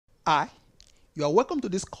Hi, you are welcome to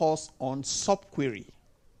this course on Subquery.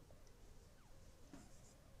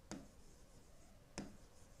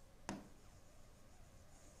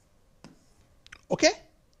 Okay?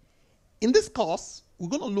 In this course, we're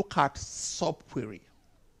going to look at Subquery.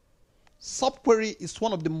 Subquery is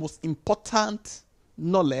one of the most important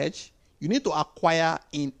knowledge you need to acquire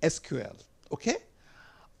in SQL. Okay?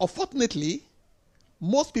 Unfortunately,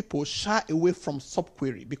 most people shy away from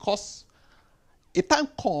Subquery because a time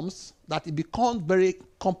comes that it becomes very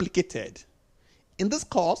complicated. In this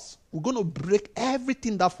course, we're going to break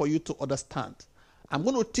everything down for you to understand. I'm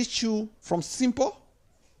going to teach you from simple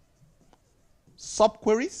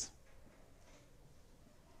subqueries,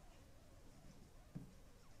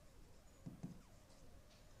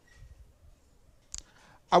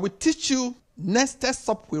 I will teach you nested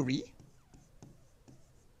subquery,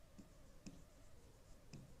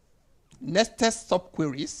 nested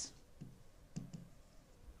subqueries.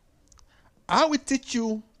 I will teach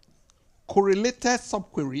you correlated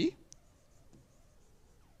subquery.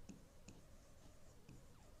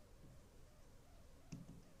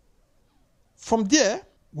 From there,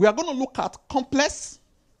 we are going to look at complex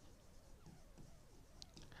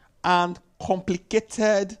and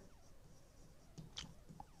complicated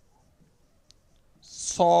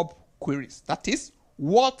subqueries. That is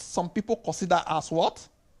what some people consider as what?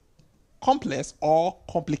 Complex or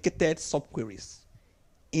complicated subqueries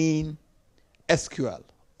in SQL.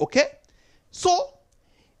 Okay? So,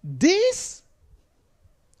 this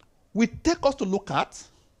will take us to look at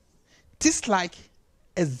things like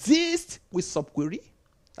exist with subquery,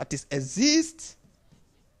 that is exist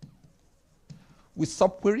with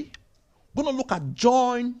subquery. We're going to look at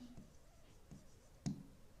join,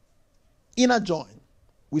 inner join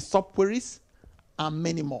with subqueries, and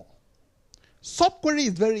many more. Subquery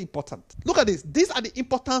is very important. Look at this. These are the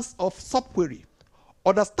importance of subquery.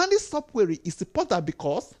 Understanding subquery is important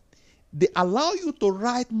because they allow you to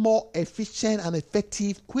write more efficient and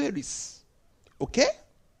effective queries. Okay?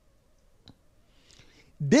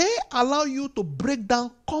 They allow you to break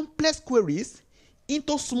down complex queries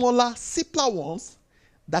into smaller, simpler ones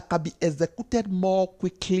that can be executed more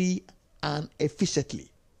quickly and efficiently.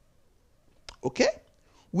 Okay?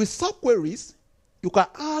 With subqueries, you can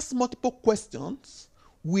ask multiple questions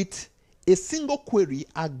with a single query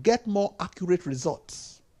and get more accurate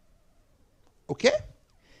results. Okay?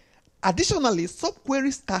 Additionally,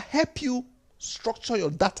 subqueries can help you structure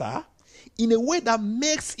your data in a way that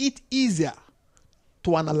makes it easier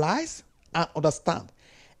to analyze and understand,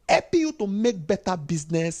 helping you to make better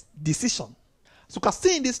business decisions. So you can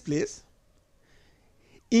see in this place,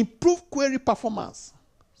 improve query performance.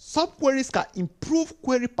 Subqueries can improve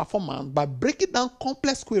query performance by breaking down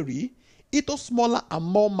complex query into smaller and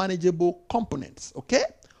more manageable components. Okay?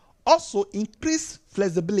 Also, increase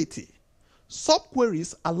flexibility.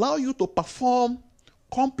 Subqueries allow you to perform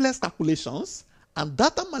complex calculations and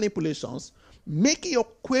data manipulations, making your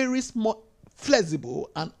queries more flexible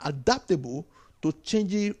and adaptable to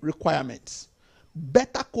changing requirements.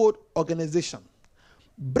 Better code organization.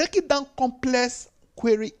 Breaking down complex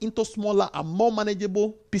query into smaller and more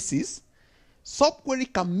manageable pieces,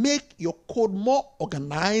 subquery can make your code more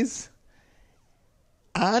organized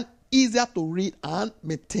and easier to read and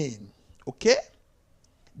maintain. Okay?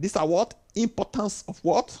 These are what? Importance of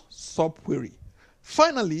what? Subquery.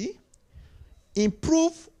 Finally,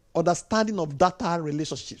 improve understanding of data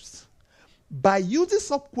relationships. By using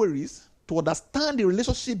subqueries to understand the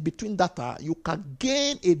relationship between data, you can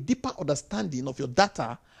gain a deeper understanding of your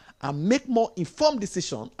data and make more informed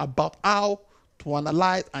decisions about how to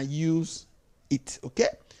analyze and use it. Okay?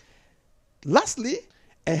 Lastly,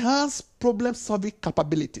 enhance problem-solving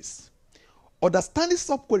capabilities. Understanding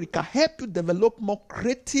subquery can help you develop more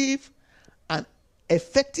creative and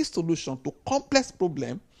effective solutions to complex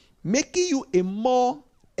problems, making you a more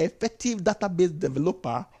effective database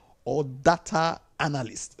developer or data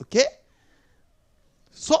analyst. Okay?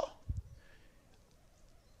 So,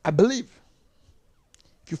 I believe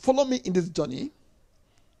if you follow me in this journey,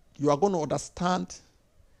 you are going to understand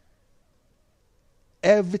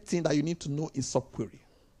everything that you need to know in subquery.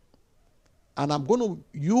 And I'm going to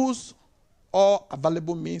use all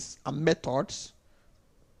available means and methods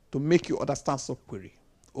to make you understand subquery.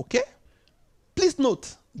 Okay? Please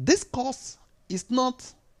note, this course is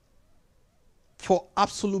not for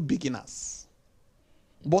absolute beginners.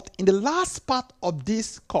 But in the last part of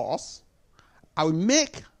this course, I will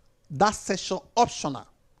make that session optional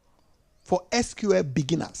for SQL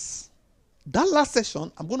beginners. That last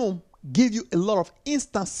session, I'm going to give you a lot of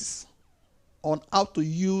instances on how to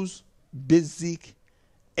use basic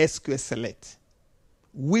SQL Select,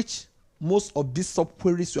 which most of these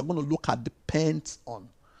subqueries you're going to look at depends on.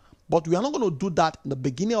 But we are not going to do that in the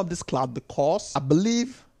beginning of this class because I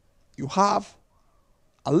believe you have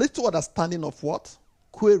a little understanding of what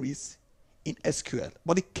queries in SQL.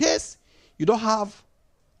 But in case you don't have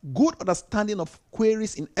good understanding of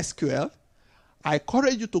queries in SQL, I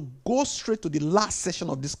encourage you to go straight to the last session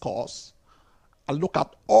of this course and look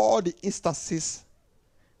at all the instances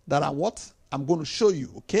that are what I'm going to show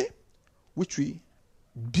you, okay? Which will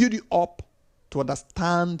build you up to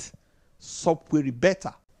understand subquery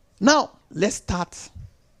better. Now, let's start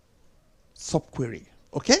subquery,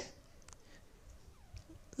 okay?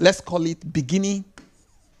 Let's call it beginning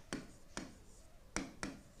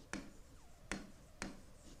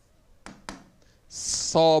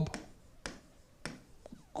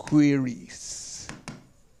subqueries.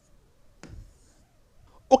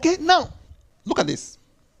 Okay, now look at this.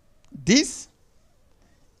 This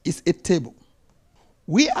is a table.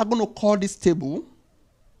 We are going to call this table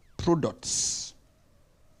products.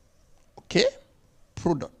 Okay,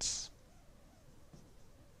 products.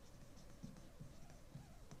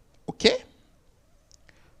 Okay,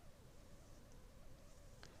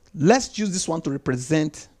 let's use this one to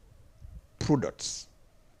represent products.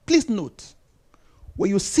 Please note, when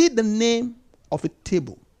you see the name of a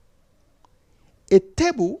table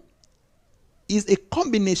is a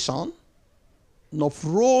combination of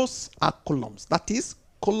rows and columns. That is,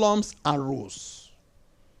 columns and rows.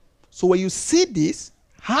 So when you see this,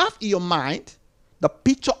 have in your mind the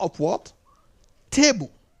picture of what?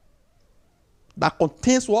 Table that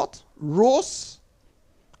contains what? Rows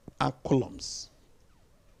and columns.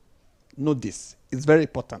 Note this, it's very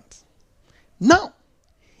important. Now,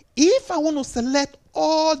 if I want to select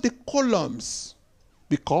all the columns,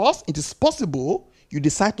 because it is possible you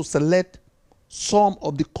decide to select some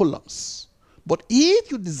of the columns. But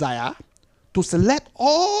if you desire to select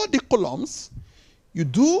all the columns, you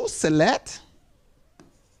do select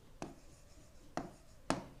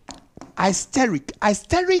asterisk.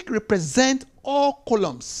 Asterisk represents all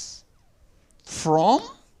columns from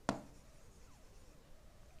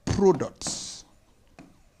products.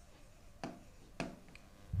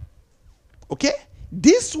 Okay?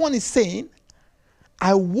 This one is saying,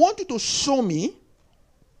 I want you to show me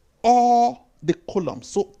all the columns.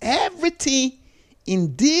 So everything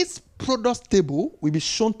in this products table will be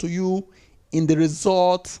shown to you in the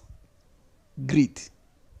result grid.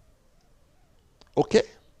 Okay?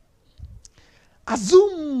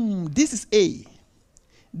 Assume this is A,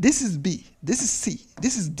 this is B, this is C,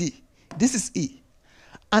 this is D, this is E.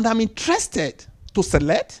 And I'm interested to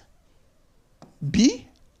select B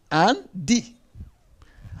and D.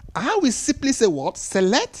 I will simply say what?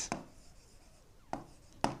 Select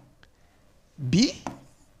B,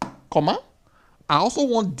 comma. I also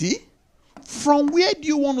want D. From where do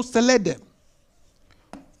you want to select them?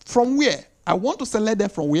 From where? I want to select them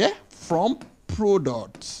from where? From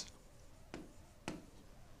products.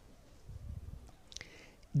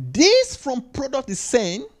 This from product is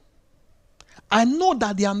saying, I know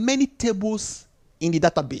that there are many tables in the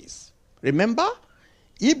database. Remember,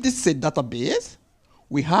 if this is a database,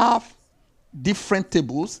 we have different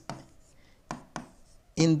tables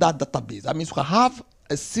in that database. That means we can have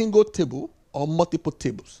a single table or multiple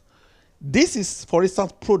tables. This is, for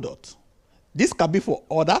instance, product. This can be for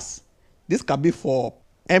orders. This can be for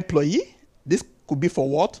employee. This could be for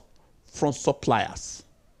what? From suppliers.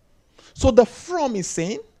 So the from is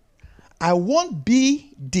saying, I want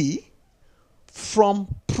BD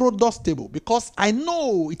from products table because I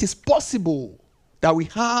know it is possible that we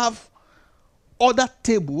have other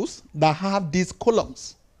tables that have these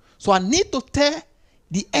columns. So I need to tell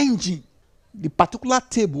the engine the particular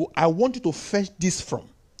table I want you to fetch this from.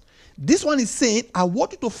 This one is saying I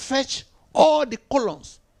want you to fetch all the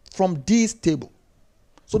columns from this table.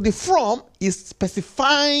 So the from is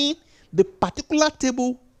specifying the particular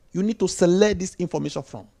table you need to select this information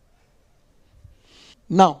from.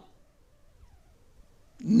 Now,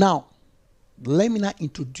 let me now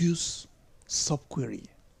introduce subquery.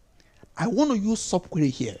 I want to use subquery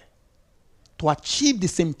here to achieve the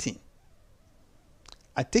same thing.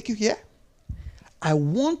 I take you here. I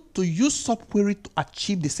want to use subquery to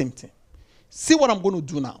achieve the same thing. See what I'm going to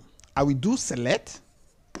do now. I will do select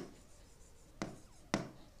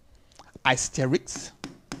asterisk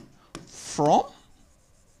from.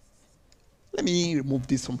 Let me remove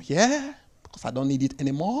this from here because I don't need it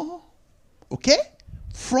anymore. Okay?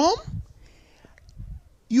 From,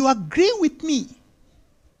 you agree with me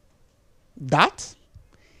that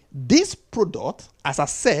this product, as I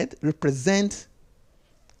said, represents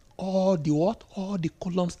all the what? All the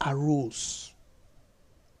columns are rows.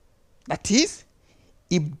 That is,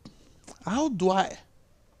 if How do I?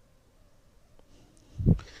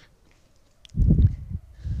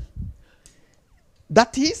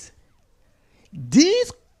 That is,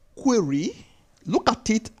 this query, look at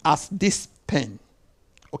it as this pen.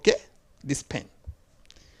 Okay? This pen.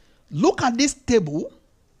 Look at this table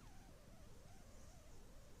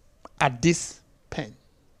at this pen.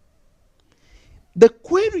 The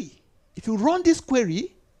query, if you run this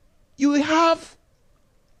query, you will have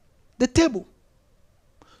the table.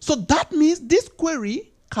 So that means this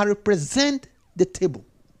query can represent the table.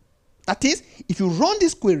 That is, if you run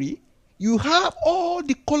this query, you have all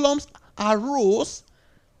the columns and rows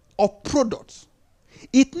of products.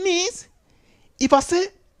 It means if I say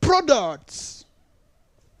products,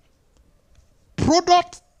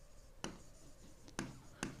 product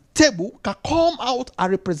table can come out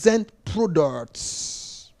and represent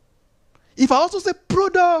products. If I also say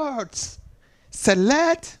products,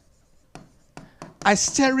 select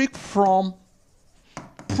asterisk from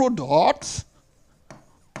products,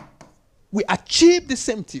 we achieve the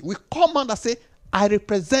same thing. We come out and say, I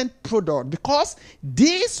represent product, because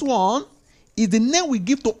this one is the name we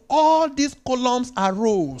give to all these columns and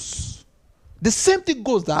rows. The same thing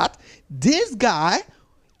goes that this guy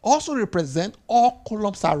also represents all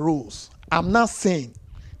columns and rows. I'm not saying,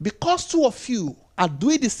 because two of you are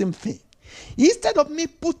doing the same thing, instead of me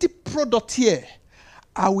putting product here,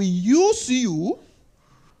 I will use you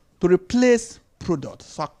to replace product.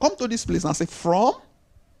 So I come to this place and say from,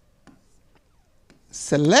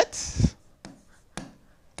 select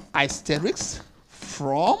asterisk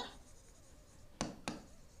from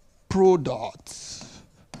product.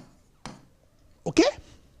 Okay?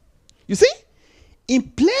 You see? In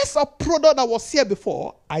place of product that was here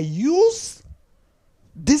before, I use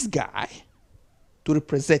this guy to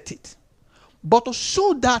represent it. But to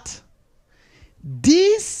show that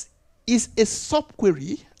this is a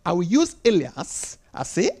subquery, I will use alias. I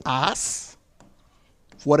say as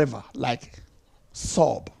whatever, like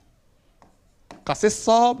sub. You can say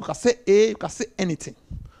sub, you can say a, you can say anything.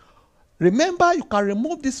 Remember, you can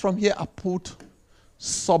remove this from here and put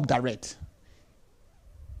subdirect.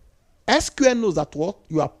 SQL knows that what?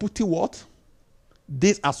 You are putting what?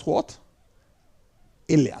 This as what?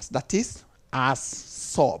 Alias. That is as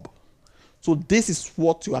sub. So this is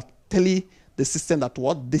what you are telling the system that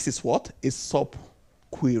what? This is what? A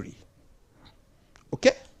subquery.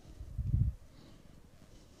 Okay?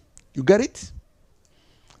 You get it?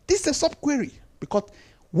 This is a subquery because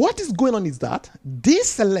what is going on is that this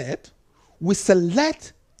select, we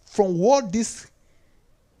select from what this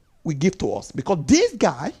we give to us, because this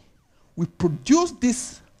guy will produce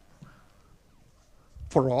this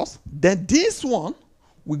for us, then this one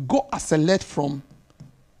we go and select from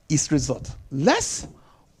its result. Let's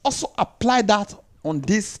also apply that on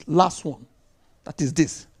this last one, that is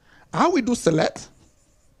this. How we do select?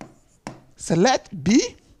 Select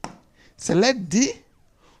B, select D,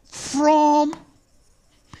 from,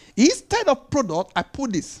 instead of product, I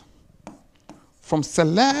put this, from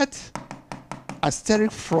select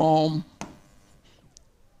asterisk from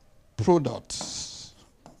product.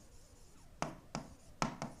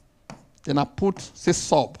 Then I put, say,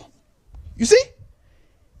 sub. You see?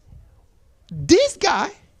 This guy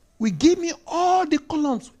will give me all the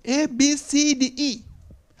columns, A, B, C, D, E.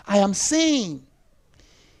 I am saying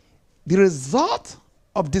the result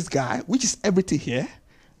of this guy, which is everything here,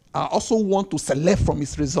 I also want to select from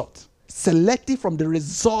its result. Select it from the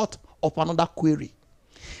result of another query.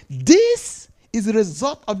 This is the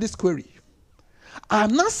result of this query. I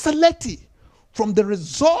am not selecting from the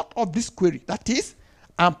result of this query. That is,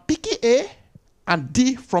 I'm picking A and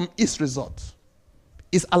D from its result.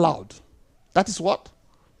 Is allowed. That is what?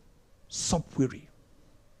 Subquery.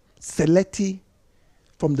 Selecting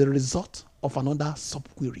from the result of another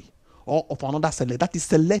subquery or of another select. That is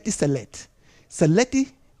select.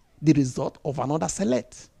 Selecting the result of another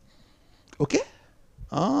select. Okay?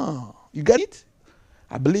 You get it?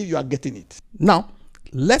 I believe you are getting it. Now,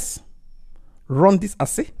 let's run this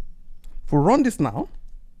assay. If we run this now,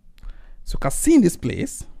 so you can see in this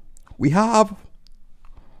place, we have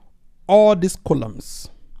all these columns,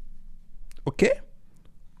 okay,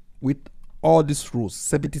 with all these rows,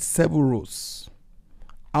 77 rows.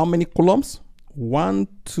 How many columns? 1,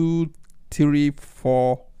 2, 3,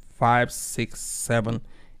 4, 5, 6, 7,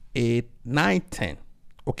 8, 9, 10.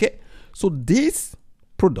 Okay, so this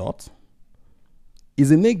product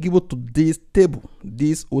is a name given to this table,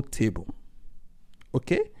 this O table.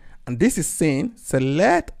 Okay, and this is saying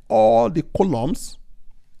select all the columns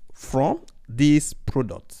from this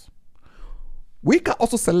product. We can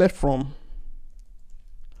also select from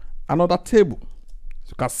another table.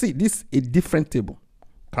 So you can see this is a different table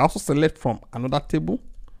can also select from another table,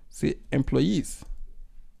 say employees,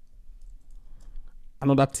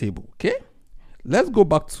 another table. Okay, let's go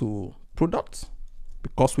back to products,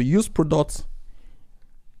 because we use products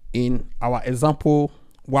in our example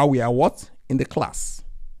while we are what? In the class.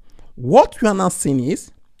 What we are now saying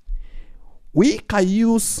is we can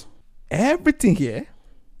use everything here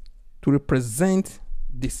to represent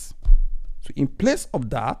this. So in place of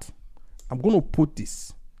that, I'm going to put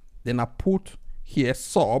this. Then I put here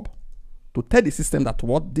sub to tell the system that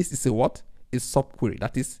what this is a what is subquery.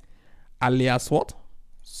 That is alias what?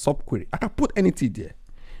 Subquery. I can put anything there.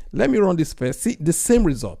 Let me run this first. See the same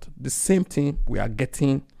result, the same thing we are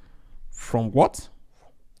getting from what?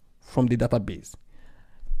 From the database.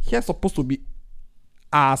 Here supposed to be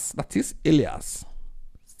as, that is alias.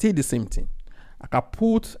 Still the same thing. I can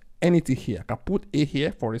put anything here. I can put A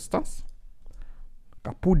here, for instance. I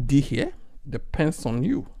can put D here. Depends on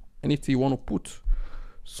you. Anything you want to put.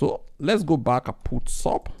 So let's go back and put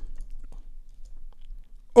sub.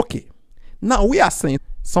 Okay. Now we are saying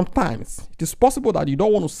sometimes it is possible that you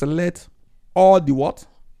don't want to select all the what?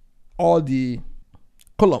 All the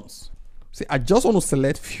columns. See, I just want to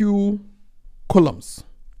select few columns.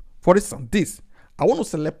 For instance, this. I want to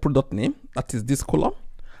select product name, that is this column.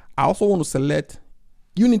 I also want to select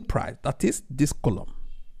unit price, that is this column.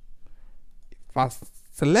 If I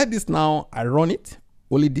select this now, I run it,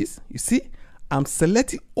 only this. You see, I'm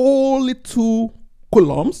selecting only 2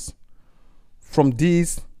 columns from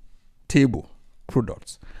this table,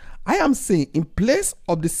 products. I am saying in place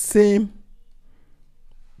of the same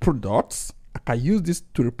products, I can use this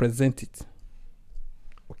to represent it.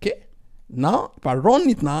 Okay. Now, if I run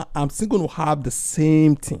it now, I'm still going to have the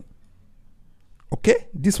same thing. Okay,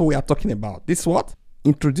 this is what we are talking about. This is what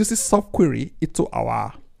introduces subquery into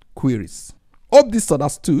our queries. Hope this is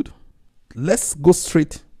understood. Let's go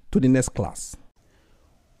straight to the next class.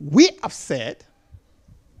 We have said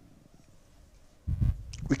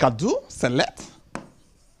we can do select,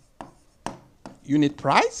 unit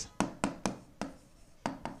price,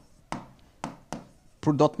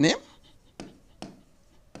 product name,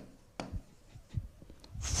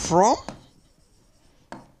 from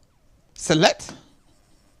select,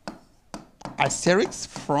 asterisk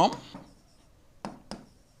from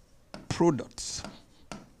products.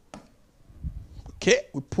 Okay,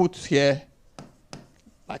 we put here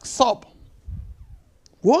like sub.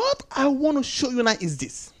 What I want to show you now is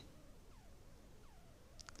this.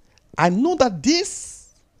 I know that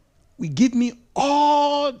this will give me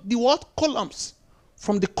all the what columns.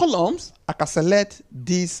 From the columns, I can select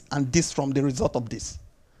this and this from the result of this.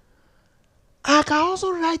 I can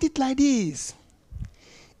also write it like this.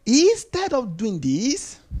 Instead of doing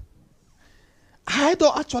this, I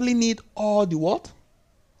don't actually need all the what?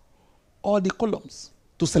 All the columns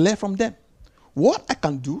to select from them. What I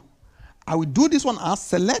can do, I will do this one as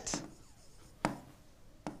select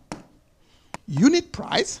unit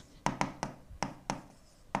price.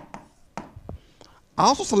 I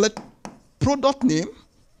also select product name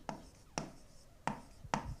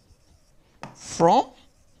from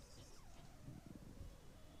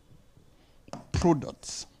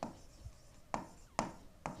products.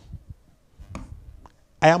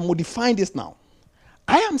 I am modifying this now.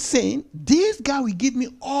 I am saying this guy will give me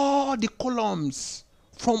all the columns.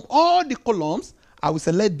 From all the columns, I will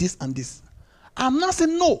select this and this. I'm not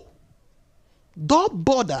saying no. Don't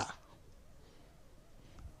bother.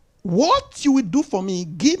 What you will do for me,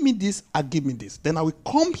 give me this and give me this. Then I will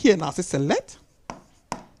come here and I'll say select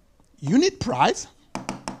unit price,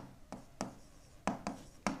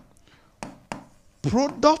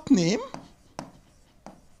 product name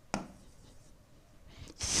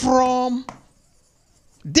from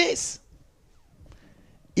this.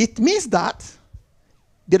 It means that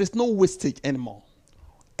there is no wastage anymore.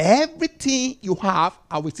 Everything you have,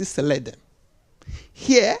 I will still select them.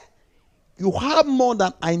 Here, you have more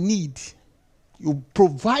than I need. You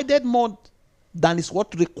provided more than is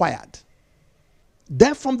what required.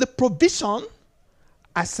 Then from the provision,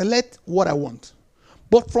 I select what I want.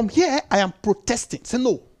 But from here, I am protesting. Say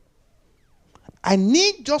no. I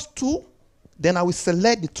need just 2, then I will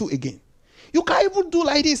select the 2 again. You can even do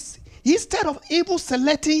like this. Instead of even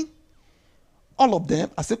selecting all of them,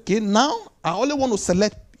 I say, okay, now I only want to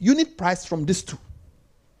select unit price from these 2.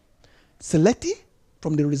 Select it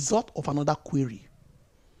from the result of another query.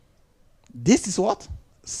 This is what?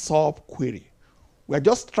 Subquery. We are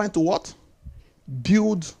just trying to what?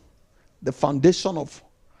 Build the foundation of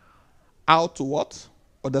how to what?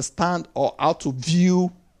 Understand or how to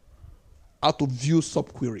view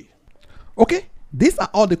subquery. Okay, these are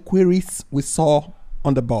all the queries we saw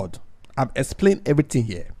on the board. I've explained everything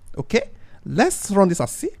here. Okay, Let's run this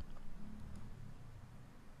as C.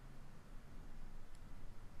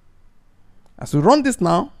 As we run this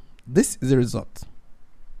now, this is the result.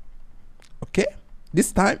 Okay,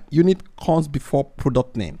 this time unit comes before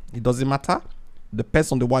product name. It doesn't matter,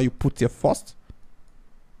 depends on the one you put here first.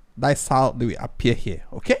 That's how they will appear here.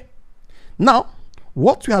 Okay, now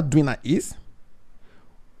what we are doing now is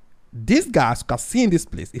these guys you can see in this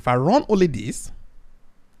place. If I run only this,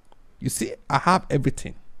 you see I have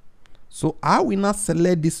everything. So I will now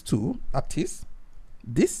select these two, that is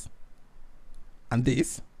this and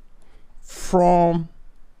this, from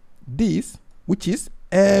this, which is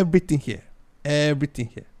everything here. Everything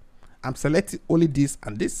here. I'm selecting only this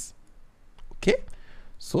and this. Okay,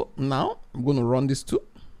 so now I'm going to run these two.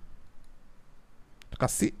 You can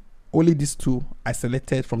see only these two I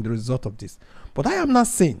selected from the result of this. But I am not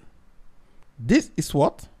saying this is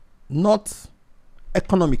what? Not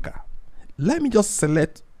economical. Let me just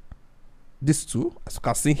select these two. As you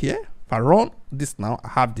can see here, if I run this now, I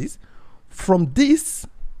have this. From this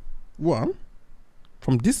one,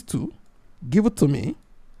 from these two, give it to me.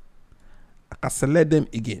 I can select them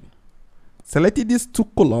again. Selecting these two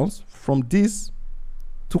columns from these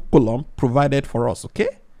two columns provided for us. Okay,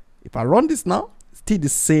 if I run this now, still the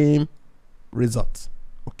same result.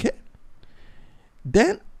 Okay,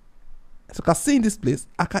 then as you can see in this place,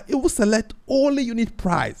 I can even select only unit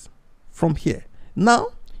price from here. Now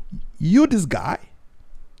you, this guy,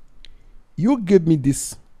 you gave me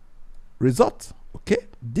this result. Okay,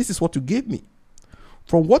 this is what you gave me.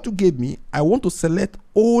 From what you gave me, I want to select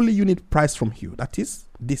only unit price from here. That is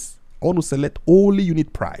this. I want to select only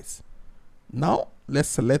unit price. Now let's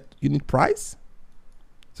select unit price.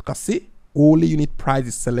 As you can see, only unit price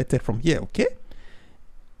is selected from here. Okay,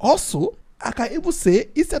 also I can even say,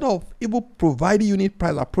 instead of even providing unit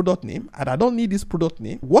price or product name, and I don't need this product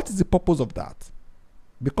name, what is the purpose of that?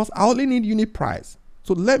 Because I only need unit price.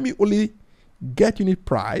 So let me only get unit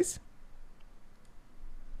price.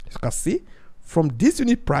 As you can see, from this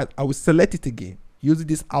unit price, I will select it again using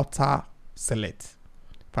this outer select.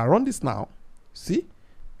 If I run this now, see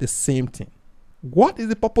the same thing. What is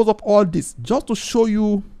the purpose of all this? Just to show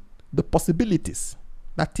you the possibilities.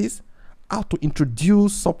 That is how to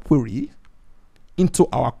introduce subquery into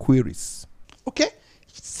our queries. Okay,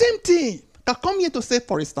 same thing. I come here to say,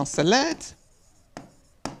 for instance, select,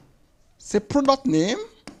 say product name,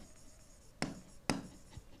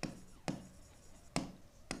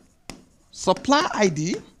 supply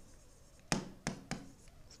ID,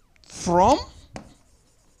 from,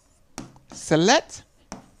 select,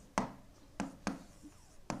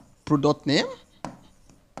 product name,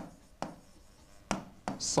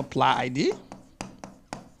 supply ID,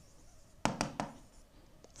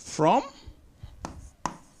 from,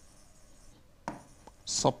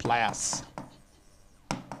 suppliers.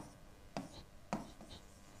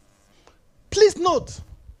 Please note,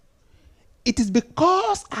 it is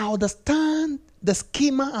because I understand the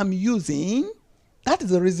schema I'm using. That is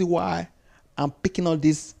the reason why I'm picking on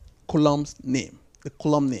this column's name, the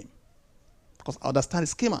column name, because I understand the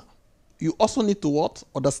schema. You also need to what?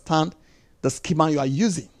 Understand the schema you are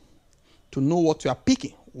using to know what you are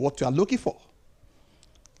picking, what you are looking for.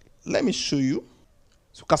 Let me show you.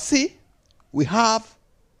 So you can see we have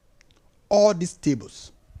all these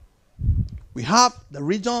tables. We have the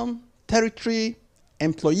region, territory,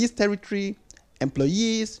 employees territory,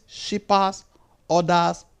 employees, shippers,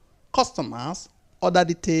 orders, customers, order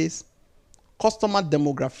details, customer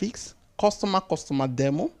demographics, customer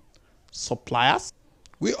demo, suppliers.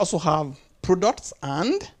 We also have products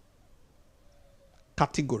and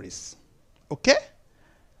categories. Okay?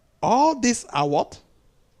 All these are what?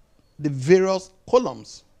 The various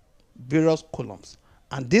columns. Various columns.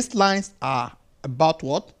 And these lines are about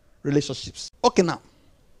what? Relationships. Okay, now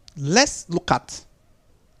let's look at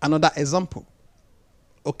another example.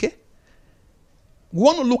 Okay? We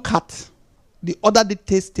want to look at the order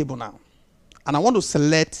details table now. And I want to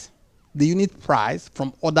select the unit price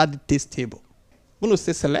from order details table. I'm going to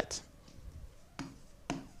say select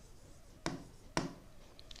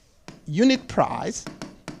unit price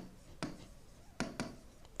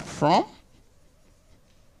from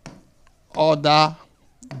order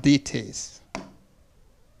details.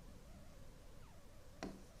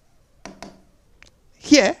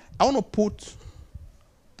 Here, I want to put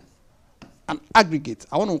an aggregate.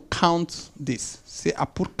 I want to count this. Say I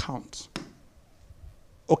put count.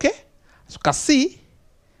 Okay? As you can see,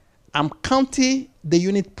 I'm counting the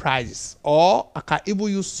unit prices, or I can even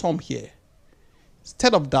use sum here.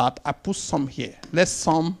 Instead of that, I put sum here. Let's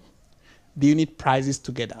sum the unit prices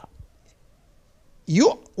together.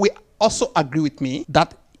 You will also agree with me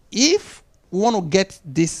that if we want to get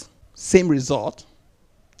this same result,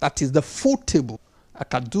 that is the full table, I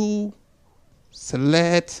can do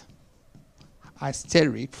select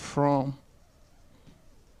asterisk from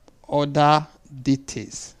other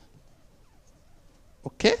details.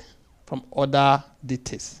 Okay, from other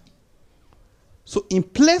details. So in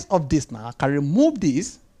place of this now, I can remove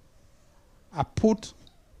this. I put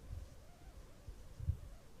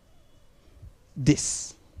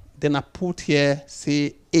this. Then I put here,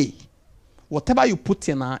 say A. Whatever you put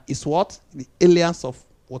here now is what? The alias of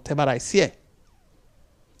whatever I see here.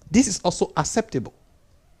 This is also acceptable.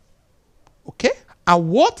 Okay? And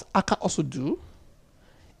what I can also do,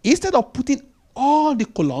 instead of putting all the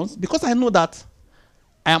columns, because I know that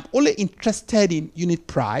I am only interested in unit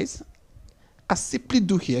price, I simply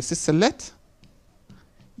do here, say select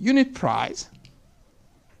unit price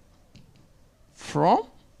from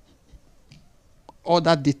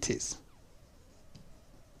other details.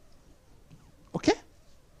 Okay?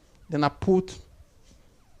 Then I put,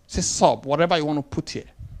 say sub, whatever you want to put here.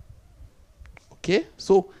 Okay?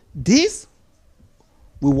 So this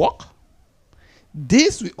will work.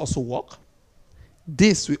 This will also work.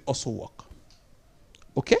 This will also work.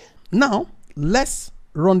 Okay? Now, let's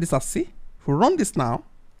run this as C. If we run this now,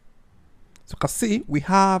 so you can see we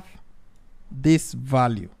have this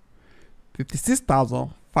value,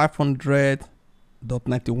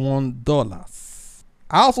 $56,500.91.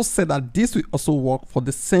 I also said that this will also work for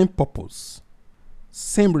the same purpose,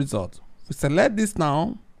 same result. We select this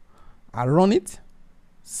now, I run it,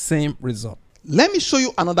 same result. Let me show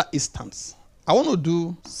you another instance. I want to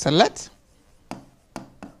do select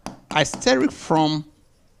asterisk from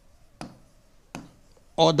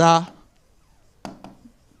other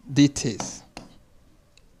details.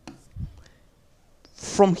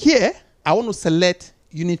 From here, I want to select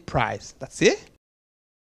unit price. That's it.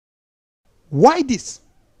 Why this?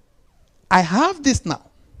 I have this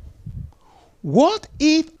now. What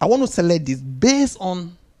if I want to select this based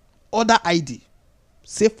on other ID?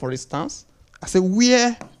 Say for instance, I say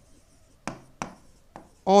where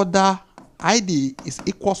order ID is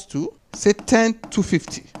equals to, say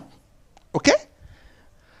 10,250. Okay?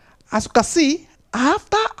 As you can see,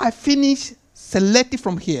 after I finish selecting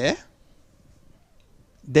from here,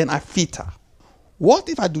 then I filter. What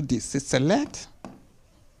if I do this? Say select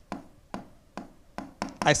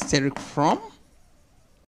asterisk from.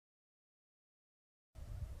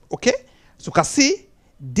 Okay? So you can see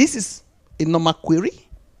this is a normal query.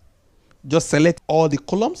 Just select all the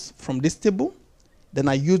columns from this table. Then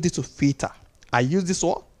I use this to filter. I use this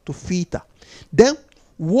one to filter. Then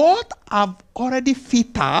what I've already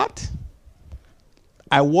filtered,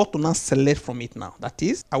 I want to now select from it now. That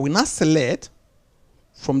is, I will now select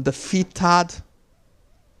from the filtered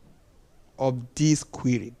of this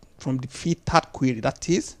query. From the filtered query. That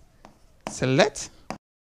is, select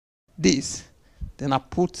this. Then I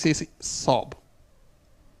put say sub.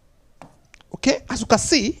 Okay, as you can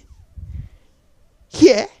see,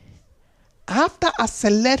 here, after I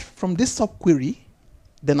select from this subquery,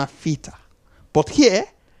 then I filter. But here,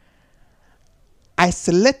 I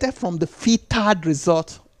selected from the filtered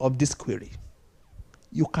result of this query.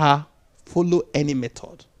 You can follow any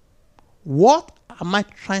method. What am I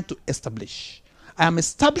trying to establish? I am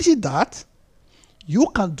establishing that you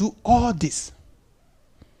can do all this.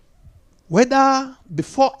 Whether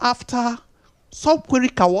before, after,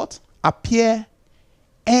 subquery can what? Appear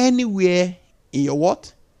anywhere in your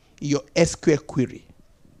what? In your SQL query.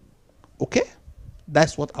 Okay?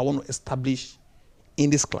 That's what I want to establish in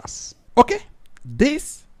this class. Okay,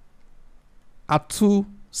 these are two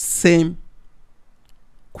same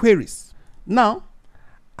queries. Now,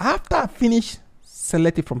 after I finish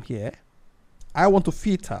selecting from here, I want to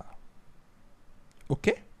filter.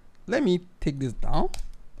 Okay, let me take this down.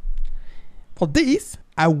 For this,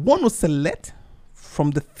 I want to select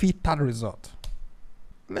from the filtered result.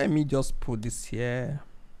 Let me just put this here.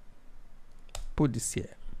 Put this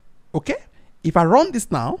here. Okay, if I run this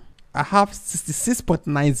now, I have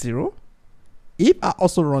 66.90. If I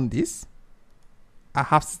also run this, I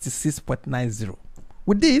have 66.90.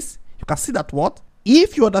 With this, you can see that what?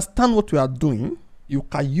 If you understand what we are doing, you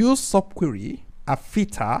can use subquery and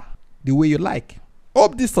filter the way you like.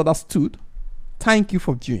 Hope this understood. Thank you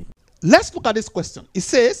for viewing. Let's look at this question. It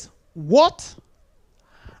says, what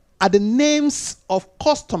are the names of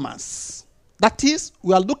customers? That is,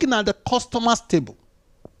 we are looking at the customers table.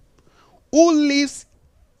 Who lives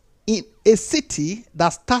in a city that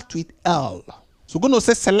starts with L? So we're going to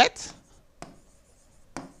say select.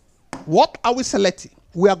 What are we selecting?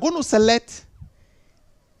 We are going to select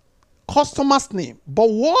customer's name. But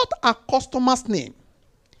what are customers' name?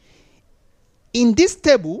 In this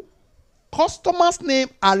table, Customers' name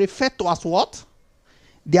are referred to as what?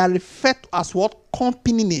 They are referred to as what?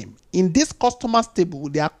 Company name. In this customers table,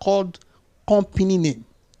 they are called company name.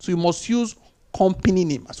 So you must use company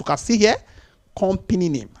name. As you can see here, company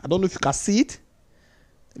name. I don't know if you can see it.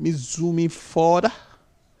 Let me zoom in further.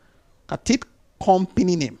 At it,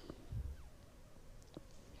 company name.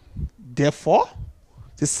 Therefore,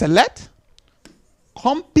 select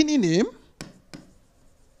company name.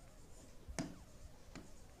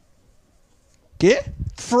 Okay,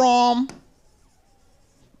 from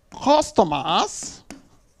customers,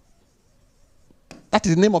 that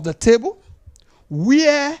is the name of the table,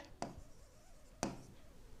 where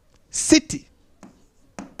city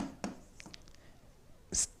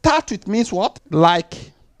start with means what?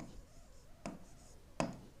 Like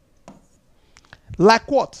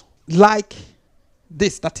what? Like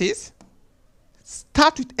this, that is,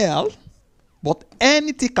 start with L, but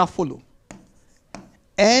anything can follow.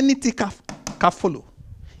 Anything can follow.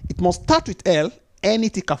 It must start with L,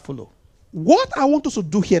 anything can follow. What I want us to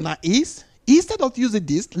do here now is, instead of using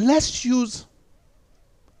this, let's use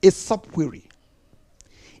a subquery.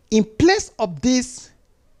 In place of this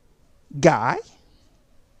guy,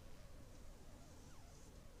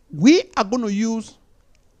 we are going to use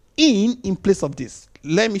in place of this.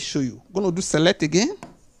 Let me show you. I'm going to do select again.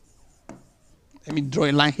 Let me draw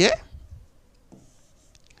a line here.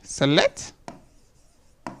 Select.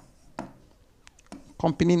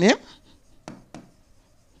 Company name.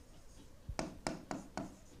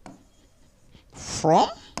 From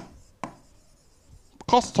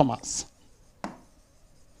customers.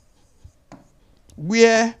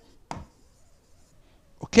 Where,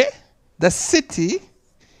 okay, the city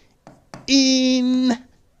in,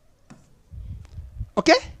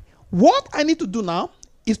 okay, what I need to do now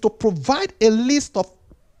is to provide a list of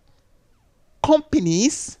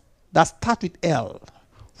companies that start with L.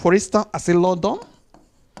 For instance, I say London,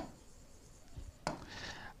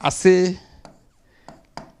 I say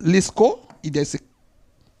Lisco, if there's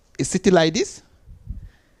a city like this,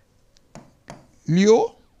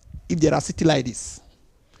 Leo, if there are cities like this.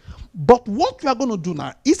 But what we are going to do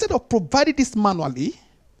now, instead of providing this manually,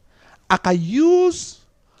 I can use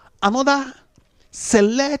another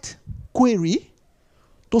select query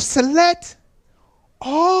to select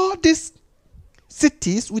all these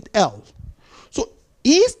cities with L. So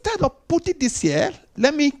instead of putting this here,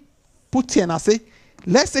 let me put here and I say,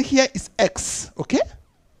 let's say here is X, okay?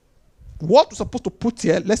 What we're supposed to put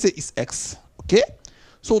here, let's say is X, okay?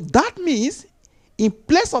 So that means in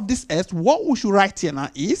place of this S, what we should write here now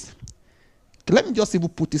is, okay, let me just even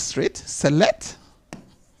put it straight, select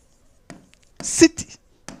city.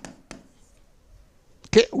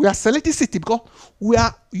 Okay, we are selecting city because we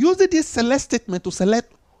are using this select statement to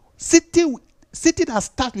select city that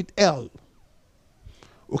starts with L.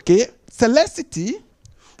 Okay, select city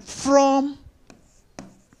from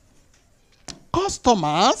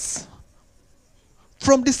customers,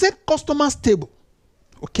 from the same customers table.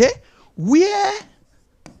 Okay, where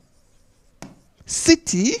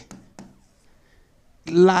city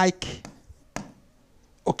like,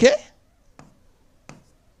 okay,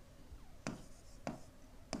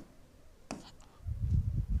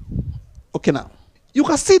 okay, now you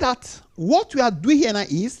can see that what we are doing here now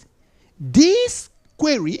is this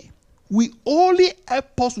query will only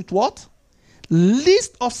help us with what?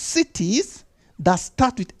 List of cities that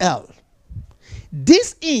start with L.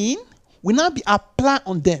 This in will now be applied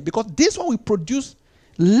on them because this one will produce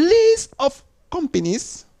list of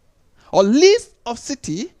companies or list of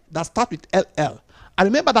city that start with LL. And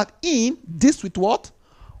remember that in this with what?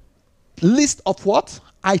 List of what?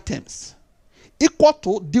 Items. Equal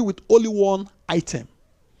to deal with only one item.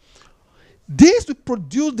 This will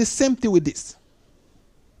produce the same thing with this.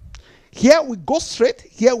 Here we go straight.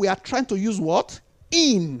 Here we are trying to use what?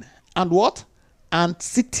 In and what? And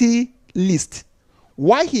city list.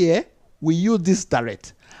 Why here we use this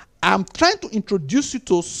direct? I'm trying to introduce you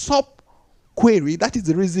to subquery. That is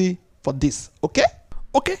the reason for this. Okay?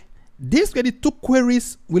 Okay. These were the two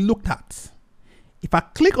queries we looked at. If I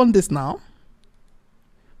click on this now,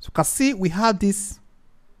 so you can see we have these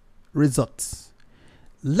results.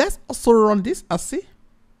 Let's also run this and see.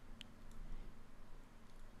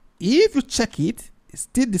 If you check it, it's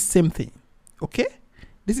still the same thing. Okay?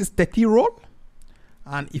 This is 30 row.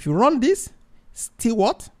 And if you run this, still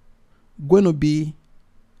what? Going to be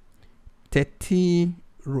 30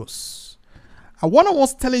 rows. And what I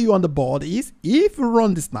was telling you on the board is, if you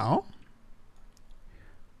run this now,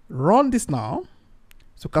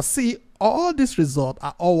 so you can see all these results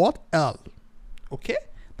are all what? L. Okay?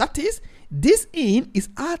 That is, this in is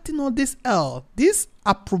acting on this L. These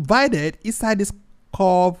are provided inside this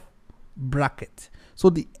curve bracket. So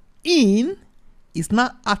the in is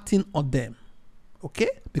not acting on them, okay?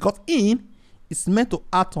 Because in is meant to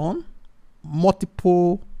act on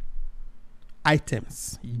multiple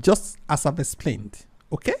items, just as I've explained,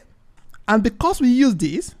 okay? And because we use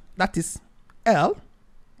this, that is L,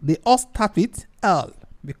 they all start with L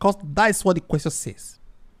because that is what the question says.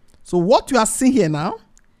 So what you are seeing here now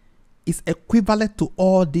is equivalent to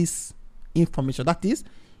all this information. That is,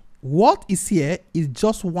 what is here is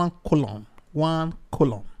just one column,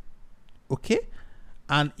 okay?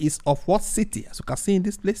 And it's of what city? As you can see in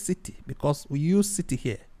this place, city, because we use city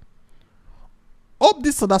here. Hope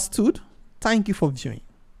this understood. Thank you for viewing.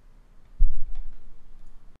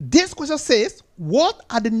 This question says, what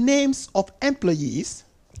are the names of employees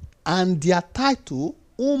and their title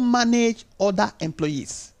who manage other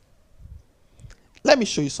employees? Let me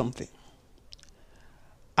show you something.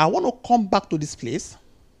 I want to come back to this place.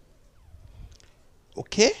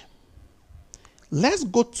 Okay. Let's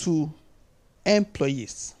go to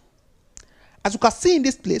employees. As you can see in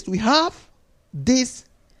this place, we have this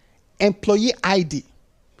employee ID.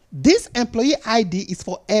 This employee ID is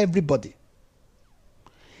for everybody.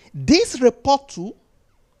 This report to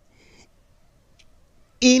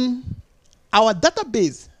in our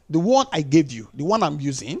database, the one I gave you, the one I'm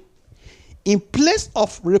using, in place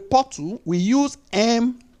of report to, we use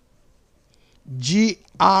MGRID.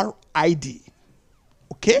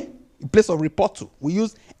 Okay? In place of report to, we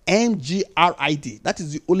use MGRID. That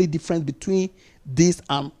is the only difference between this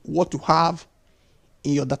and what you have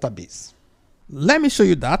in your database. Let me show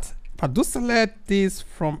you that. If I do select this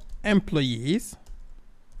from employees,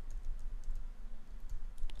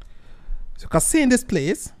 so you can see in this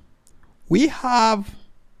place, we have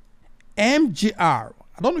MGR.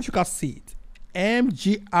 I don't know if you can see it.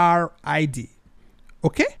 MGRID.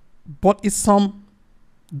 Okay? But it's some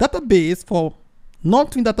database for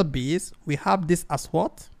non-twin database. We have this as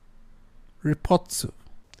what? Report to.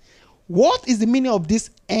 What is the meaning of this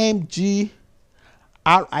MGRID?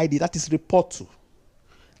 That is report to.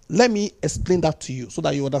 Let me explain that to you so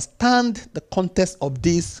that you understand the context of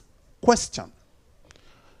this question.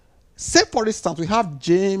 Say, for instance, we have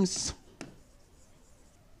James,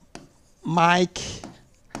 Mike,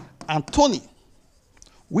 and Tony.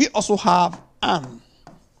 We also have Anne.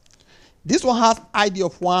 This one has ID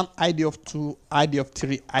of 1, ID of 2, ID of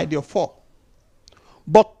 3, ID of 4.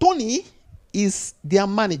 But Tony is their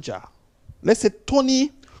manager. Let's say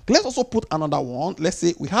Tony, let's also put another one. Let's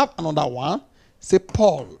say we have another one, say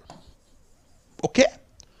Paul. Okay?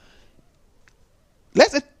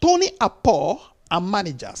 Let's say Tony and Paul are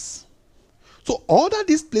managers. So under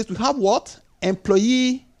this place, we have what?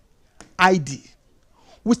 Employee ID.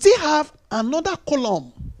 We still have another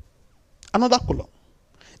column. Another column.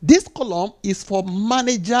 This column is for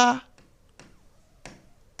manager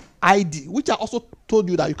ID, which I also told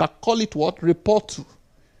you that you can call it what? Report to.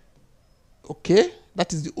 Okay?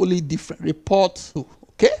 That is the only different. Report to.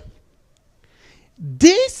 Okay?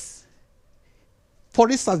 This, for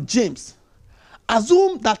instance, James.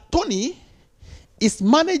 Assume that Tony is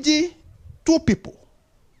managing 2 people.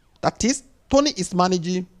 That is, Tony is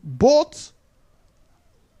managing both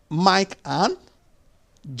Mike and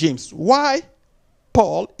James. Why?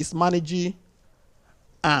 Paul is managing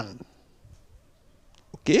Anne.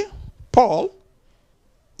 Okay? Paul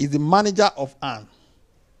is the manager of Anne.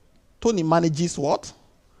 Tony manages what?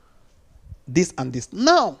 This and this.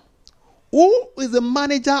 Now, who is the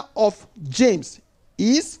manager of James?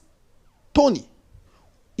 Is Tony.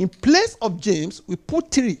 In place of James, we put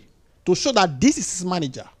 3 to show that this is his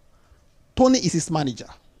manager. Tony is his manager.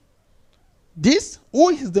 This, who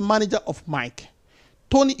is the manager of Mike?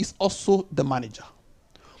 Tony is also the manager.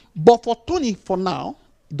 But for Tony, for now,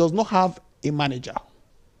 he does not have a manager.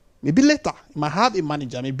 Maybe later, he might have a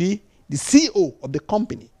manager. Maybe the CEO of the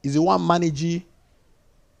company is the one managing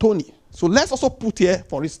Tony. So let's also put here,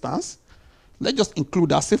 for instance, let's just include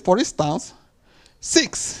that. Say, for instance,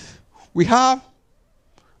 6, we have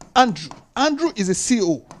Andrew. Andrew is a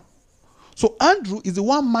CEO. So Andrew is the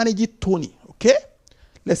one managing Tony. Okay?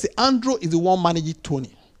 Let's say Andrew is the one managing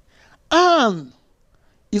Tony. Anne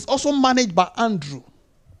is also managed by Andrew.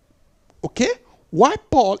 Okay? While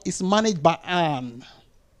Paul is managed by Anne.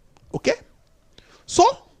 Okay? So,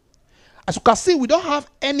 as you can see, we don't have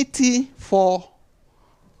anything for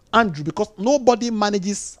Andrew because nobody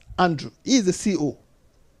manages Andrew. He is the CEO.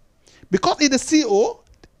 Because he's the CEO,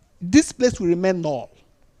 this place will remain null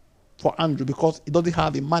for Andrew because he doesn't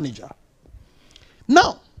have a manager.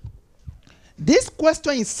 Now, this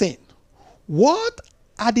question is saying, what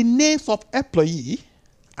are the names of employees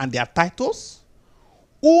and their titles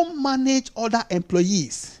who manage other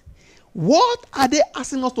employees What are they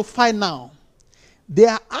asking us to find now? They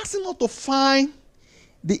are asking us to find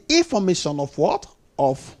the information of what?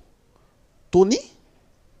 Of Tony,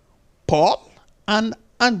 Paul, and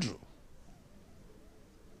Andrew.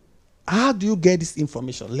 How do you get this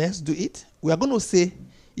information? Let's do it. We are going to say,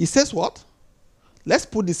 it says what? Let's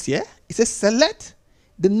put this here. It says select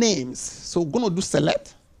the names. So we're going to do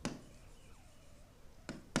select.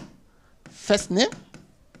 First name.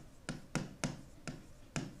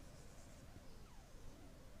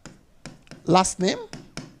 Last name.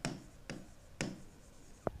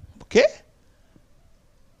 Okay.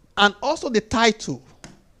 And also the title.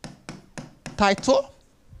 Title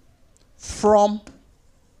from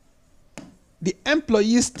the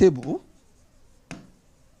employees table.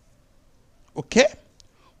 Okay.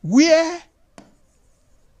 Where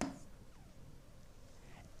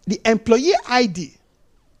the employee ID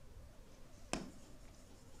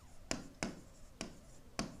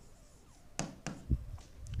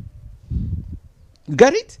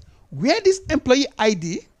get it? Where this employee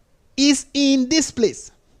ID is in this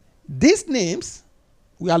place. These names,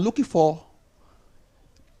 we are looking for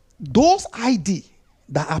those ID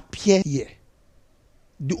that appear here.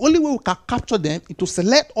 The only way we can capture them is to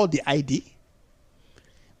select all the ID.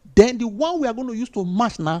 Then the one we are going to use to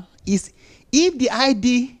match now is if the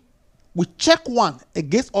ID, we check one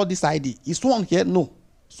against all this ID. Is one here? No.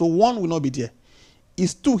 So one will not be there.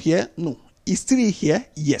 Is two here? No. Is three here?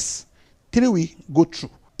 Yes. Three we go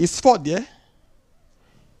through. Is four there?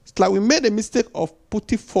 It's like we made a mistake of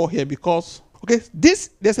putting 4 here because, okay,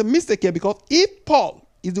 there's a mistake here because if Paul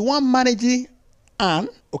is the one managing Anne,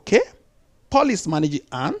 okay, Paul is managing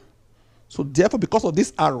Anne. So therefore, because of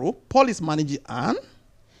this arrow, Paul is managing Anne.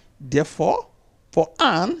 Therefore, for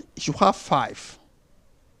Anne, it should have 5.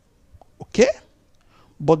 Okay?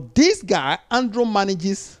 But this guy, Andrew,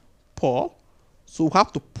 manages Paul. So we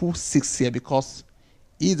have to put 6 here because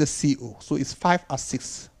he's the CEO. So it's 5 as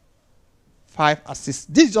 6. 5 as 6.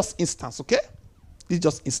 This is just instance, okay? This is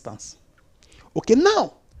just instance. Okay,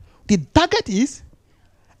 now, the target is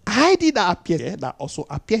ID that appear here, that also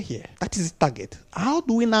appear here. That is the target. How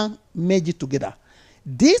do we now merge it together?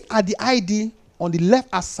 These are the ID on the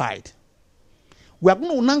left-hand side. We are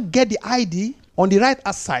going to now get the ID on the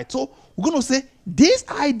right-hand side. So we're going to say this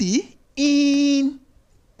ID in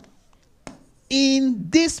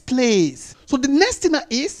this place. So the next thing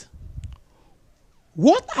is,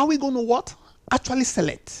 what are we going to what? Actually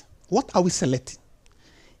select. What are we selecting?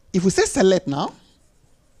 If we say select now,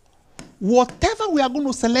 whatever we are going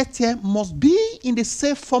to select here must be in the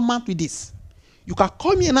same format with this. You can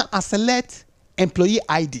come here now and select employee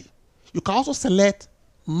ID. You can also select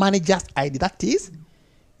manager's ID. That is,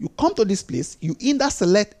 you come to this place, you either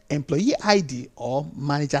select employee ID or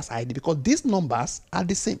manager's ID because these numbers are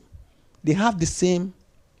the same. They have the same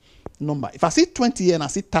number. If I see 20 here and I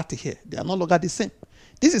see 30 here, they are no longer the same.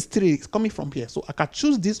 This is 3, it's coming from here. So I can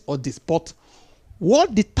choose this or this. But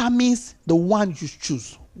what determines the one you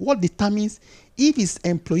choose? What determines if it's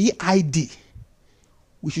employee ID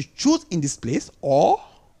we should choose in this place or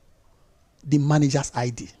the manager's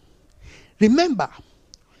ID? Remember,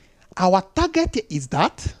 our target is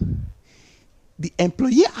that the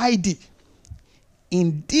employee ID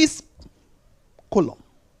in this column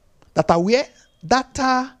that are where that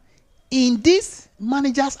are in this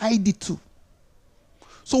manager's ID too.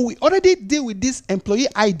 So we already deal with this employee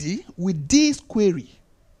ID with this query.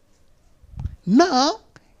 Now,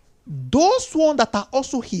 those ones that are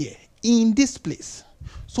also here in this place.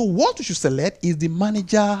 So what we should select is the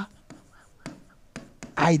manager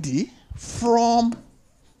ID from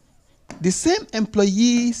the same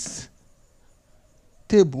employees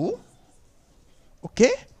table,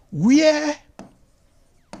 okay, where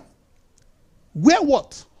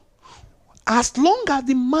what? As long as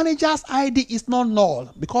the manager's ID is not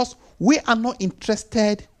null, because we are not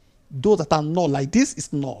interested, those that are null, like this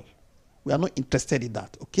is null. We are not interested in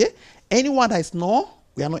that, okay? Anyone that is null,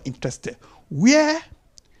 we are not interested. Where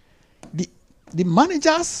the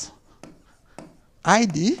manager's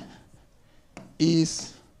ID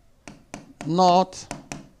is not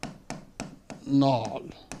null.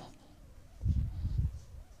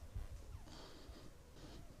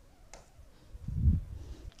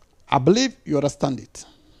 I believe you understand it.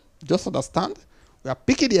 Just understand, we are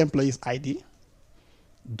picking the employee's ID.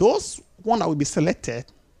 Those one that will be selected,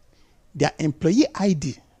 their employee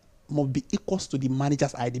ID must be equals to the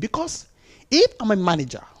manager's ID. Because if I'm a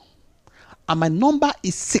manager and my number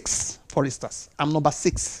is 6, for instance, I'm number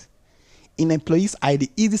 6 in employee's ID,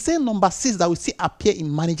 is the same number 6 that we see appear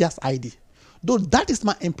in manager's ID. Though that is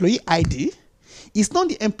my employee ID, it's not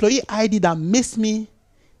the employee ID that makes me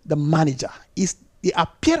the manager. It's the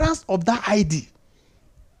appearance of that ID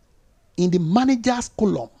in the manager's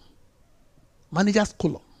column. Manager's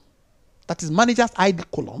column. That is manager's ID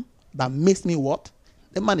column that makes me what?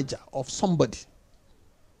 The manager of somebody.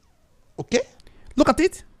 Okay? Look at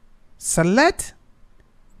it. Select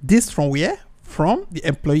this from where? From the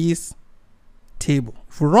employees table.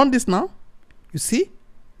 If we run this now, you see,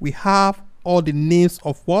 we have all the names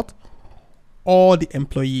of what? All the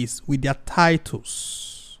employees with their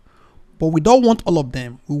titles. But we don't want all of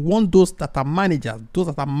them. We want those that are managers, those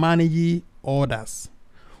that are managing orders.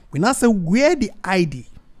 We now say where the ID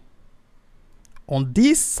on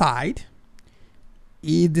this side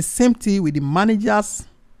is the same thing with the manager's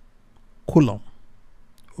column.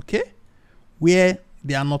 Okay? Where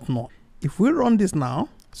they are not known. If we run this now,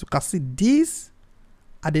 so you can see these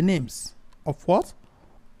are the names of what?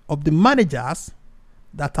 Of the managers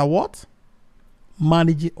that are what?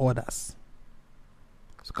 Managing orders.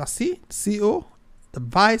 So you can see CEO, the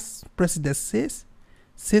vice president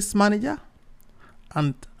sales manager,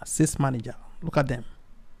 and sales manager. Look at them.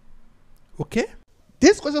 Okay?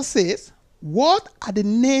 This question says, what are the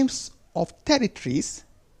names of territories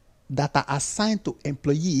that are assigned to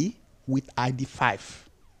employee with ID 5?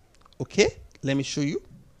 Okay, let me show you.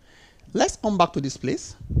 Let's come back to this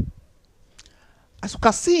place. As you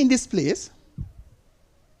can see in this place,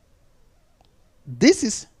 this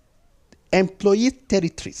is employee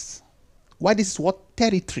territories. Why this is what?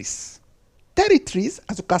 Territories. Territories,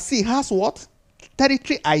 as you can see, has what?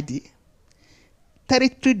 Territory ID,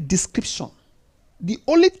 territory description. The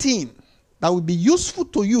only thing that will be useful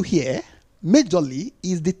to you here, majorly,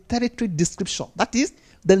 is the territory description. That is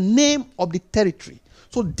the name of the territory.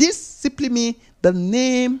 So this simply means the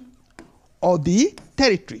name of the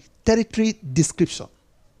territory, territory description.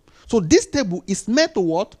 So this table is meant to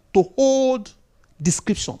what? To hold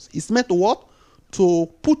descriptions. It's meant to what? To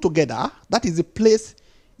put together. That is the place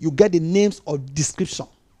you get the names of description.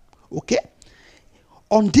 Okay?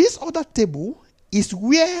 On this other table is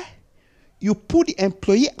where you put the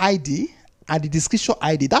employee ID and the description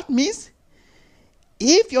ID. That means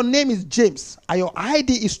if your name is James and your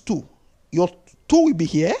ID is 2, your 2 will be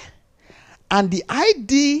here, and the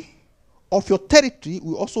ID of your territory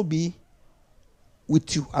will also be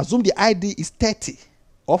with you. Assume the ID is 30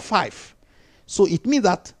 or 5. So it means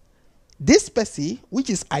that this person, which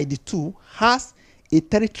is ID 2, has a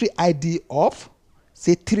territory ID of,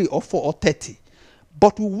 say, 3 or 4 or 30.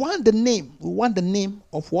 But we want the name. We want the name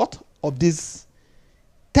of what? Of this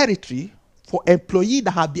territory for employee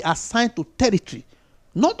that have been assigned to territory.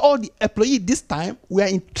 Not all the employees this time. We are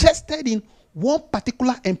interested in one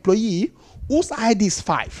particular employee whose ID is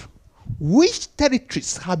 5. Which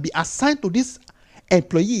territories have been assigned to this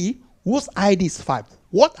employee whose ID is 5?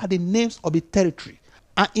 What are the names of the territory?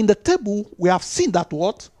 And in the table, we have seen that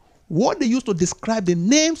what they use to describe the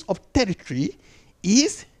names of territory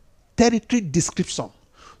is territory description.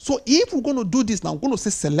 So if we're going to do this now, I'm going to say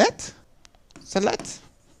select,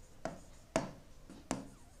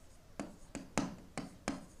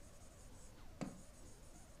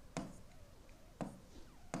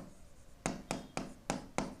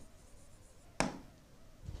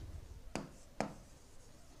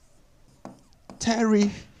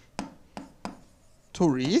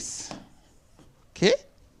 territories, okay,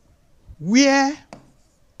 where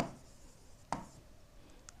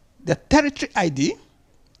the territory ID,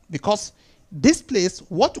 because this place,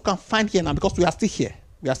 what you can find here now, because we are still here,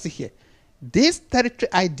 this territory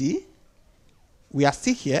ID, we are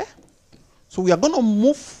still here, so we are going to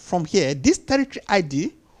move from here. This territory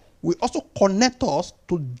ID will also connect us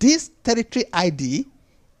to this territory ID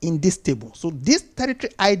in this table. So this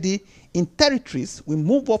territory ID in territories, we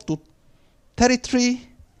move up to territory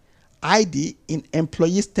ID in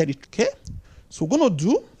employees territory. Okay, so we're going to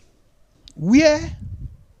do where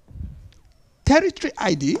territory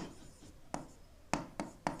ID,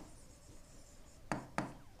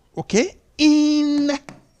 okay, in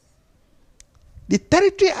the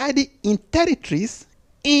territory ID in territories,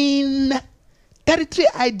 in territory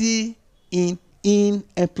ID in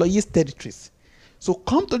employees territories. So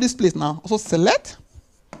come to this place now. Also select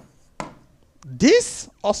this,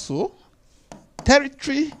 also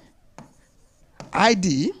territory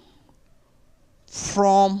ID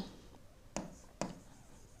from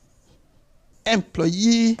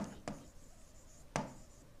employee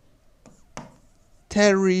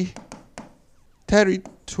territories.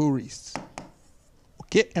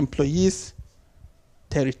 Okay, employees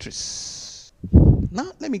territories.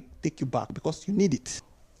 Now let me take you back because you need it.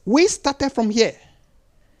 We started from here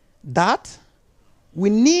that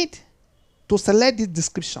we need to select this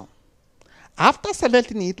description, After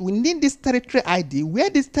selecting it, we need this territory ID, where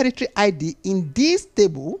this territory ID in this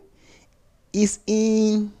table is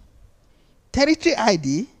in territory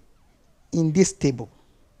ID in this table.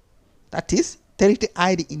 That is territory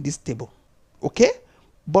ID in this table. Okay?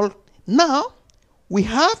 But now we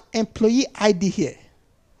have employee ID here,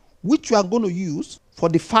 which we are going to use for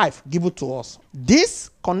the 5 given to us. This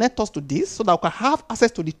connects us to this so that we can have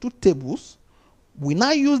access to the 2 tables. We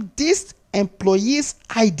now use this employee's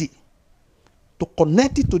ID to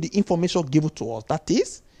connect it to the information given to us. That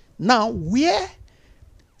is, now we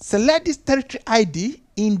select this territory ID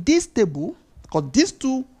in this table, because these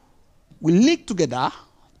 2 will link together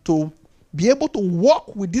to be able to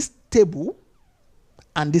work with this table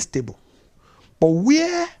and this table. But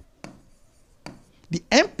where the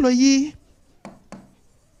employee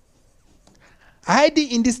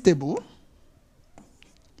ID in this table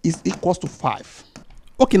is equals to 5.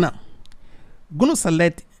 Okay, now I'm going to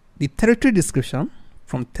select the territory description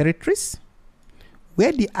from territories,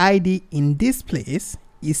 where the ID in this place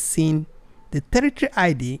is in the territory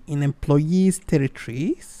ID in employees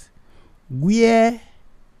territories, where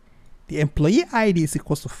the employee ID is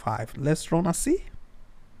equals to 5. Let's run and see.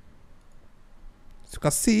 So you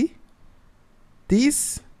can see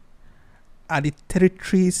these are the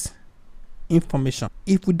territories information.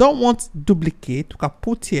 If we don't want duplicate, we can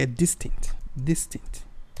put here distinct. And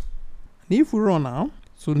if we run now,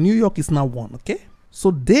 so New York is now 1, okay?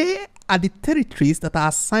 So they are the territories that are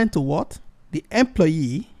assigned to what? The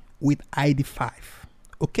employee with ID 5,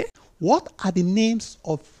 okay? What are the names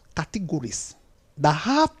of categories that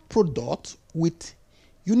have products with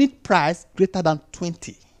unit price greater than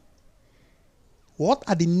 20? What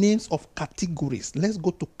are the names of categories? Let's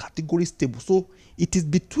go to categories table. So it is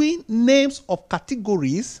between names of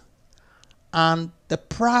categories and the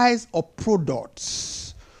price of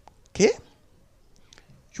products. Okay?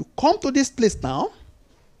 You come to this place now.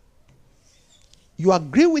 You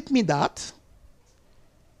agree with me that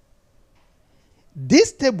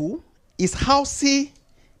this table is housing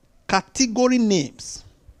category names.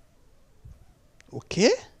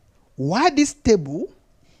 Okay? Why this table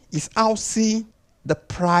is housing the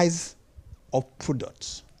price of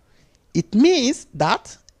products? It means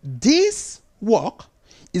that this work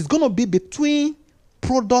is going to be between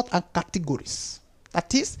product and categories.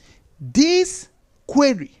 That is, this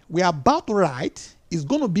query we are about to write is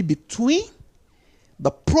going to be between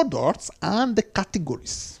the products and the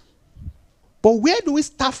categories. But where do we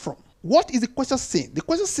start from? What is the question saying? The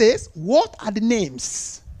question says, what are the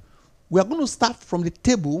names? We are going to start from the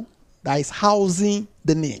table that is housing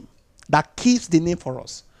the name, that keeps the name for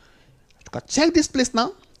us. You can check this place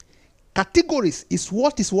now. Categories is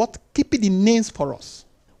what keeping the names for us.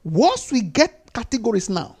 Once we get categories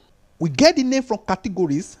now, we get the name from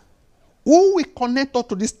categories. Who we connect up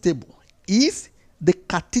to this table is the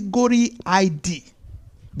category ID.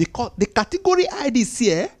 Because the category ID is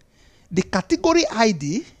here, the category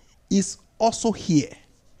ID is also here.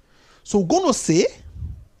 So we're going to say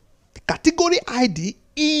the category ID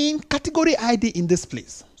in this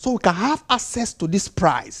place. So we can have access to this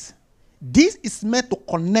price. This is meant to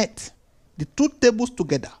connect the 2 tables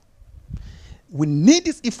together. We need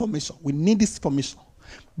this information.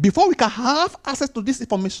 Before we can have access to this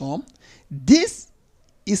information, this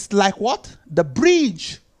is like what? The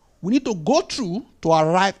bridge we need to go through to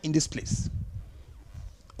arrive in this place.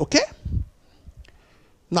 Okay?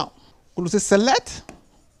 Now, we'll say select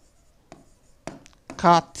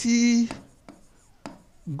category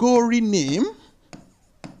name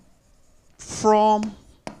from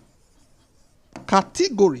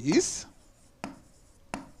categories,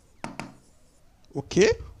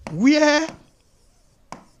 okay, where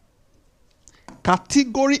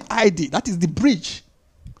category ID, that is the bridge,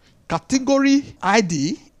 category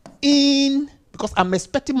ID because I'm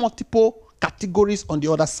expecting multiple categories on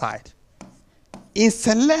the other side. In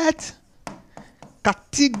select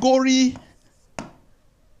category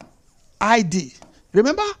ID.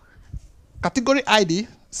 Remember, category ID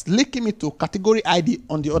is linking me to category ID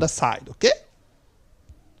on the other side, okay?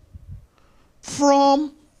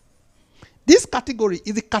 From this category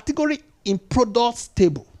is the category in products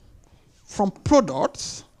table. From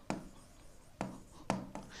products,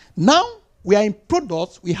 now we are in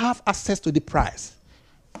products, we have access to the price,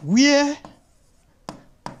 where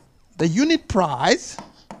the unit price,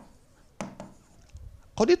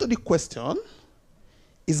 according to the question,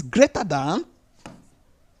 is greater than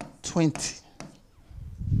 20.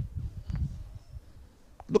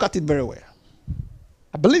 Look at it very well.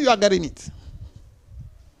 I believe you are getting it.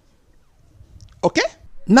 Okay?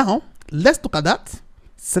 Now, let's look at that.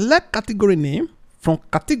 Select category name from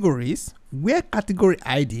categories where category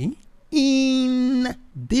ID in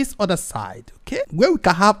this other side, okay, where we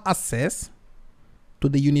can have access to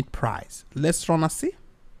the unit price. Let's run and see.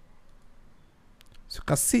 So you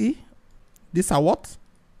can see these are what?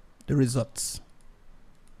 The results.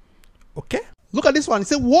 Okay. Look at this one. It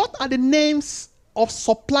says, what are the names of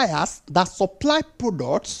suppliers that supply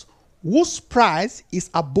products whose price is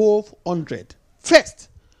above 100? First,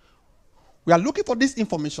 we are looking for this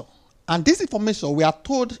information. And this information we are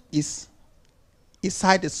told is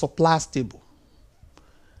inside the suppliers table.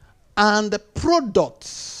 And the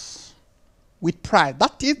products with price,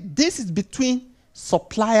 that is, this is between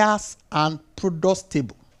suppliers and products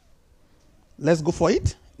table. Let's go for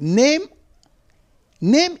it. Name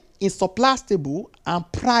in suppliers table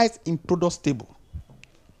and price in products table.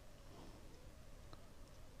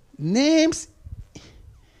 Names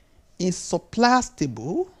in suppliers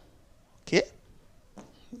table. Okay.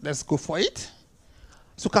 Let's go for it.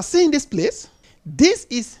 So you can see in this place, this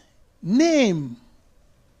is name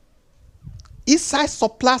inside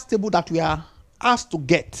suppliers table that we are asked to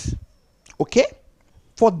get. Okay.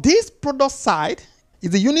 For this product side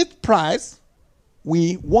is the unit price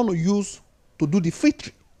we want to use to do the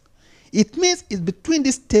filtering. It means it's between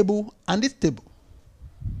this table and this table.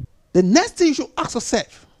 The next thing you should ask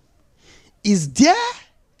yourself, is there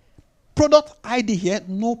product ID here?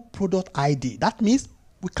 No product ID. That means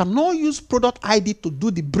we cannot use product ID to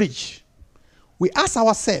do the bridge. We ask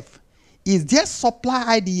ourselves, is there supply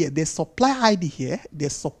ID here? There's supply ID here.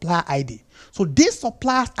 There's supply ID. So these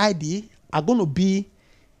suppliers ID are going to be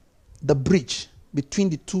the bridge between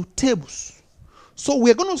the two tables. So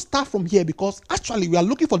we're going to start from here because actually we are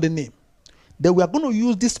looking for the name. Then we are going to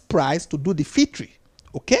use this price to do the filtering.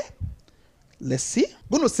 Okay? Let's see.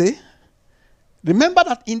 I'm going to say, remember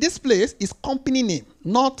that in this place is company name,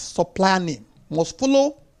 not supplier name. Must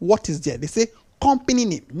follow what is there. They say company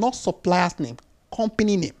name, not supplier's name.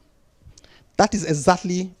 Company name. That is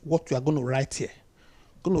exactly what we are going to write here.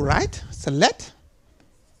 Going to write, select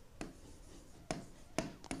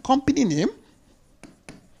company name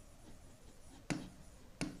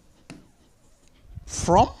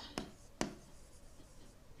from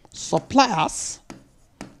suppliers,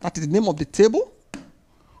 that is the name of the table,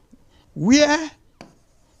 where,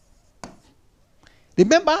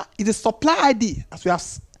 remember, it is supply ID as we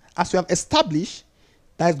have established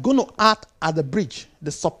that is going to act as the bridge,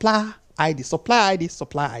 the supply ID, supply ID,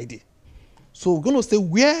 supply ID. So we're going to say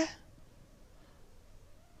where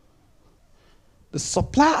the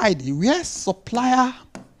supply ID, where supplier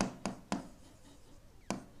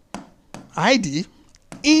ID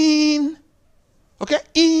in, okay,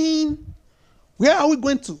 in, where are we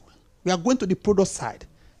going to? We are going to the product side.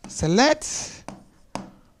 Select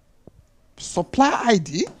supply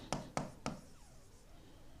ID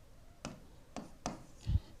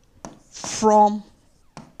from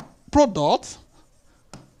products.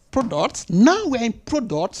 Now we're in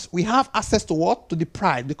products. We have access to what? To the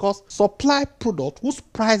price, because supply product whose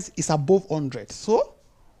price is above 100. So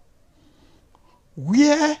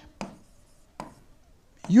where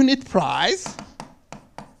unit price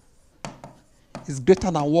is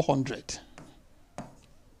greater than 100.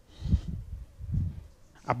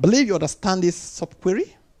 I believe you understand this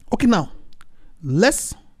subquery. Okay, now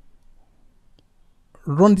let's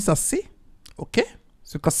run this as C. Okay,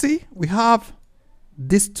 so you can see we have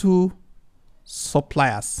these two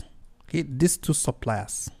suppliers. Okay, these two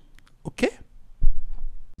suppliers. Okay,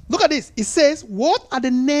 look at this. It says, what are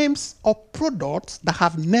the names of products that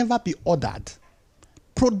have never been ordered?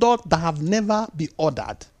 Products that have never been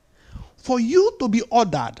ordered. For you to be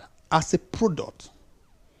ordered as a product,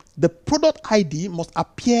 the product ID must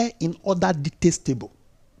appear in order details table.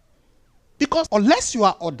 Because unless you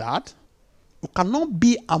are ordered, you cannot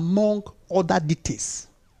be among order details.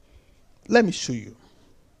 Let me show you.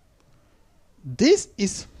 This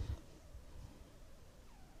is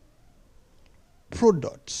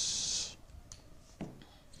products.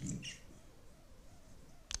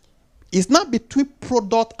 It's not between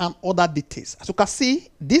product and order details. As you can see,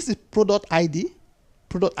 this is product ID,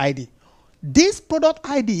 product ID. This product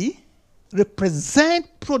ID represents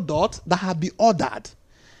products that have been ordered.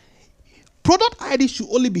 Product ID should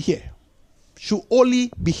only be here. Should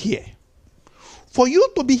only be here. For you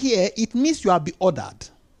to be here, it means you have been ordered.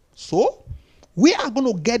 So, we are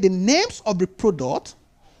going to get the names of the product.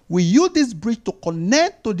 We use this bridge to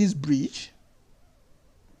connect to this bridge.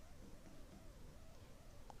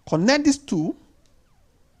 Connect these two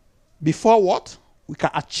before what? We can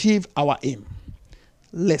achieve our aim.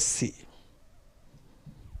 Let's see.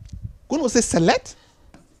 Going to say select.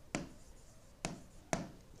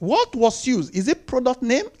 What was used? Is it product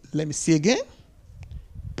name? Let me see again.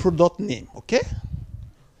 Product name, okay?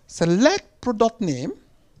 select product name,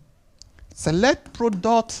 select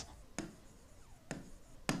product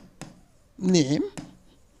name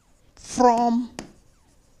from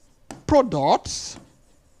products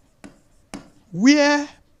where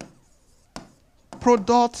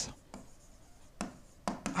product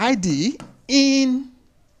ID in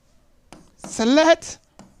select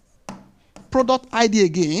product ID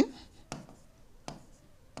again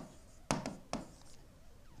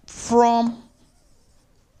from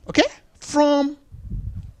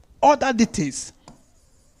other details.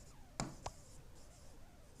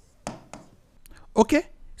 Okay,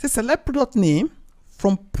 so select product name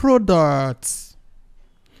from products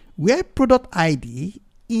where product ID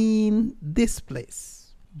in this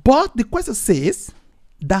place. But the question says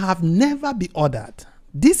that have never been ordered.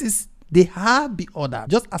 This is they have been ordered,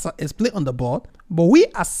 just as I explained on the board, but we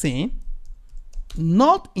are saying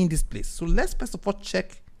not in this place. So let's first of all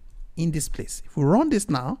check in this place. If we run this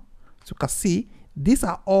now, so you can see these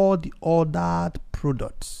are all the ordered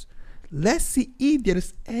products. Let's see if there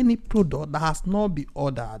is any product that has not been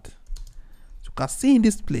ordered. So you can see in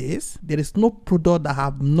this place, there is no product that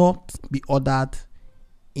have not been ordered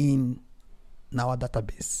in our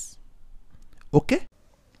database. Okay?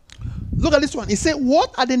 Look at this one. It says,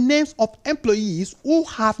 what are the names of employees who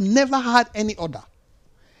have never had any order?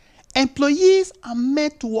 Employees are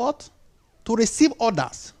meant to what? To receive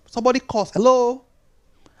orders. Somebody calls, hello,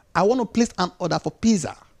 I want to place an order for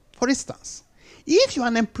pizza. For instance, if you're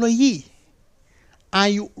an employee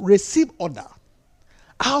and you receive order,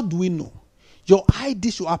 how do we know? Your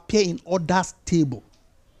ID should appear in orders table.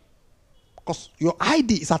 Because your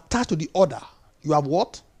ID is attached to the order. You have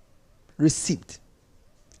what? Received.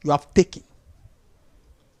 You have taken.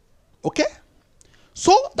 Okay?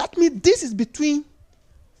 So that means this is between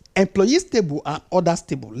employees table and orders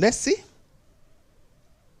table. Let's see.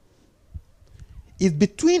 It's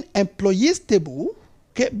between employees table,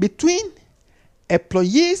 okay, between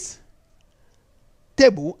employees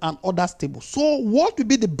table and orders table. So what will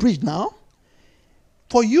be the bridge now?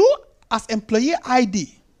 For you as employee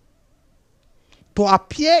ID to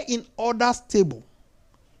appear in orders table,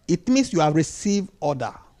 it means you have received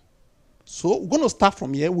order. So we're going to start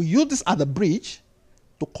from here. We use this as a bridge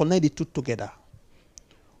to connect the two together.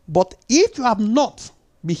 But if you have not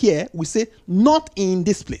be here, we say not in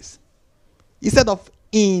this place. Instead of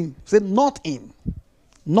in, say not in.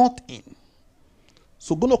 Not in.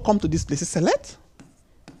 So we're going to come to this place. Select.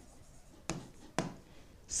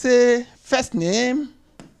 Say first name.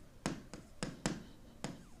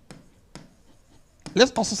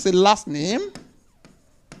 Let's also say last name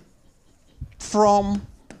from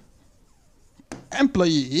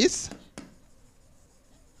employees.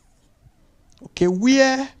 Okay,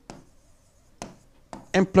 where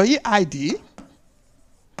employee ID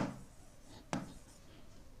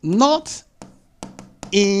not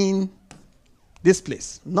in this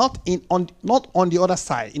place, not on the other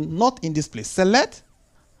side, not in this place. Select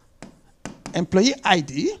employee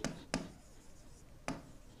ID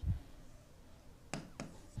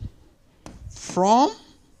from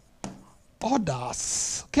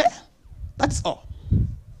orders. Okay, that's all.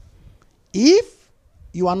 If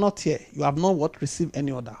you are not here, you have not received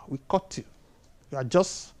any order, we cut you. You are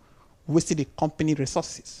just wasting the company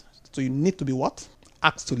resources. So you need to be what?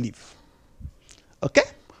 Asked to leave. Okay?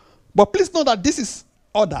 But please know that this is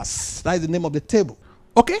orders. That is the name of the table.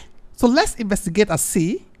 Okay, so let's investigate and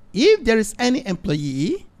see if there is any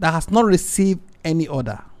employee that has not received any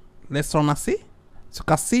order. Let's run and see. So you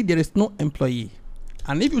can see there is no employee.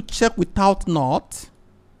 And if you check without not,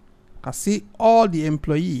 you can see all the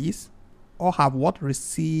employees all have what?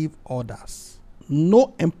 Received orders.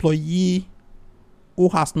 No employee who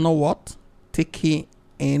has not what? Taken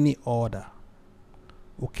any order.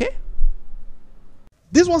 Okay?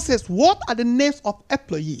 This one says, what are the names of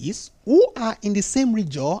employees who are in the same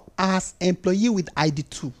region as employee with ID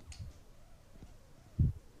 2?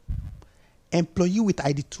 Employee with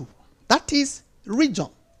ID 2. That is region.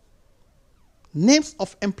 Names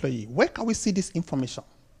of employee. Where can we see this information?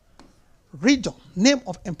 Region. Name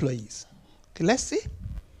of employees. Okay, let's see.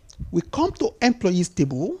 We come to employees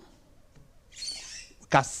table. We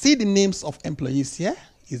can see the names of employees here.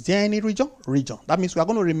 Is there any region? Region. That means we are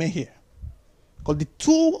going to remain here. Because the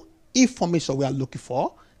two information we are looking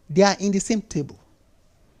for, they are in the same table.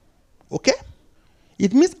 Okay?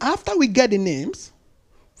 It means after we get the names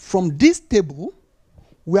from this table,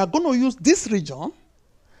 we are going to use this region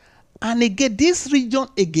and again this region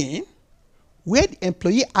again, where the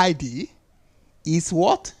employee ID is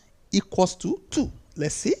what? Equals to 2.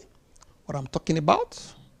 Let's see what I'm talking about.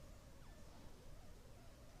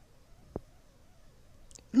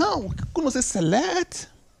 Now we're going to say select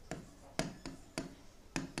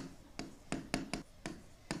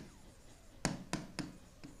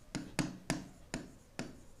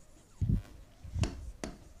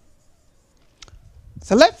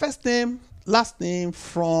first name, last name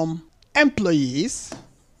from employees.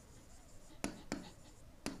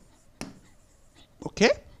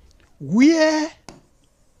 Okay, where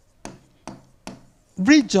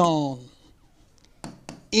region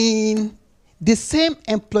in the same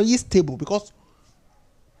employees table, because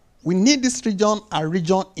we need this region and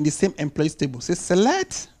region in the same employees table. So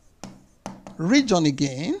select region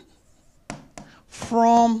again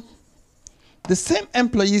from the same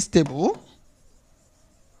employees table.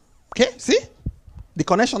 Okay, see the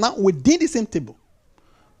connection now within the same table.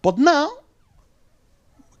 But now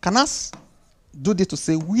we can ask do this to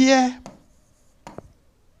say where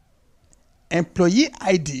employee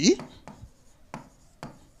ID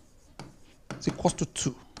is equals to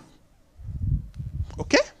 2.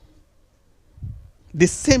 Okay? The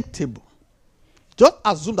same table. Just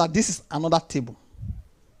assume that this is another table.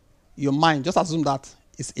 Your mind, just assume that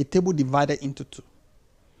it's a table divided into 2.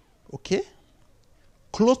 Okay?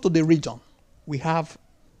 Close to the region, we have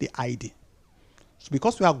the ID. So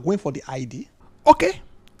because we are going for the ID. Okay.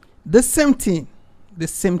 The same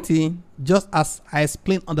thing, just as I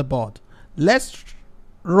explained on the board. Let's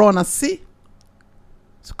run and see.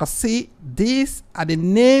 So you can see these are the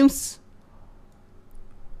names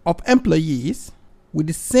of employees with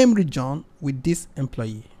the same region with this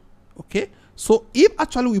employee. Okay, so if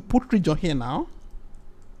actually we put region here now,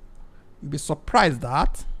 you'll be surprised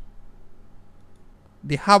that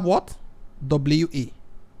they have what? WA.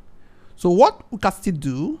 So what we can still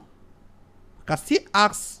do, we can still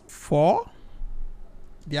ask for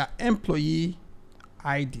their employee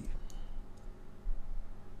ID. You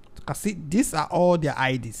can see these are all their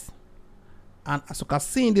IDs. And as you can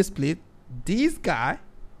see in this place, this guy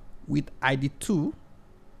with ID 2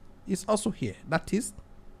 is also here. That is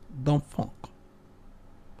Dunfunk.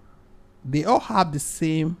 They all have the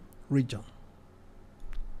same region.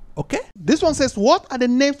 Okay? This one says, what are the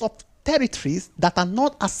names of territories that are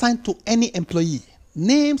not assigned to any employee?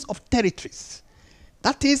 Names of territories.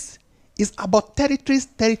 That is about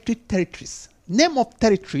territories. Name of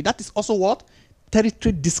territory, that is also what?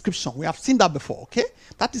 Territory description. We have seen that before, okay?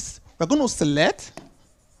 That is, we're going to select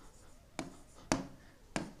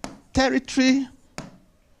territory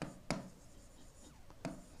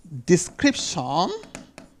description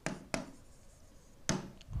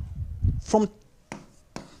from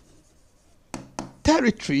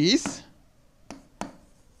territories.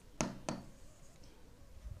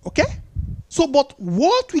 Okay? So, but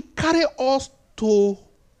what we carry us to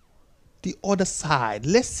the other side?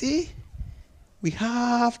 Let's see. We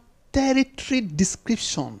have territory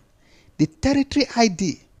description. The territory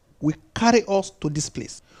ID will carry us to this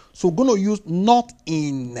place. So we're going to use not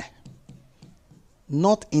in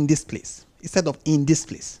this place instead of in this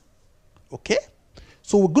place. Okay?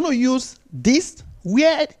 So we're going to use this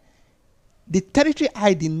where the territory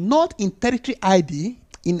ID, not in territory ID,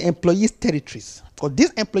 in employees territories. Because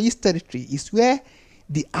this employees territory is where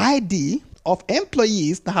the ID of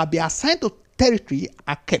employees that have been assigned to territory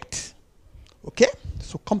are kept. Okay?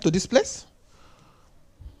 So come to this place.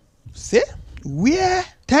 Say where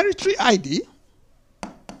territory ID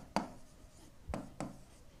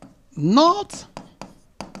not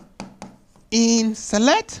in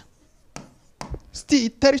select still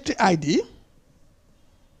territory ID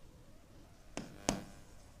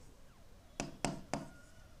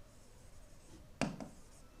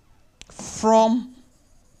from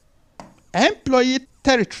employee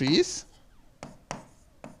territories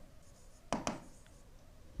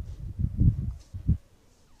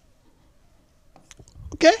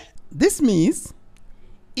okay. This means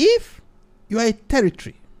if you are a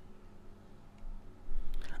territory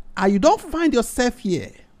and you don't find yourself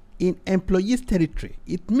here in employees territory,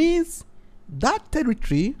 it means that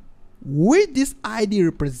territory which this ID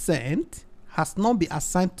represent has not been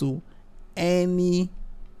assigned to any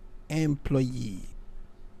employee.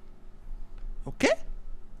 Okay?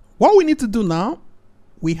 What we need to do now,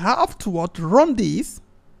 we have to run this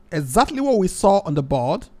exactly what we saw on the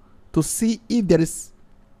board to see if there is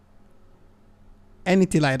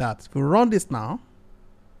anything like that. If we run this now,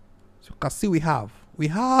 so you can see we have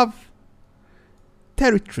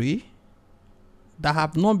territory that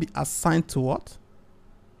have not been assigned to what?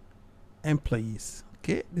 Employees.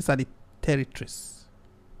 Okay, these are the territories.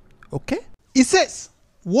 Okay, it says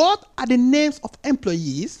what are the names of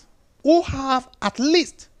employees who have at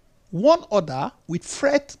least one order with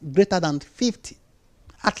threat greater than 50.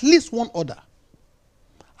 At least one order.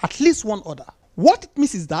 At least one order. What it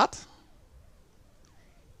means is that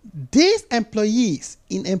these employees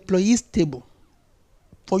in employees table,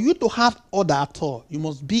 for you to have order at all, you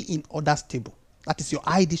must be in orders table. That is, your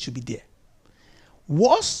ID should be there.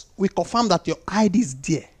 Once we confirm that your ID is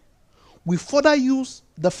there, we further use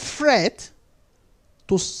the thread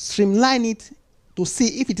to streamline it to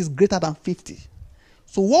see if it is greater than 50.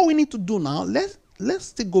 So what we need to do now, let's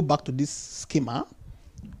still go back to this schema.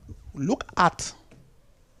 Look at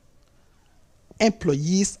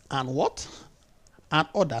employees and what? And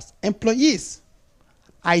others. Employees,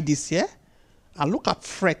 IDs here, and look at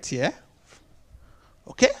thread here.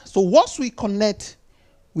 Okay, so once we connect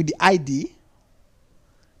with the ID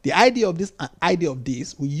of this and ID of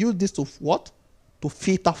this, we use this to what? To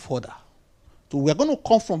filter further. So we are going to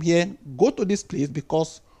come from here, go to this place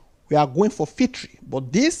because we are going for filtering.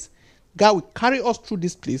 But this guy will carry us through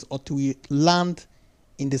this place until we land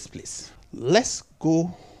in this place. Let's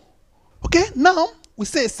go. Okay, now we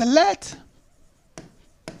say select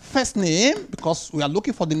first name because we are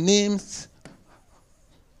looking for the names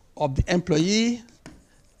of the employee,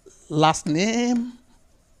 last name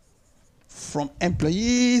from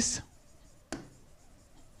employees,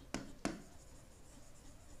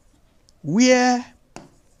 where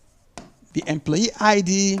the employee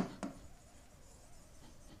ID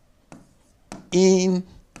in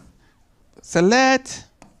select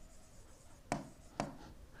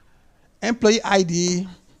employee ID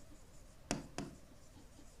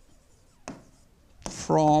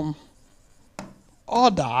from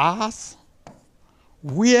others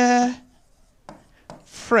where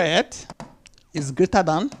thread is greater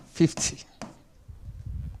than 50.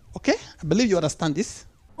 Okay, I believe you understand this.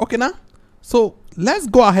 Okay, now, so let's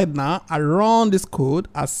go ahead now and run this code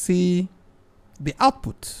and see the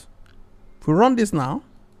output. If we run this now,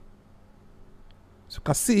 so you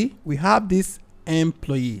can see we have these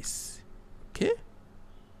employees. Okay,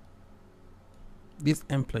 these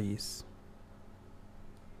employees.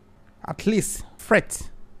 At least thread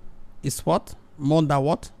is what? More than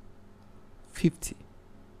what? 50.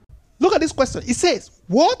 Look at this question. It says,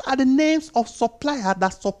 what are the names of suppliers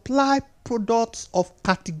that supply products of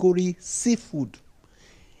category seafood?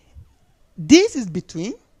 This is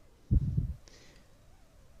between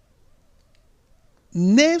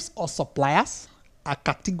names of suppliers and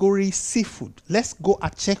category seafood. Let's go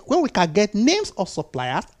and check where we can get names of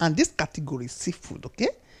suppliers and this category seafood, okay?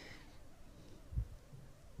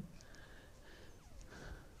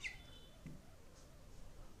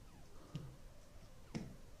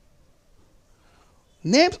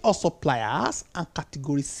 Names of suppliers and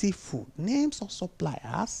category seafood. Names of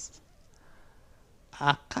suppliers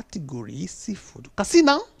are category seafood. You can see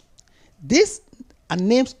now, these are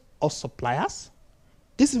names of suppliers.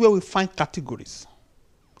 This is where we find categories.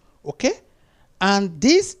 Okay? And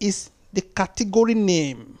this is the category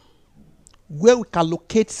name where we can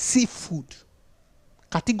locate seafood.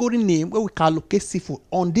 Category name where we can locate seafood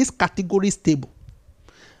on this categories table.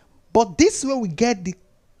 But this is where we get the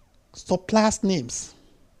suppliers names,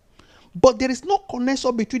 but there is no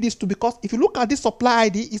connection between these two because if you look at this supply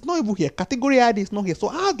ID, it's not even here. Category ID is not here. So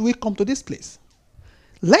how do we come to this place?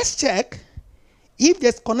 Let's check if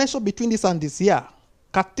there's connection between this and this here.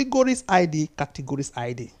 Categories ID, categories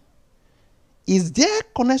ID. Is there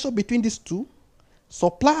connection between these two?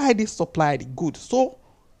 Supply ID, supply ID. Good. So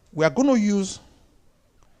we are going to use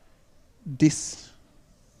these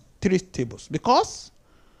three tables because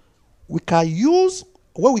we can use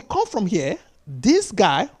where we come from here. This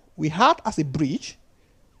guy we had as a bridge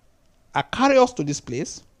carry us to this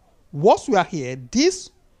place. Once we are here, this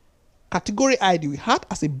category ID we had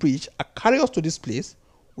as a bridge carry us to this place.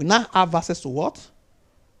 We now have access to what?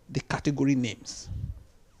 The category names.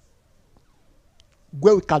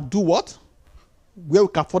 Where we can do what? Where we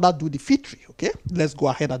can further do the filtering. Okay, let's go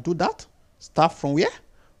ahead and do that. Start from where?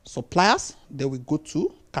 Suppliers. Then we go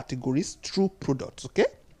to categories through products. Okay.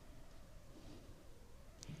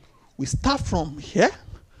 We start from here.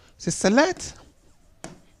 So select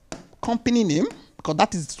company name because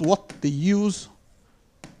that is what they use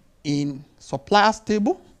in suppliers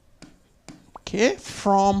table. Okay,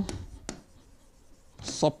 from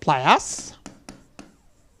suppliers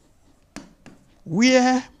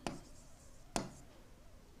where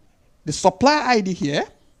the supplier ID here,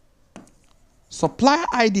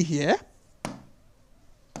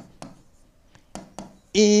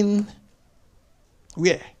 in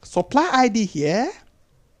where supply ID here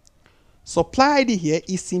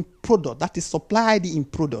is in product. That is supply ID in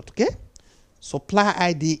product. Okay, supply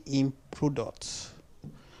ID in product.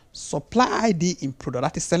 Supply ID in product.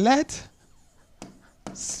 That is select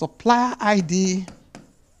supply ID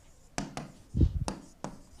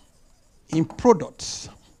in products.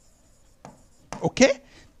 Okay,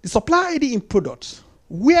 the supply ID in products.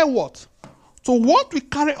 Where what? So what will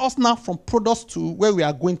carry us now from products to where we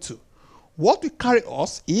are going to? What will carry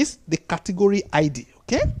us is the category ID.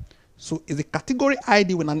 Okay, So it's a category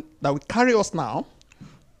ID that will carry us now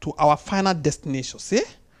to our final destination. See,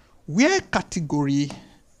 where category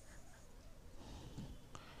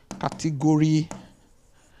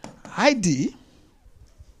ID,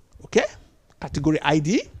 okay, category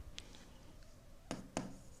ID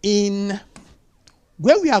in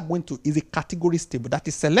where we are going to is a categories table. That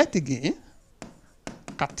is, select again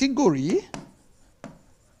category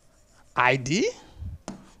ID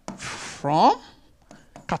from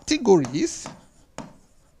categories.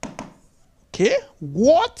 Okay,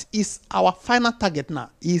 what is our final target now?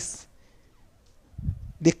 Is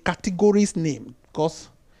the categories name, because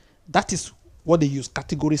that is what they use,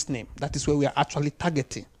 categories name. That is where we are actually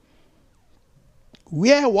targeting.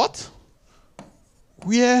 Where what?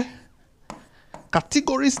 Where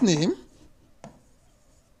categories name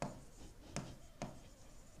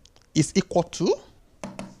is equal to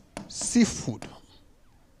seafood.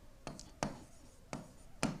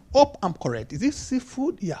 Hope I'm correct. Is it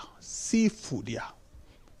seafood? Yeah, seafood. Yeah,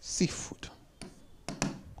 seafood.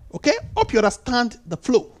 Okay, hope you understand the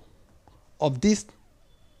flow of this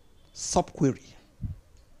subquery.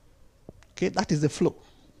 Okay, that is the flow.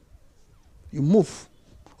 You move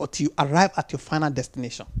until you arrive at your final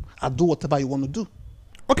destination and do whatever you want to do.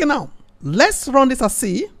 Okay, now let's run this and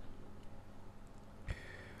see.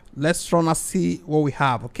 Let's run and see what we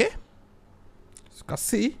have. Okay, so you can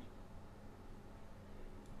see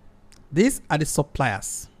these are the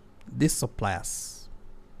suppliers. These suppliers.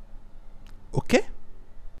 Okay.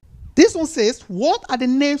 This one says, what are the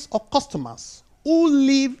names of customers who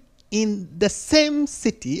live in the same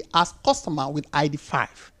city as customer with ID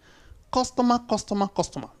 5? Customer, customer,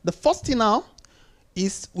 customer. The first thing now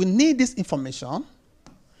is we need this information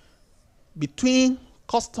between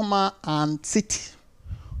customer and city.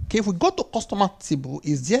 Okay, if we go to customer table,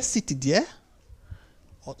 is there city there?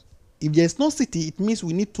 Or if there is no city, it means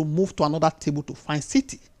we need to move to another table to find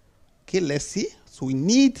city. Okay, let's see. So we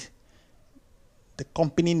need the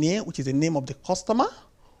company name, which is the name of the customer.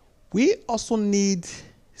 We also need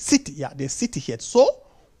city. Yeah, there's city here. So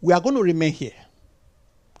we are going to remain here.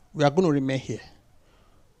 We are going to remain here.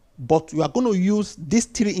 But we are going to use these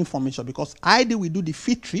three information because ID will do the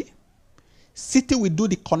feed tree, city will do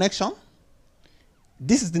the connection.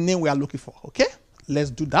 This is the name we are looking for. Okay, let's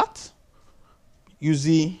do that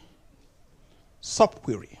using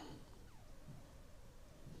subquery.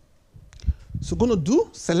 So we're going to do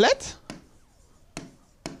select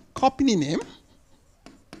company name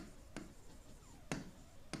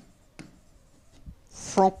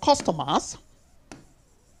from customers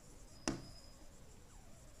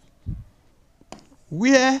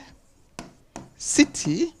where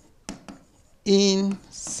city in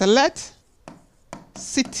select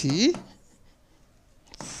city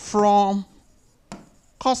from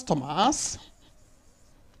customers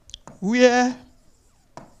where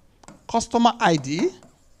customer ID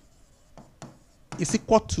is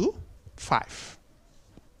equal to 5.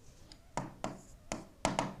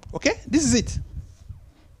 Okay, this is it.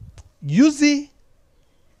 Using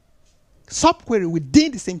subquery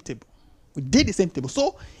within the same table. Within the same table.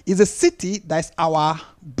 So it's a city that is our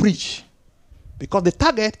bridge because the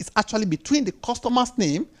target is actually between the customer's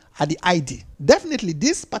name and the ID. Definitely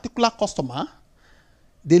this particular customer,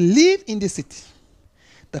 they live in the city.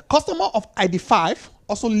 The customer of ID 5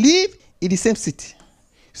 also live in the same city.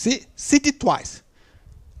 See, city twice.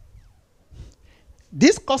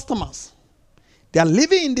 These customers, they are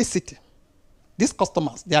living in this city. These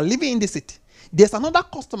customers, they are living in the city. There's another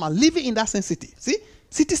customer living in that same city. See,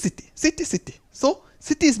 city, city, city, city. So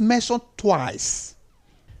city is mentioned twice.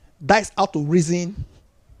 That is how to reason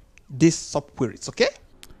these subqueries, okay?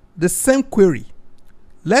 The same query.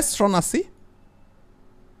 Let's run and see.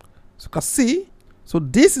 So you can see, so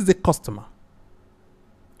this is the customer.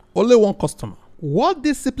 Only one customer. What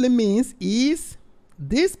this simply means is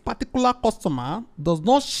this particular customer does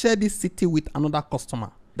not share this city with another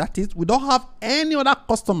customer. That is, we don't have any other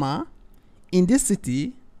customer in this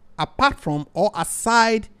city apart from or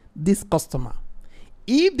aside this customer.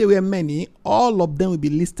 If there were many, all of them will be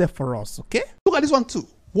listed for us, okay? Look at this one too.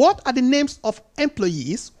 What are the names of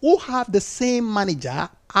employees who have the same manager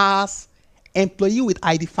as employee with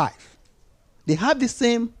ID 5? They have the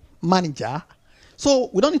same manager. So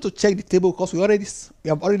we don't need to check the table because we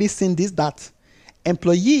have already seen this, that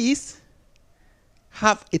employees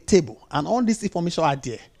have a table and all this information are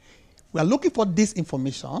there. We are looking for this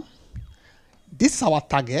information. This is our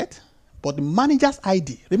target, but the manager's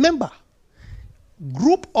ID. Remember,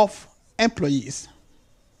 group of employees.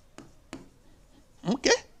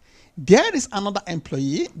 Okay? There is another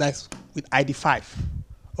employee that's with ID 5.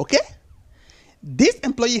 Okay? This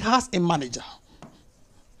employee has a manager.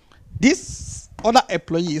 These other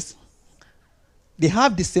employees, they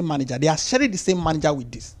have the same manager. They are sharing the same manager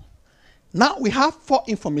with this. Now we have 4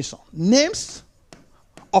 information. Names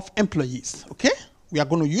of employees, okay? We are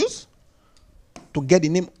going to use to get the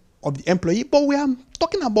name of the employee, but we are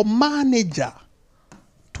talking about manager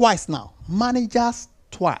twice now. Managers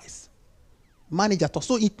twice. Manager twice.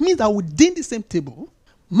 So it means that within the same table,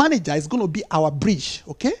 manager is going to be our bridge,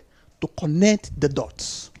 okay, to connect the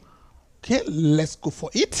dots. Okay, let's go for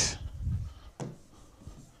it.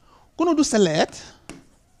 Going to do select.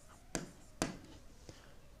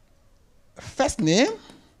 First name,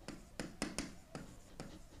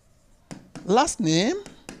 last name,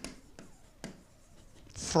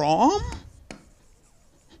 from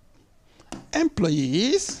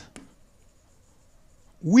employees,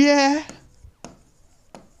 where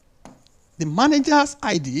the manager's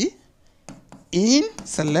ID in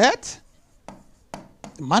select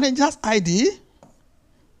the manager's ID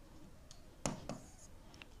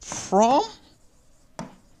from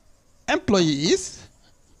employees,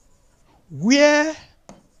 where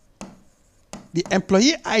the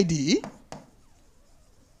employee ID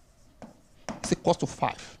is equal to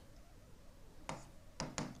 5.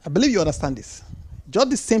 I believe you understand this. Just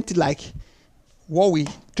the same thing like what we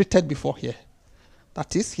treated before here.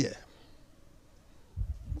 That is here.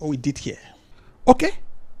 What we did here. Okay,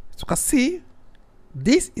 so you can see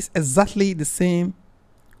this is exactly the same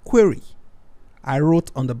query I wrote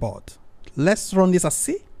on the board. Let's run this and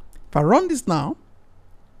see. If I run this now,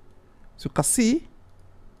 so you can see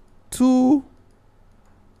 2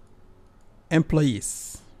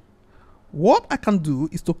 employees. What I can do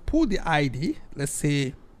is to pull the ID, let's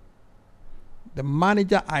say the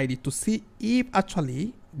manager ID, to see if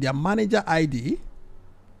actually their manager ID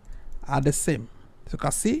are the same. So you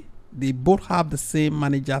can see they both have the same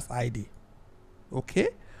manager's ID. Okay,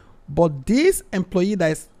 but this employee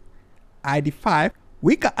that is ID 5,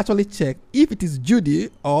 we can actually check if it is Judy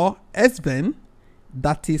or Esben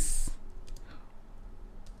that is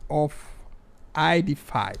of ID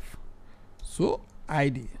 5. So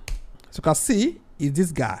ID, so you can see is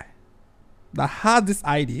this guy that has this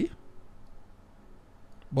ID,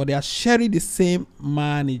 but they are sharing the same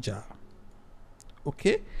manager.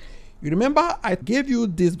 Okay, you remember I gave you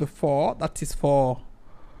this before, that is for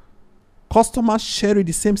customers sharing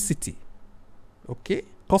the same city. Okay,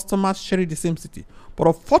 customers sharing the same city, but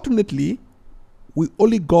unfortunately we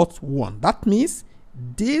only got one. That means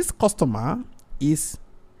this customer is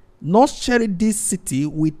not sharing this city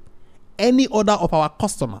with any other of our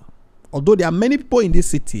customer. Although there are many people in this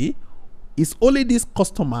city, it's only this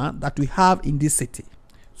customer that we have in this city.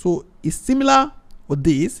 So it's similar with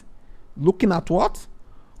this, looking at what?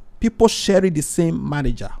 People sharing the same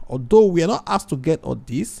manager. Although we are not asked to get all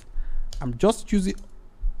this, I'm just using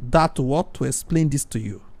that to what? To explain this to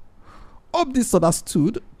you. Hope this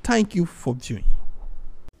understood. Thank you for viewing.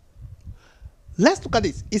 Let's look at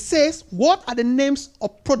this. It says, what are the names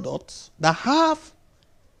of products that have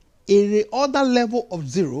a reorder level of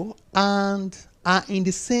 0 and are in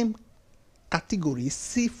the same category,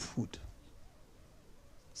 seafood?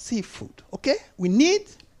 Seafood. Okay, we need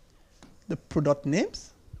the product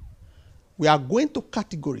names. We are going to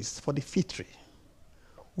categories for the filtering.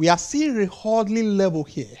 We are seeing reorder level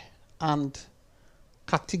here and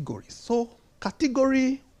categories. So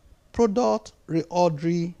category, product,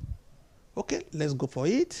 reorder. Okay, let's go for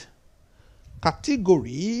it.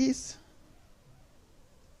 Categories.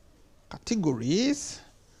 Categories.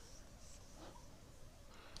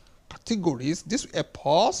 Categories. This will a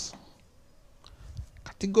pause.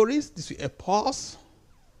 Categories. This will a pause.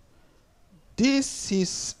 This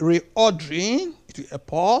is reordering. It will a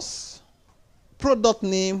pause. Product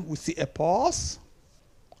name, we see a pause.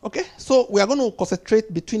 Okay, so we are going to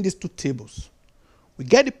concentrate between these 2 tables. We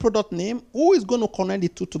get the product name. Who is going to connect the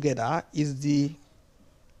 2 together is the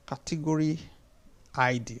category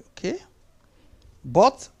ID. Okay,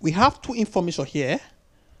 but we have 2 information here.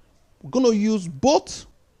 We're going to use both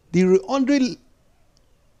the reordering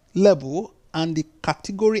level and the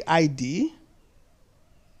category ID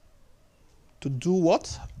to do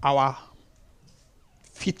what? Our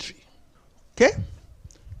filtering. Okay,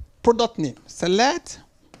 product name, select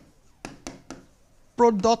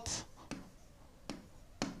product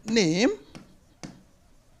name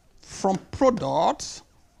from products.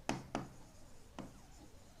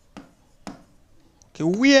 Okay,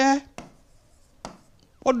 where,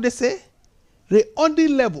 what do they say? Reorder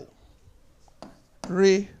level.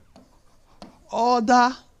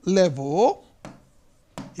 Reorder level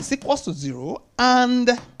is equals to 0 and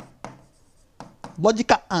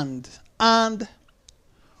logical and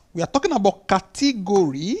we are talking about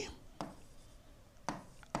category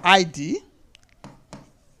ID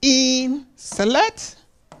in select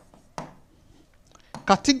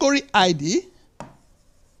category ID.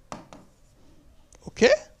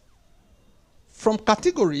 Okay, from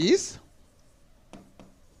categories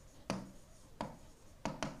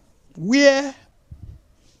where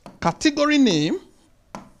category name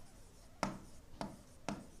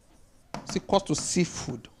is equal to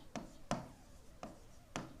seafood.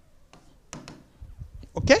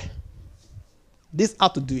 Okay, this is how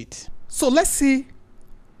to do it. So let's see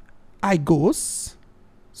I goes.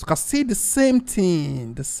 So you can see the same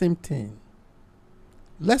thing.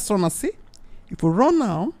 Let's run and see. If we run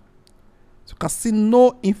now, so you can see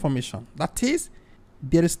no information. That is,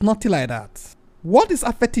 there is nothing like that. What is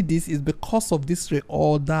affecting this is because of this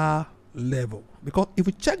reorder level. Because if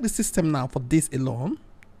we check the system now for this alone,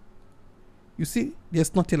 you see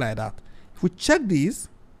there's nothing like that. If we check this,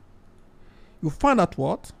 you find out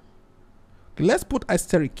what? Okay, let's put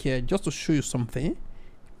asterisk here just to show you something.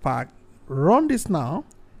 If I run this now,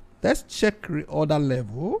 let's check reorder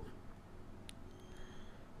level.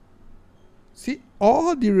 See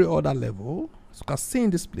all the reorder level, as you can see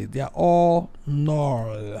in this place, they are all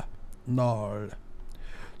null.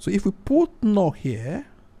 So if we put null here,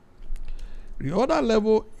 reorder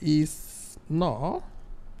level is null.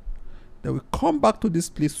 Then we come back to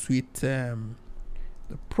this place with the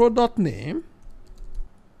product name.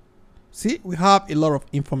 See, we have a lot of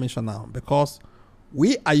information now because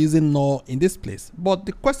we are using null in this place, but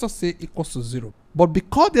the question says equals to 0. But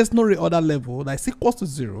because there's no reorder level that is equals to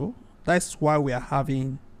 0, that's why we are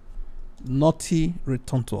having nothing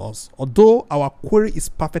returned to us, although our query is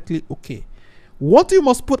perfectly okay. What you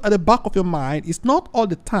must put at the back of your mind is not all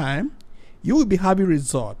the time you will be having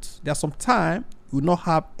results. There's some time you will not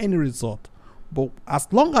have any result, but as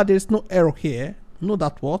long as there is no error here, know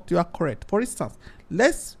that what you are correct. For instance,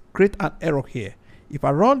 let's create an error here. If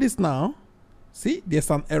I run this now, see there's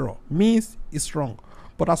an error, means it's wrong.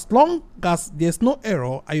 But as long as there's no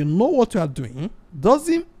error and you know what you are doing,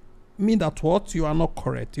 doesn't mean that what you are not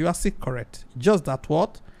correct. You are still correct, just that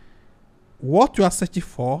what you are searching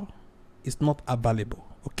for is not available.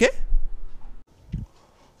 Okay,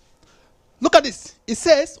 look at this. It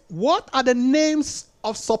says, what are the names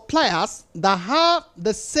of suppliers that have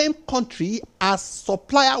the same country as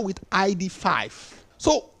supplier with ID 5?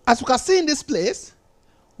 So as you can see in this place,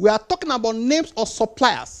 we are talking about names of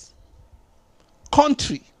suppliers,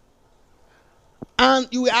 country. And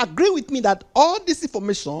you will agree with me that all this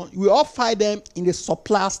information, you will all find them in the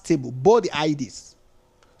suppliers table, both the IDs.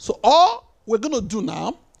 So all we're going to do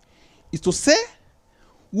now is to say,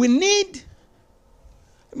 we need,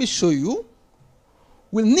 let me show you,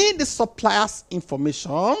 we need the suppliers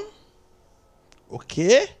information.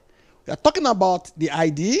 Okay. We are talking about the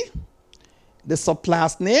ID, the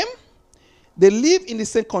supplier's name. They live in the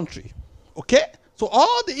same country. Okay. So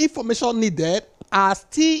all the information needed are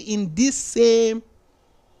still in this same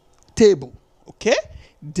table. Okay.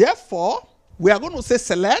 Therefore, we are going to say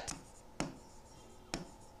select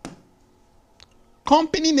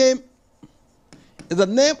company name is the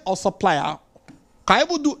name of supplier. Can I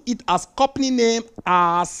even do it as company name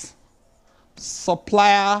as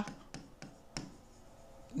supplier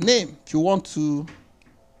name if you want to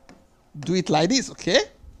do it like this. Okay.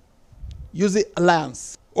 Use the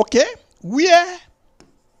alliance. Okay. Where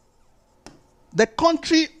the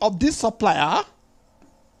country of this supplier,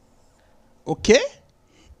 okay,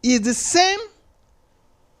 is the same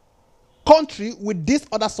country with these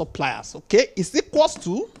other suppliers. Okay. Is equals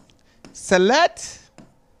to select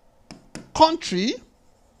country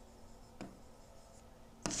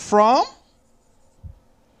from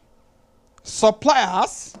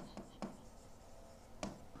suppliers.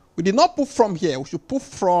 We did not put from here. We should put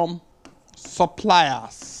from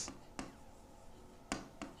suppliers.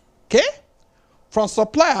 Okay? From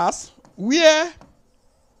suppliers where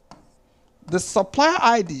the supplier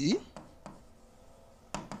ID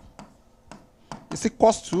is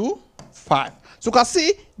equals to 5. So you can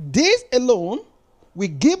see this alone will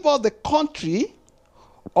give us the country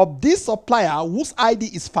of this supplier whose ID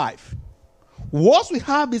is 5. Once we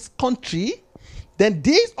have this country, then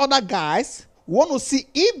these other guys want to see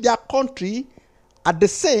if their country are the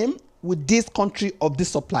same with this country of this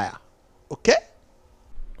supplier. Okay?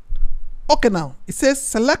 Okay, now it says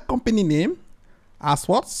select company name as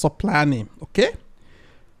what? Supplier name. Okay?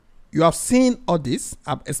 You have seen all this.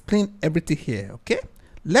 I've explained everything here. Okay?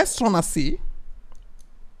 Let's run and see.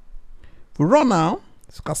 If we run now,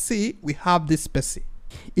 as you can see, we have this person.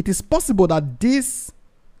 It is possible that this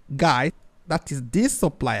guy, that is this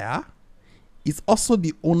supplier, is also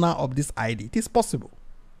the owner of this ID. It is possible.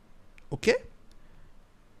 Okay?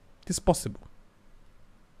 It is possible.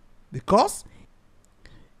 because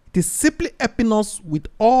it is simply helping us with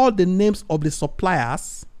all the names of the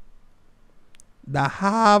suppliers that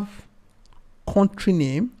have country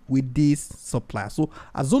name with this supplier. So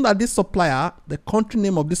assume that this supplier, the country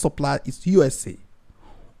name of this supplier is USA.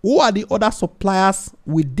 Who are the other suppliers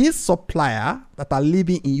with this supplier that are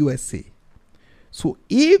living in USA? So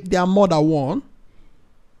if there are more than one,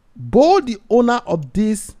 both the owner of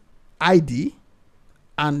this ID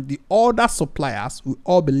and the other suppliers will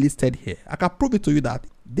all be listed here. I can prove it to you that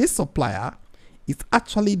this supplier is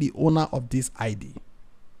actually the owner of this ID,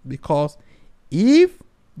 because if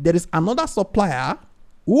there is another supplier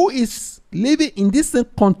who is living in this same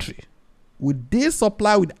country with this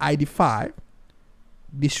supplier with ID 5,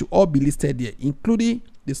 they should all be listed here, including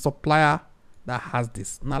the supplier that has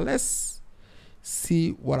this. Now let's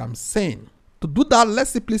see what I'm saying. To do that,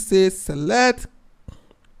 let's simply say select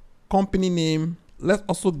company name. Let's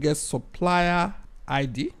also get supplier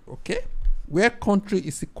ID, okay, where country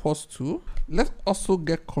is equals to. Let's also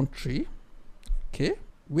get country, okay,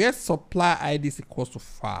 where supplier ID is equals to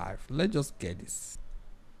 5. Let's just get this.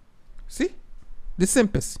 See, the same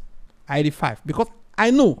person, ID 5, because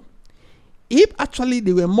I know if actually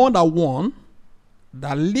there were more than one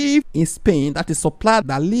that live in Spain, that is supplier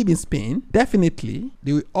that live in Spain, definitely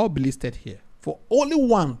they will all be listed here. For only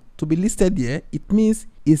one to be listed here, it means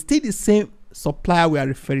it's still the same supplier we are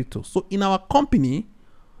referring to. So in our company,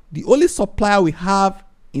 the only supplier we have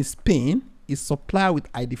in Spain is supplier with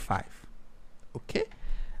ID 5. Okay,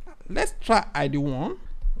 let's try ID 1.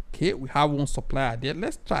 Okay, we have one supplier there.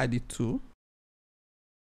 Let's try ID 2.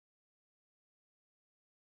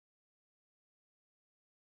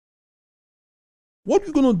 What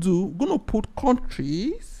we're going to do, we're going to put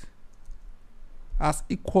countries as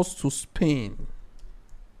equals to Spain.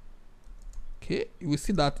 Okay, you will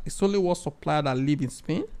see that it's only one supplier that live in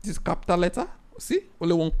Spain. This is capital letter. See,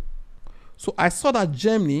 only one. So I saw that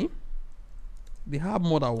Germany, they have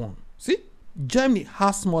more than one. See, Germany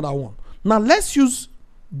has more than one. Now let's use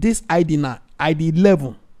this ID now, ID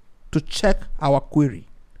 11, to check our query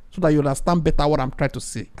so that you understand better what I'm trying to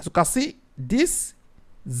say. As you can see, this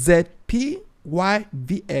ZPYVS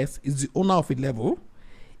is the owner of 11.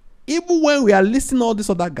 Even when we are listing all these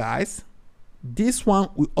other guys, this one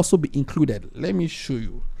will also be included. Let me show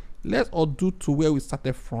you. Let's undo to where we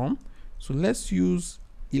started from. So let's use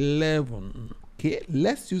 11. Okay,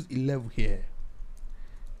 let's use 11 here.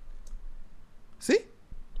 See,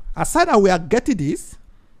 aside that we are getting this,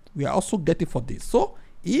 we are also getting for this. So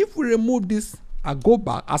if we remove this and go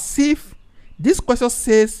back, as if this question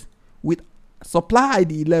says with supply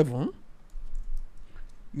ID 11,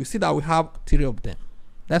 you see that we have 3 of them.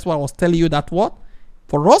 That's why I was telling you that what?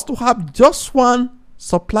 For us to have just one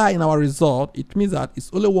supplier in our result, it means that it's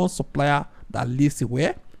only one supplier that lives in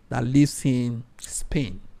where? That lives in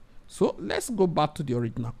Spain. So let's go back to the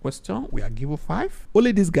original question. We are given 5.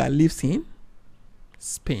 Only this guy lives in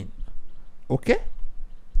Spain. Okay?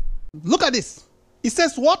 Look at this. It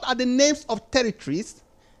says, what are the names of territories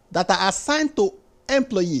that are assigned to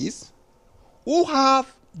employees who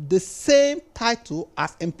have the same title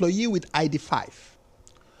as employee with ID 5?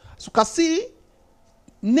 So you can see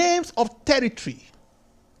names of territory.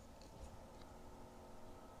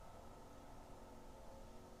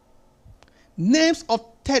 Names of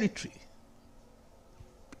territory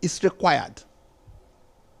is required.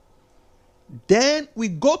 Then we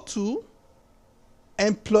go to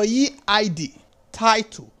employee ID,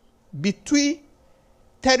 title, between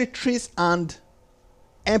territories and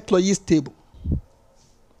employees table.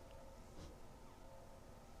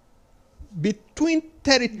 Between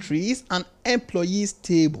territories and employees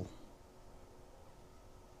table.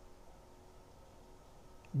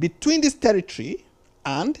 Between this territory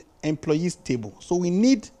and employees table. So we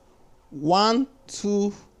need 1,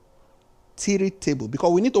 2, 3 table,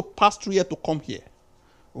 because we need to pass through here to come here.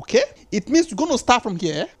 Okay? It means we're going to start from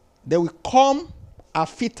here. Then we come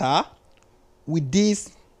after with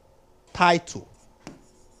this title.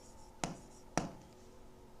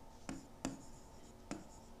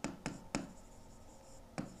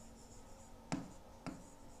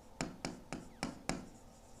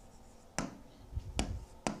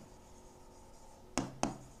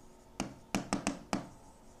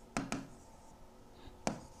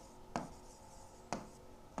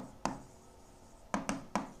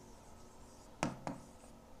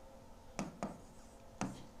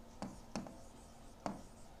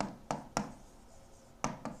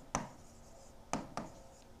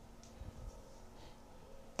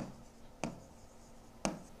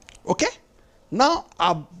 Okay? Now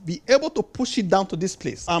I'll be able to push it down to this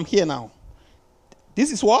place. I'm here now.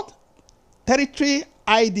 This is what? Territory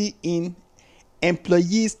ID in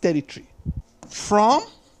employees territory. From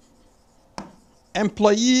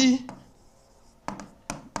employee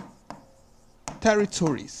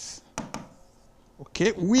territories.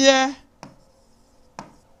 Okay, where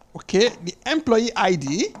the employee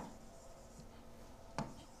ID,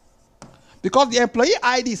 because the employee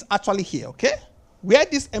ID is actually here, okay? Where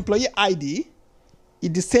this employee ID is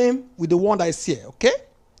the same with the one that is here, okay?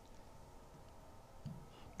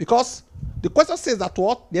 Because the question says that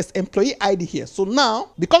what? There's employee ID here. So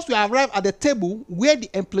now, because we have arrived at the table where the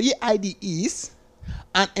employee ID is,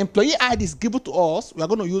 and employee ID is given to us, we are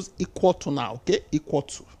going to use equal to now, okay? Equal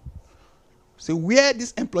to. So where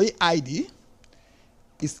this employee ID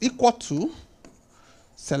is equal to,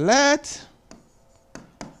 select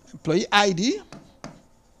employee ID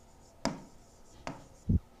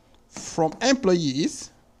from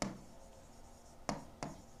employees.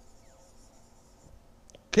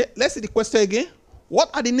 Okay, let's see the question again.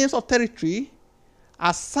 What are the names of territory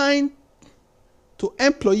assigned to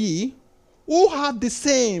employee who have the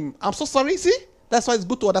same? I'm so sorry, see? That's why it's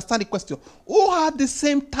good to understand the question. Who have the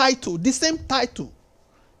same title, the same title,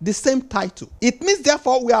 the same title. It means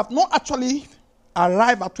therefore we have not actually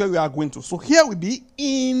arrived at where we are going to. So here will be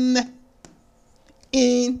in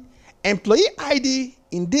employee ID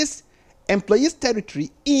in this employees territory,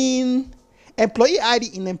 in employee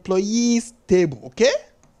ID in employees table, okay?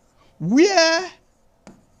 Where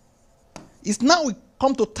is now we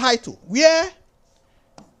come to title, where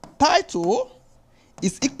title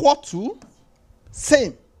is equal to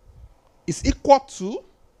same, is equal to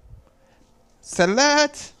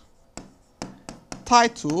select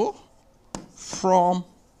title from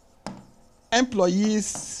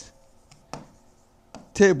employees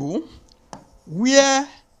table, where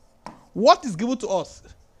what is given to us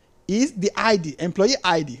is the ID, employee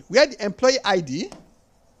ID, where the employee ID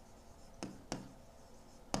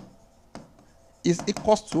is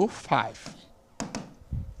equals to 5.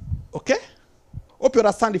 Okay? Hope you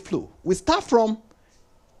understand the flow. We start from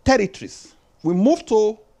territories. We move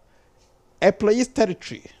to employees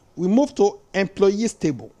territory. We move to employees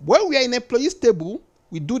table. When we are in employees table,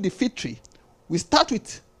 we do the filtering. We start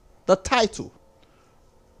with the title.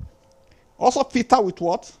 Also filter with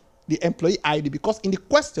what? The employee ID, because in the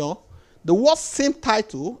question, the word same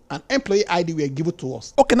title and employee ID were given to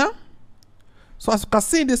us. Okay now, so as you can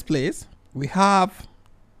see in this place, we have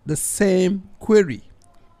the same query,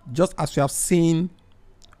 just as you have seen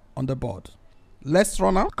on the board. Let's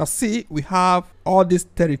run out. You can see we have all these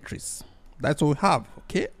territories. That's what we have,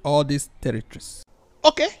 okay? All these territories.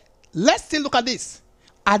 Okay, let's still look at this.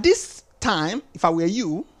 At this time, if I were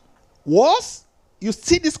you, once you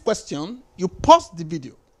see this question, you pause the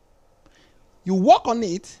video. You work on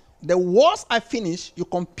it. The once I finish, you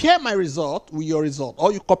compare my result with your result,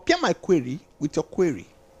 or you compare my query with your query.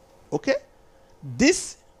 Okay?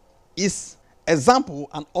 This is example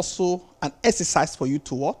and also an exercise for you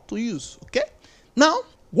to what? To use. Okay? Now,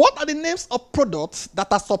 what are the names of products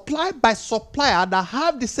that are supplied by supplier that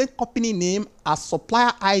have the same company name as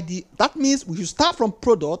supplier ID? That means we should start from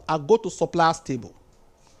product and go to suppliers table.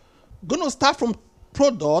 Going to start from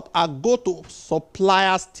product and go to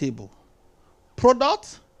suppliers table.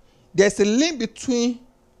 Product, there's a link between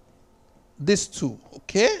these two.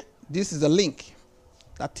 Okay? This is a link.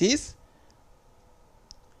 That is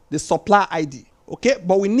the supplier ID. Okay?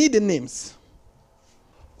 But we need the names.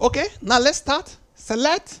 Okay? Now let's start.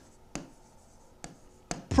 Select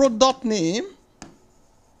product name.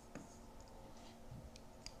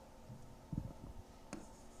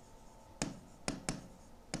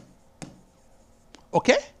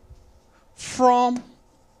 Okay? From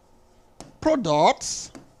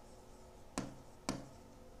products,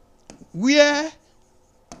 where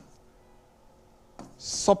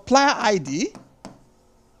supplier ID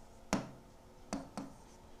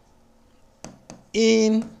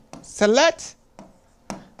in select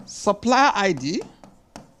supplier ID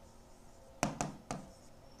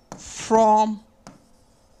from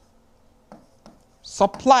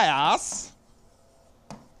suppliers.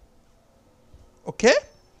 Okay?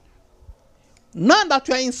 Now that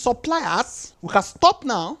we are in suppliers, we can stop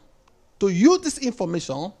now to use this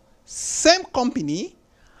information, same company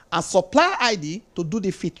and supplier ID to do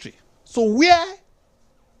the filtering. So where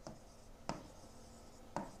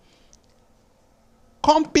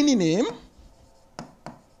company name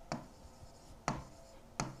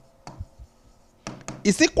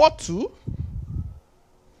is equal to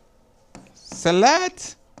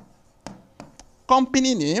select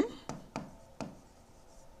company name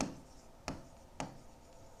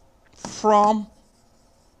from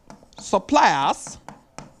suppliers,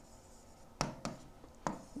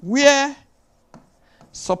 where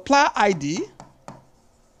supplier ID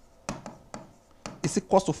is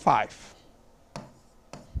equal to 5.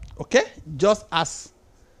 Okay, just as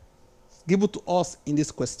given to us in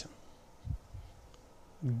this question.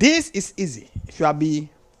 This is easy if you have been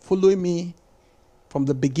following me from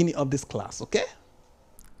the beginning of this class. Okay,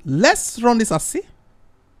 let's run this and see.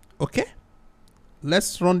 Okay,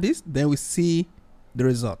 let's run this, then we see the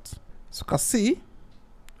result. So you can see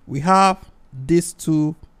we have these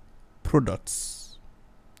two products.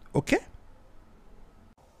 Okay,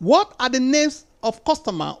 what are the names of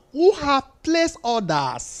customers who have placed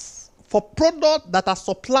orders for products that are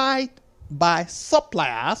supplied by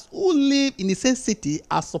suppliers who live in the same city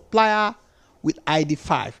as supplier with ID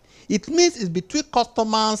 5? It means it's between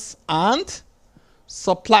customers and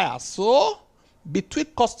suppliers. So between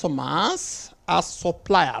customers and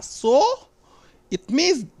suppliers. So it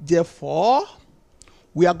means, therefore,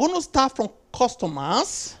 we are going to start from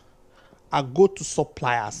customers and go to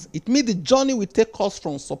suppliers. It means the journey will take us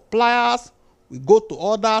from suppliers, we go to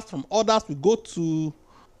orders, from orders we go to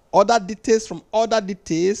order details, from order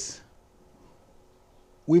details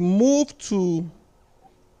we move to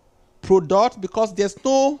product, because there's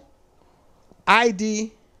no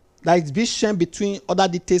ID that is being shared between order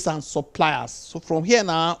details and suppliers. So from here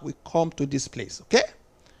now we come to this place. Okay,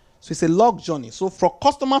 so it's a log journey. So from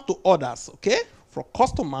customer to orders. Okay, from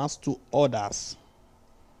customers to orders.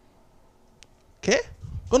 Okay,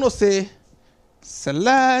 going to say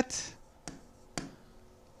select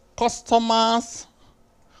customers,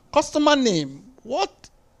 customer name. What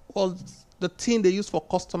was the thing they use for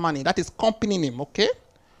customer name? That is company name. Okay,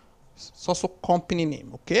 it's also company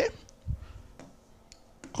name. Okay,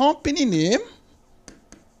 company name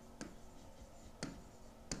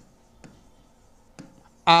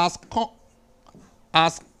as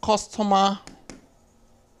customer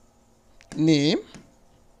name.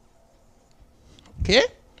 Okay,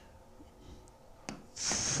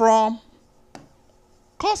 from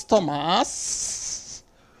customers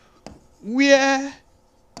where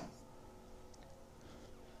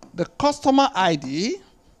the customer ID,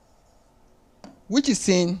 which is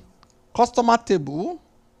in customer table,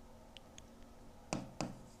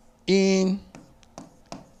 in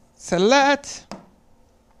select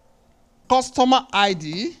customer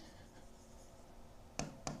ID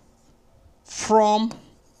from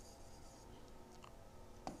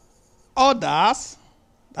orders,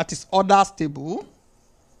 that is orders table.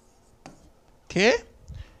 Okay,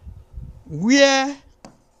 where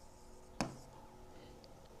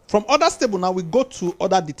from orders table now we go to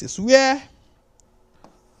order details, where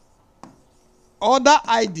order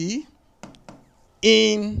ID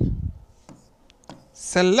in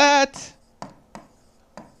select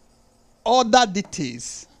order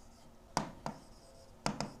details.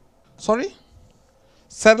 Sorry,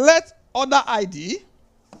 select order ID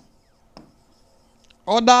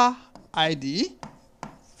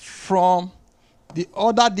from the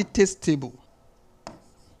order details table.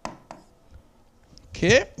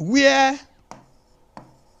 Okay, where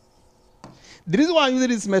the reason why I'm using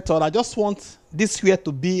this method, I just want this here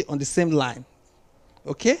to be on the same line.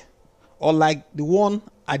 Okay, or like the one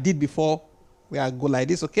I did before where I go like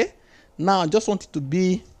this. Okay, now I just want it to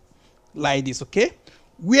be like this. Okay,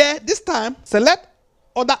 where this time select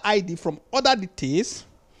order ID from order details,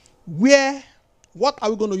 where what are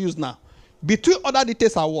we going to use now? Between order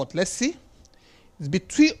details are what? Let's see. It's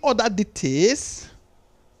between order details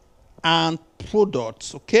and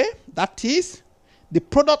products. Okay, that is the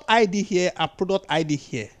product ID here and product ID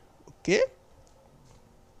here. Okay,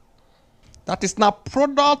 that is now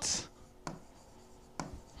product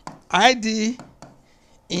ID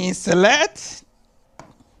in select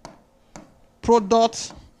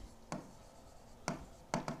product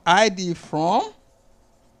ID from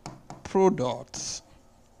products.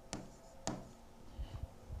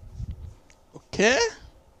 Okay,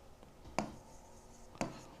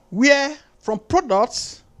 where from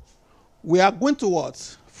products we are going to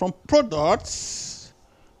what? From products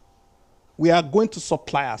we are going to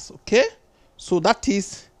suppliers. Okay, so that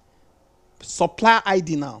is supplier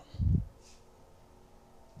ID now.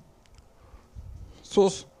 So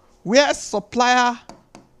where supplier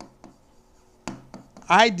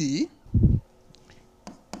ID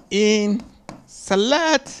in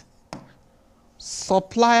select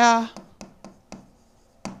supplier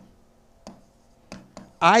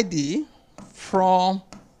ID from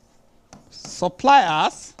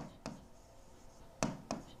suppliers.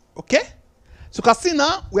 Okay, so you can see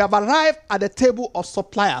now we have arrived at the table of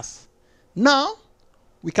suppliers. Now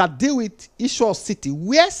we can deal with issue of city.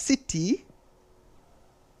 Where city,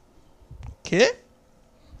 okay,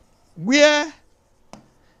 where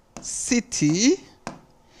city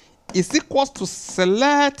is equal to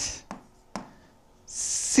select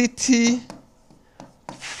city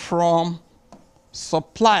from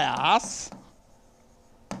suppliers.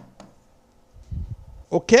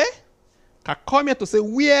 Okay? Can come here to say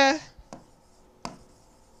where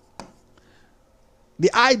the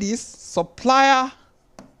ID is supplier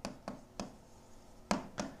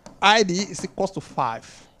ID is equals to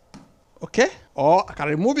 5. Okay? Or I can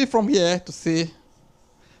remove it from here to say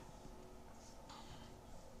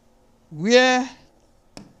where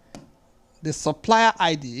the supplier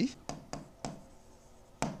ID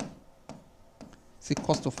is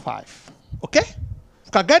equals to 5. Okay?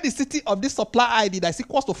 You can get the city of this supplier ID that is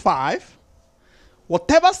equals to 5.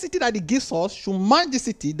 Whatever city that it gives us should match the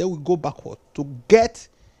city, then we go backward to get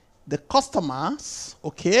the customers,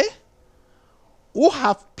 okay, who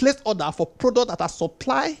have placed order for products that are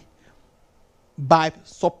supplied by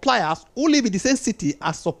suppliers who live in the same city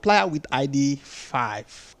as supplier with ID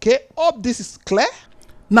 5. Okay, hope this is clear.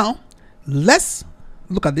 Now, let's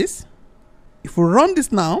look at this. If we run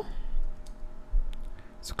this now,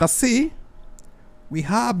 so you can see we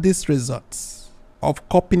have these results of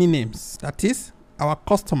company names, that is our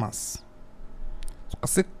customers. So you can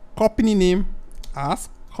see company name as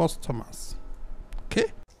customers.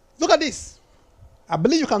 Okay, look at this. I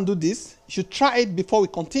believe you can do this. You should try it before we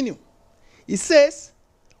continue. It says,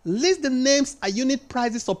 list the names and unit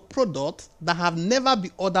prices of products that have never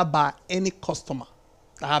been ordered by any customer.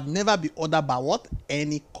 That have never been ordered by what?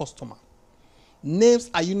 Any customer. Names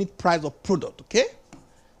and unit price of product, okay?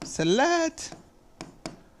 Select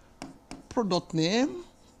product name,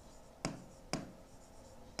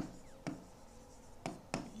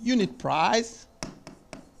 unit price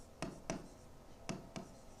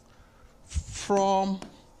from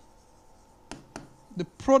the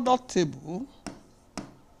product table,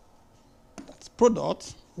 that's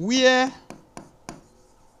product, where,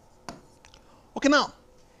 okay, now,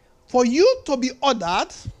 for you to be ordered,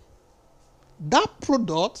 that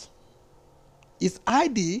product, its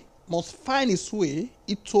ID must find its way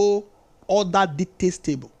into order details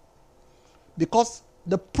table. Because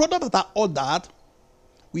the products that are ordered,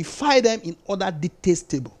 we find them in order details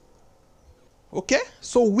table. Okay,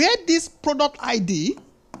 so where this product ID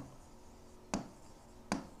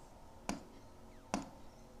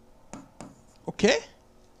okay,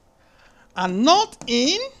 and not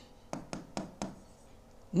in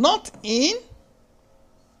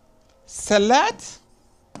select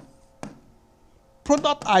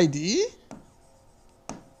product ID,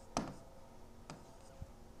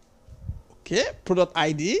 okay, product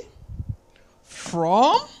ID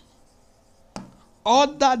from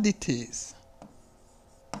order details.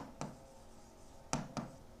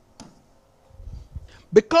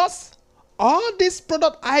 Because all these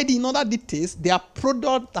product ID in order details, they are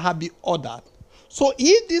products that have been ordered. So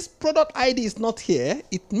if this product ID is not here,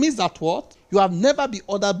 it means that what? You have never been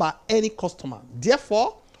ordered by any customer.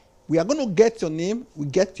 Therefore, we are going to get your name, we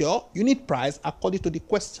get your unit price according to the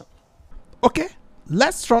question. okay,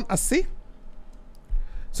 let's run and see.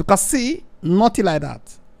 So you can see nothing like that.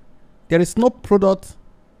 There is no product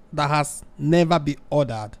that has never been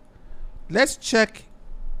ordered. Let's check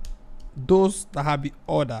those that have been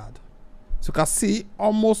ordered. So you can see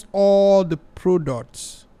almost all the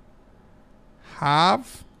products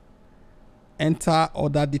have enter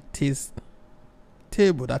order details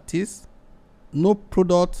table. That is, no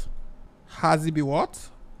product has it been what?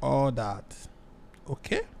 Ordered.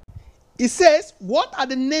 Okay. It says, what are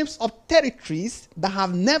the names of territories that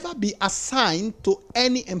have never been assigned to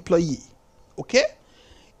any employee? Okay.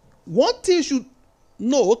 One thing you should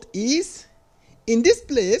note is, in this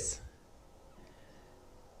place,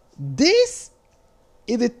 this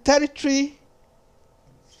is the territories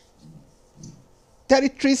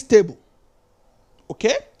table.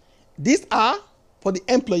 Okay? These are for the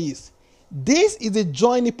employees. This is the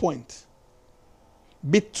joining point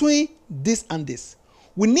between this and this.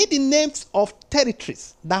 We need the names of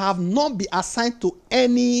territories that have not been assigned to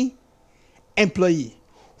any employee.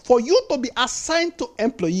 For you to be assigned to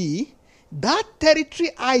employee, that territory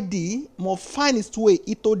ID must find its way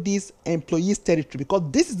into this employee's territory,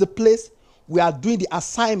 because this is the place we are doing the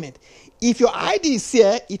assignment. If your ID is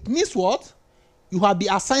here, it means what? You have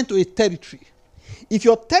been assigned to a territory. If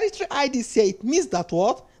your territory ID is here, it means that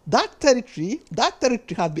what? That territory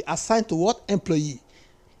has been assigned to what? Employee.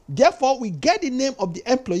 Therefore, we get the name of the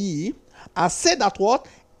employee and say that what?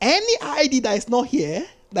 Any ID that is not here,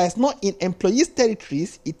 that is not in employee's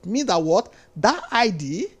territories, it means that what? That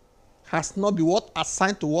ID has not been what?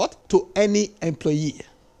 Assigned to what? To any employee.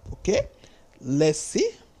 Okay? Let's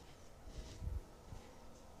see.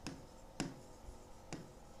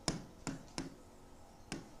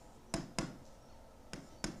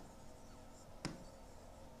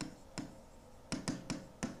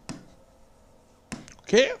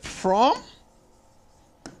 Okay, from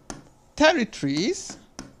territories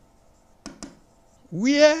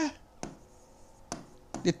where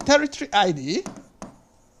the territory ID,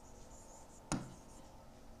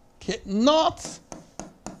 okay, not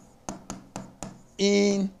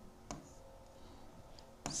in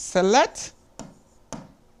select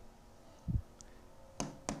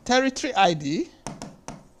territory ID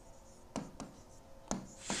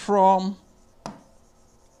from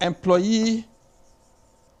employee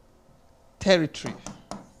territory.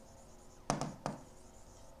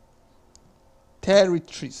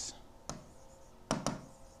 Territories.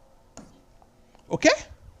 Okay?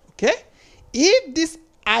 Okay? If this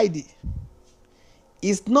ID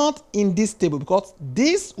is not in this table, because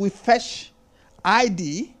this will fetch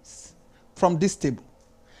IDs from this table.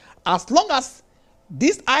 As long as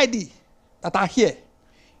this ID that are here,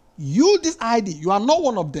 this ID, you are not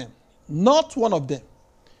one of them. Not one of them.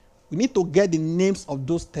 We need to get the names of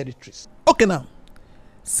those territories. Okay, now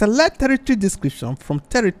select territory description from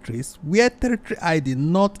territories where territory ID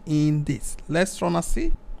not in this. Let's run and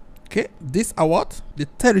see. Okay, these are what? The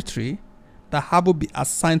territory that will be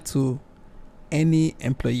assigned to any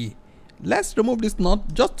employee. Let's remove this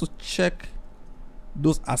node just to check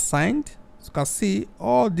those assigned. So you can see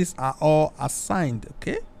all these are all assigned.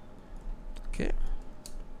 Okay. Okay.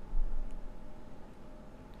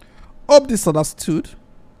 Hope this understood.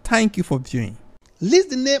 Thank you for viewing. List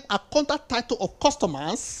the name and contact title of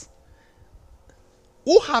customers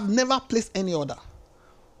who have never placed any order.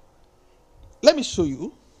 Let me show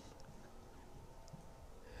you.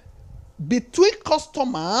 Between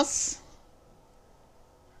customers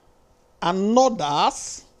and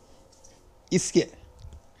orders is here.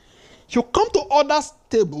 If you come to orders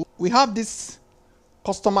table, we have this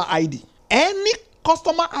customer ID. Any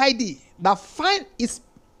customer ID that finds its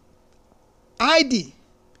ID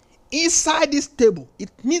inside this table, it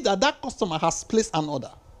means that that customer has placed an order.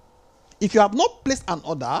 If you have not placed an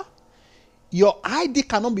order, your ID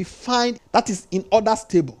cannot be found that is in orders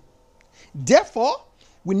table. Therefore,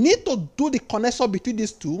 we need to do the connection between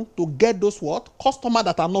these two to get those what? Customers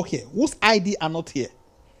that are not here, whose ID are not here.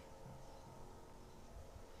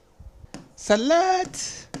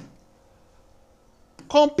 Select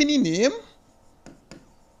company name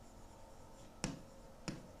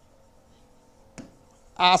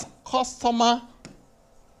as customer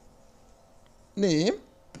name.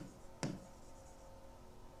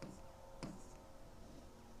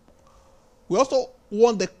 We also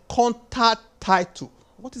want the contact title.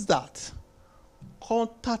 What is that?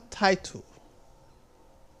 Contact title.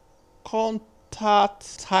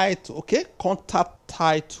 Contact title. Okay, contact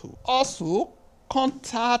title. Also,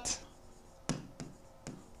 contact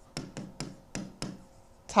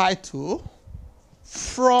title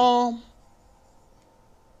from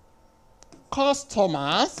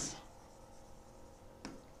customers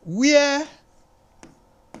where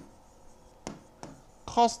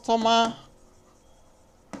customer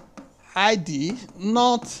ID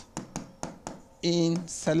not in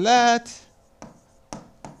select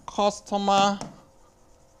customer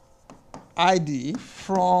ID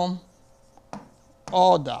from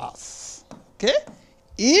orders. Okay?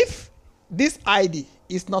 If this ID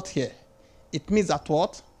is not here, it means that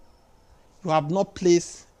what? You have not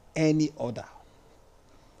placed any order.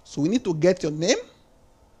 So we need to get your name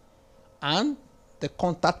and the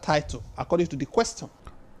contact title according to the question.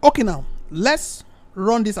 Okay, now let's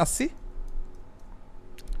run this and see.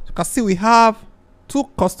 You can see we have two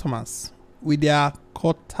customers with their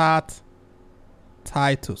contact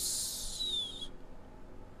titles.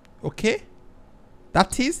 Okay,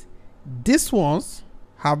 that is, these ones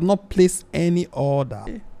have not placed any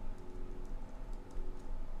order.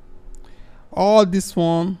 All this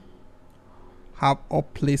one have all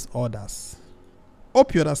placed orders.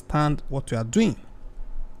 Hope you understand what we are doing.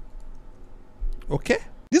 Okay.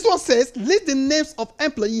 This one says, list the names of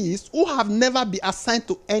employees who have never been assigned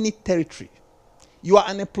to any territory. You are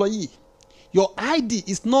an employee. Your ID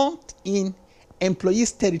is not in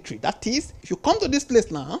employee's territory. That is, if you come to this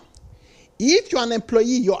place now, if you are an employee,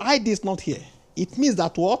 your ID is not here. It means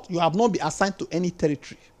that what? You have not been assigned to any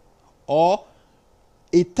territory. Or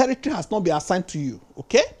a territory has not been assigned to you.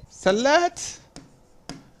 Okay? Select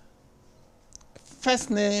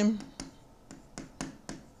first name,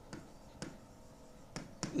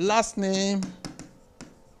 last name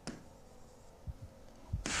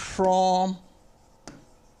from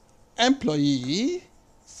employee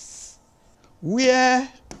where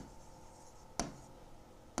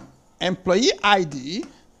employee ID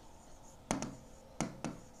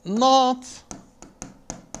not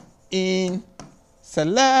in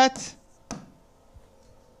select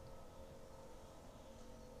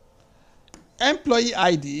employee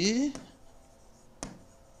ID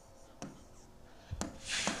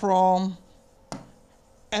from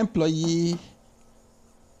employee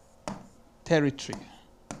territories.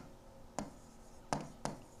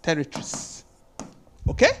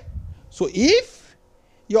 Okay? So if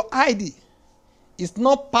your ID is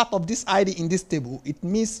not part of this ID in this table, it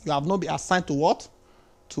means you have not been assigned to what?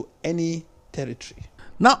 To any territory.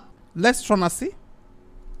 Now, let's run and see.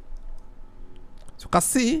 So you can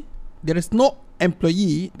see there is no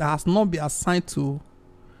employee that has not been assigned to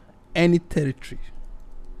any territory.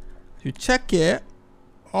 You check here,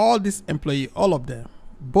 all these employees, all of them,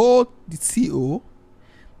 both the CO,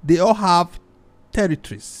 they all have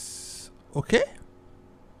territories. Okay?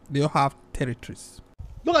 They all have territories.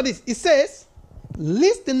 Look at this. It says,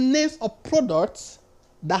 list the names of products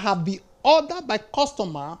that have been ordered by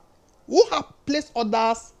customer who have placed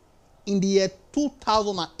orders in the year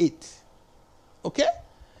 2008. Okay?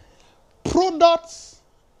 Products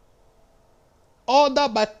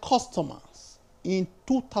ordered by customers in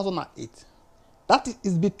 2008. That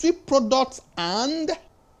is between products and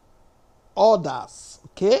orders.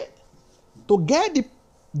 Okay? To get the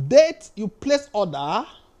date you place order,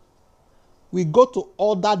 we go to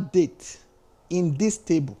order date in this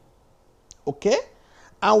table. Okay?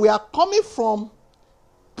 And we are coming from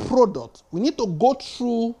product. We need to go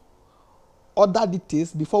through order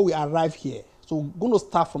details before we arrive here. So we're going to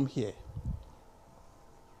start from here.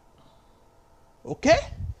 Okay?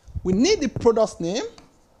 We need the product's name.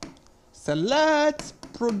 Select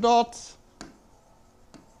product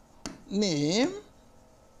name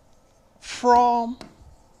from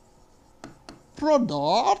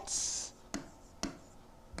products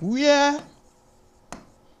where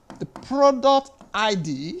the product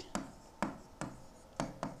ID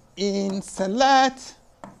in select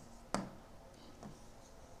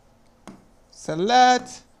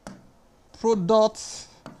product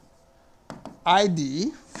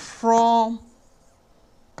ID from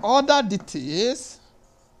order details.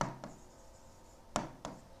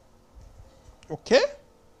 Okay,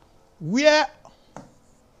 where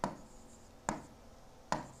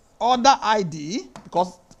order ID,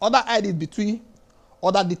 because order ID is between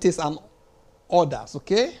order details and orders.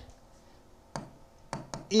 Okay,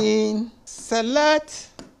 in select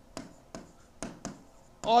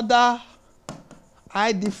order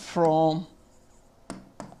ID from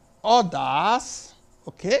orders.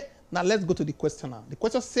 Okay, now let's go to the question now. The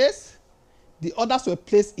question says the orders were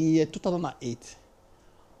placed in year 2008.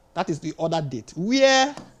 That is the order date.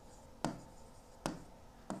 Where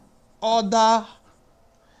order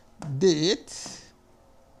date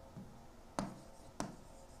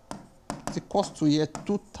is equals to year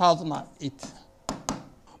 2008.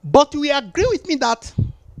 But you will agree with me that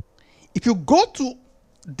if you go to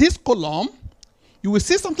this column, you will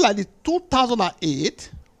see something like the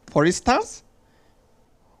 2008, for instance,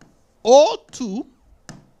 02,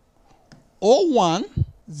 01,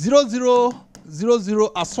 00,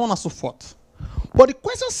 00, and so on and so forth. But the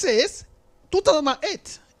question says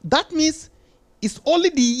 2008. That means it's only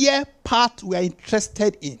the year part we are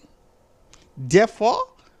interested in. Therefore,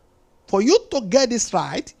 for you to get this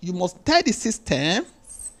right, you must tell the system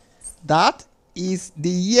that is the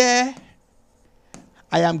year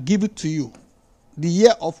I am giving to you. The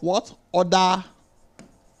year of what? Order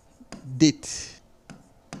date.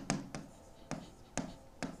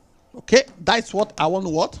 Okay, that's what I want to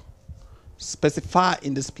what? Specify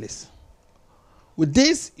in this place. With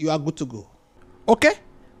this, you are good to go. Okay,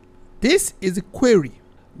 this is a query.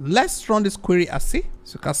 Let's run this query and see.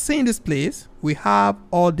 So you can see in this place, we have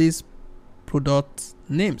all these product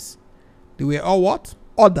names. They were all what?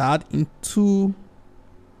 Ordered in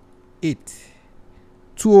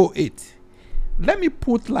 208. Let me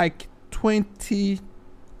put like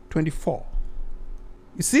 2024.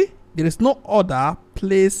 You see, there is no order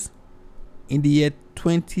placed in the year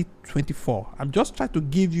 2024. I'm just trying to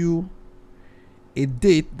give you a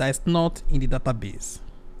date that is not in the database.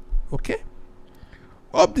 Okay?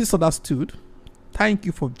 Hope this understood. Thank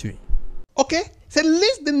you for viewing. Okay, so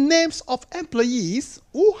list the names of employees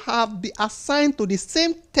who have been assigned to the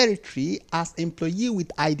same territory as employee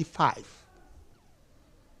with ID 5.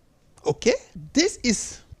 Okay, this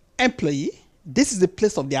is employee. This is the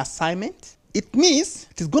place of the assignment. It means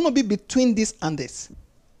it is going to be between this and this.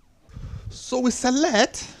 So we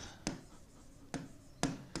select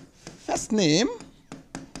first name,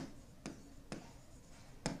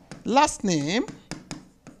 last name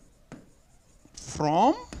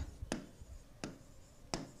from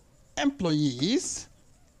employees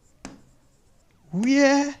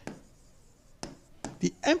where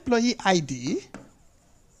the employee ID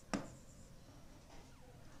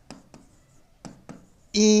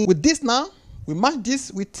With this now, we match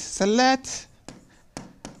this with select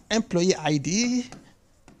employee ID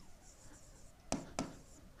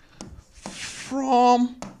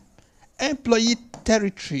from employee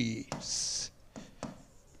territories.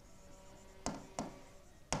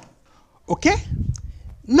 Okay?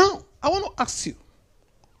 Now, I want to ask you,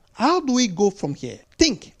 how do we go from here?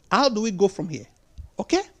 Think, how do we go from here?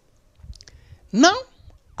 Okay? Now,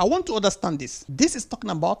 I want to understand this. This is talking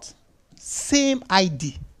about same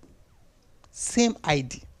ID. Same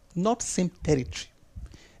ID, not same territory.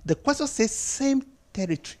 The question says same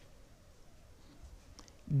territory.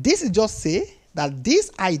 This is just say that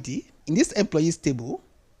this ID in this employees table,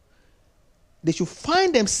 they should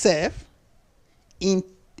find themselves in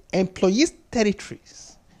employees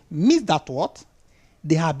territories. Means that what?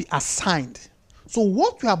 They have been assigned. So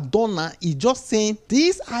what we have done now is just saying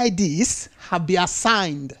these IDs have been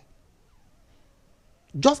assigned.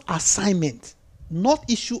 Just assignment, not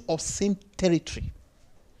issue of same territory.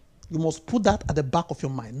 You must put that at the back of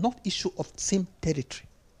your mind, not issue of same territory.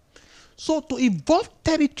 So to involve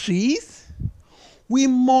territories, we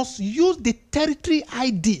must use the territory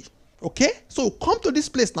ID. Okay? So come to this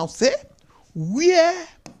place now, say, where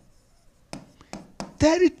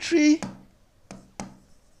territory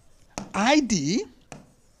ID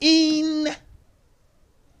in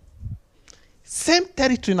same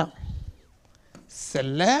territory now.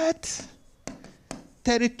 Select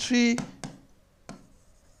territory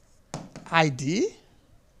ID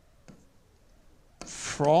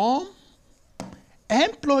from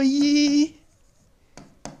employee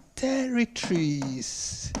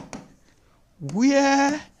territories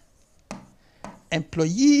where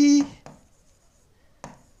employee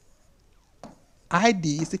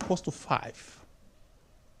ID is equals to 5.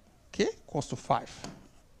 Okay, equals to 5.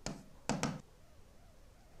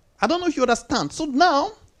 I don't know if you understand. So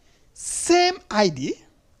now, same ID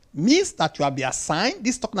means that you have been assigned.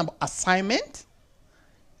 This is talking about assignment.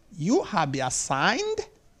 You have been assigned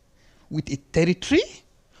with a territory.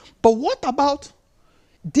 But what about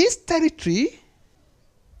this territory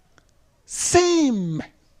same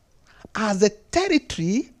as the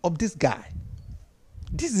territory of this guy?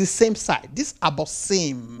 This is the same side. This is about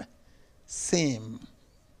same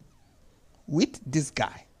with this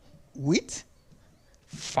guy with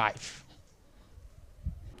 5.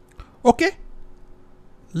 Okay,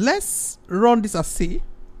 let's run this and see.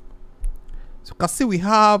 So you can see we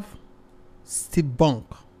have Steve Bunk.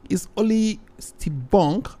 It's only Steve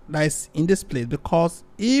Bunk that is in this place, because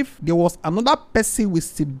if there was another person with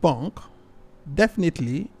Steve Bunk,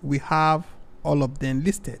 definitely we have all of them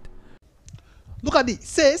listed. Look at it. It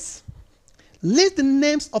says, list the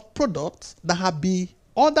names of products that have been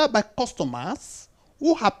ordered by customers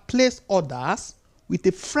who have placed orders with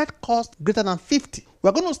a freight cost greater than 50.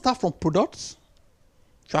 We're going to start from products.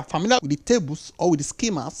 If you are familiar with the tables or with the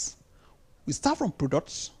schemas, we start from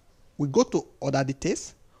products. We go to order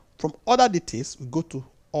details. From order details, we go to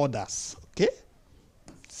orders. Okay?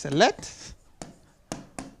 Select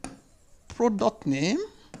product name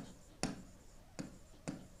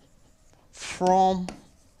from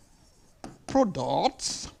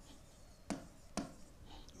products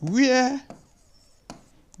where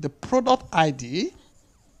the product ID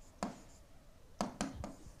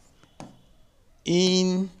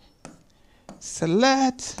in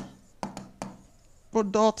select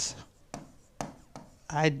product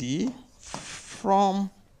ID from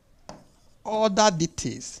order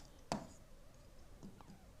details.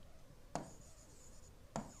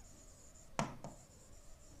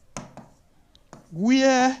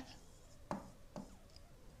 Where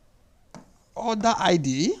order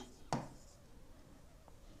ID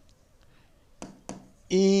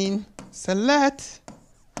in select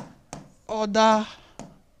order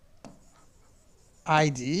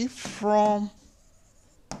ID from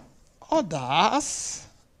orders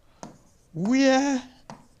where,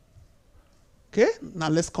 okay, now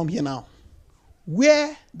let's come here now,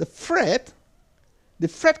 where the freight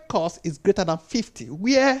cost is greater than 50,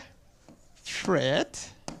 where freight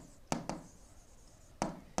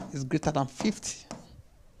is greater than 50.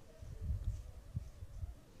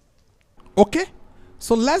 Okay,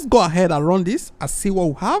 so let's go ahead and run this and see what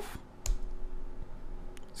we have.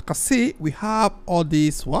 As you can see, we have all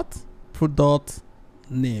these product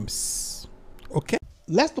names. Okay,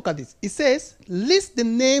 let's look at this. It says list the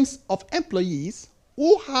names of employees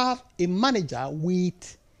who have a manager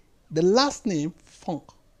with the last name Funk.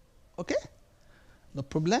 Okay, no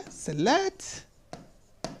problem. Select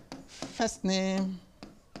first name,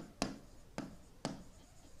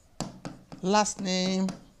 last name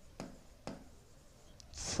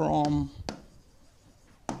from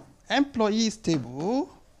employees table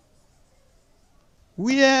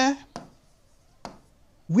where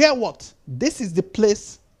what? This is the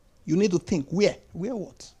place you need to think. Where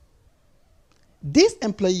what? These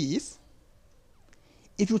employees,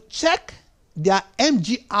 if you check their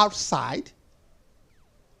MGR side,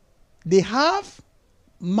 they have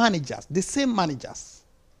managers, the same managers.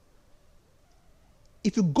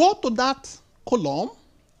 If you go to that column,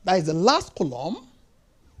 that is the last column,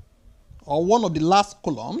 or one of the last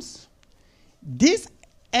columns, this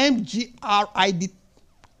MGR ID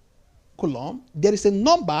column, there is a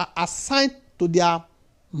number assigned to their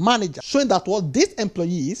manager, showing that what these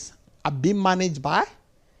employees are being managed by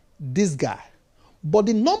this guy. But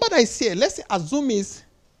the number that is here, let's say assume is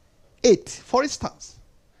 8, for instance,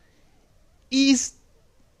 is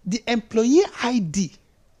the employee ID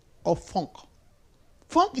of Funk.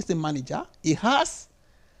 Funk is the manager. He has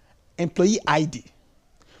employee ID.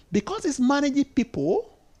 Because he's managing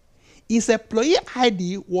people, his employee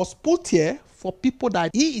ID was put here for people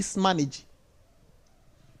that he is managing.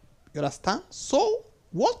 You understand? So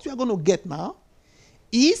what you are going to get now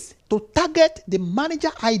is to target the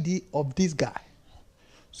manager ID of this guy.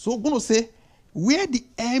 So we're going to say where the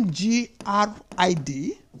MGR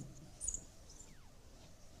ID,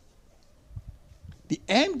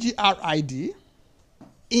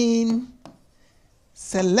 in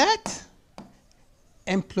select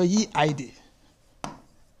employee ID.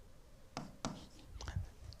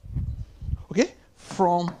 Okay,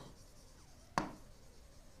 from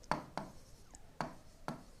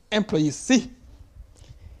employees. See,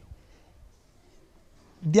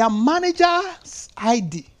 their manager's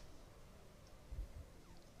ID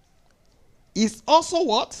is also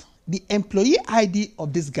what? The employee ID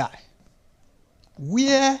of this guy,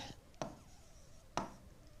 where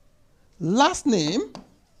last name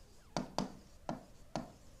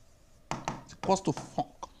is equals to Funk.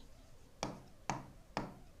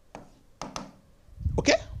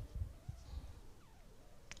 Okay?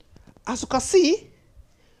 As you can see,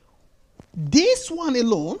 this one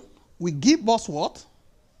alone will give us what?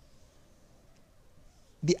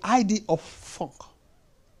 The ID of Funk.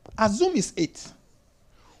 Assume is 8.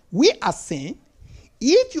 We are saying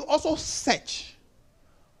if you also search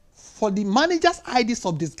for the manager's IDs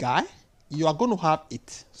of this guy, you are going to have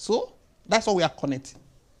it. So that's what we are connecting.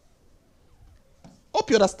 Hope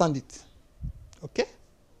you understand it. Okay?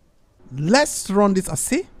 Let's run this and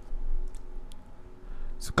see.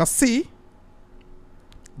 So you can see,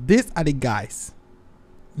 these are the guys,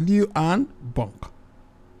 Liu and Bunk.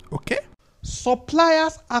 Okay?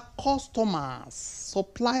 Suppliers are customers.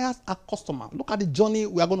 Suppliers are customers. Look at the journey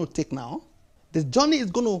we are going to take now. The journey is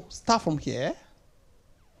going to start from here.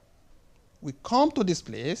 We come to this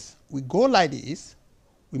place, we go like this,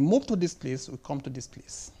 we move to this place, we come to this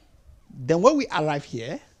place. Then when we arrive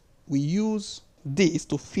here, we use this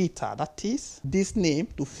to filter, that is, this name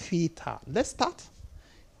to filter. Let's start.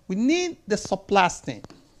 We need the supplier's name.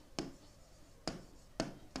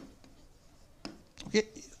 Okay,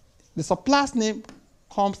 the supplier's name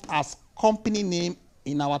comes as company name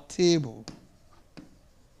in our table.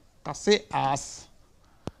 I say as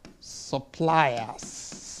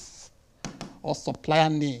suppliers or supplier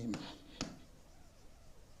name.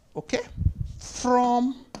 Okay,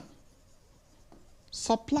 from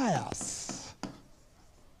suppliers.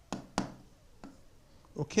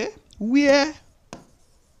 Okay, where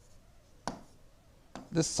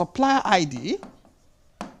the supplier ID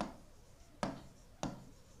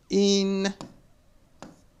in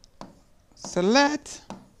select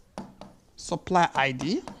supplier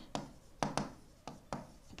ID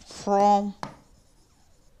from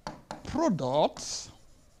products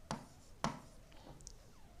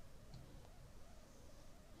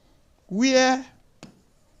where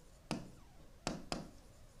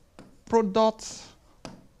product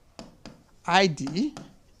ID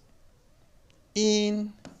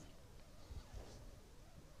in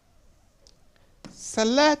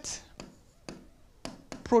select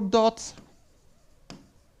product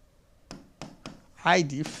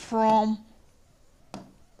ID from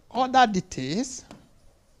other details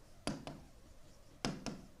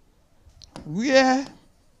where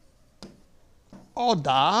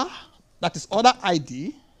order, that is order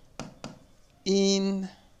ID, in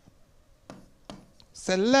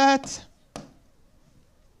select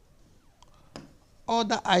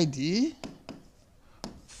order ID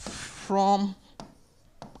from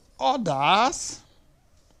orders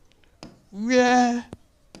where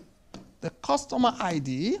the customer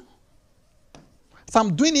ID. So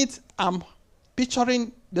I'm doing it, I'm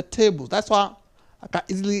picturing the tables. That's why I can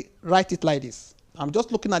easily write it like this. I'm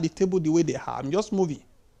just looking at the table the way they are. I'm just moving.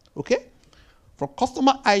 Okay? for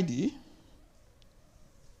customer ID.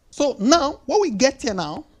 So now, what we get here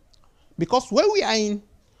now, because when we are in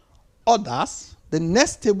orders, the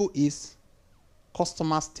next table is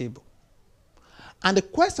customers table. And the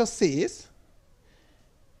question says,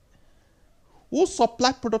 who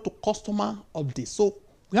supply product to customer of this? So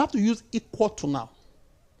we have to use equal to now.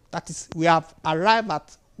 That is, we have arrived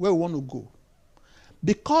at where we want to go.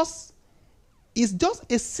 Because it's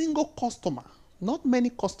just a single customer, not many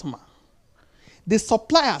customers. The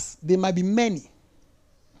suppliers, they might be many.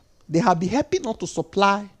 They have been helping us to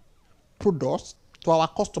supply products to our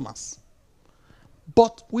customers.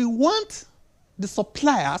 But we want the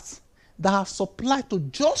suppliers that have supplied to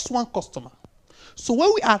just one customer. So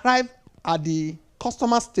when we arrive at the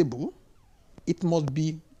customers table, it must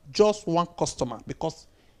be just one customer because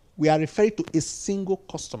we are referring to a single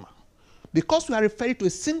customer. Because we are referring to a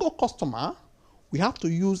single customer, we have to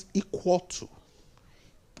use equal to.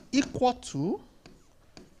 Equal to,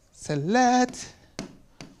 select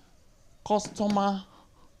customer.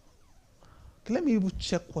 Okay, let me even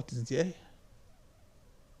check what is there.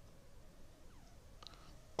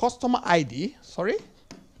 Customer ID, sorry,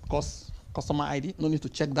 because customer ID, no need to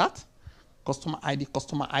check that. Customer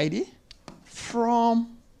ID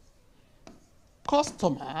from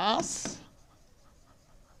customers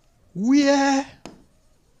where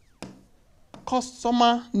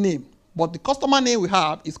customer name, but the customer name we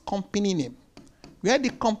have is company name. Where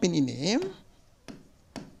the company name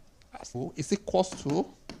is equals to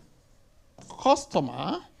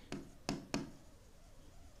customer,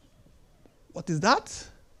 what is that?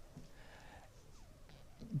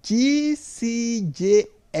 GCJSG.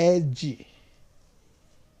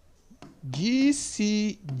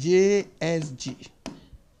 GCJSG.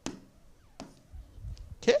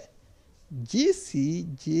 Okay?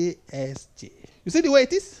 GCJSG. You see the way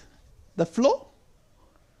it is? The flow?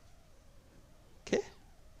 Okay?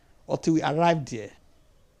 Until we arrive there.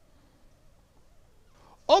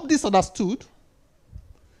 Hope this understood.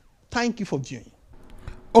 Thank you for viewing.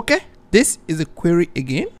 Okay, this is a query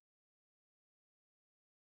again.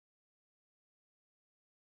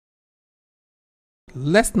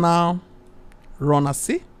 Let's now run and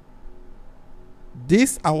see.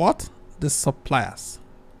 These are what? The suppliers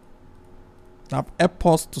that have helped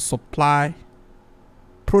us to supply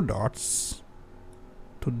products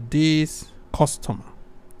to this customer.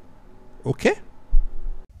 Okay?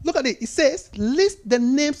 Look at it. It says, list the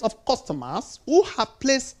names of customers who have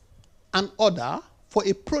placed an order for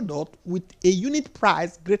a product with a unit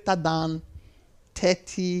price greater than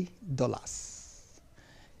 $30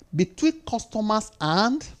 between customers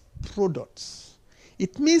and products.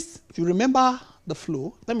 It means, if you remember the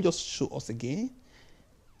flow, let me just show us again.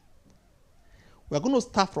 We are going to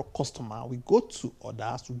start from customer. We go to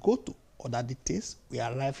orders. We go to order details. We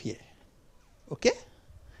arrive here. Okay?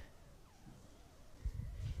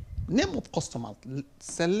 Name of customer.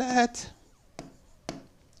 Select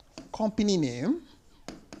company name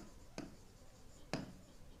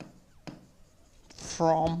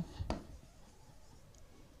from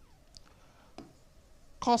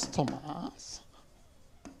customers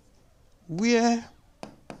where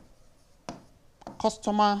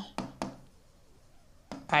customer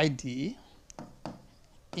ID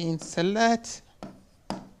in select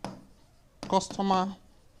customer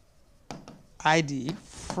ID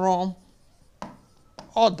from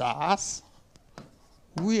orders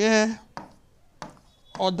where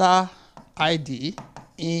order ID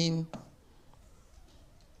in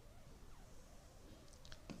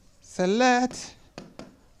select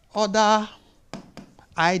order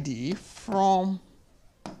ID from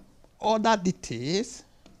order details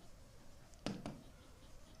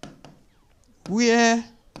where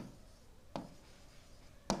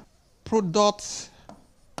product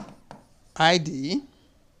ID.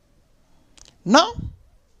 Now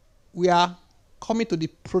we are coming to the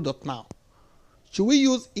product now. Should we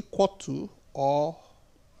use equal to or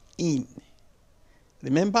in?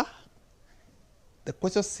 Remember, the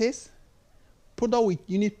question says product with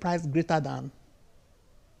unit price greater than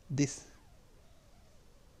this.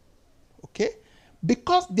 Okay?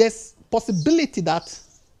 Because there's possibility that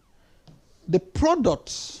the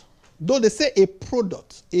product, though they say a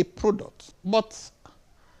product, but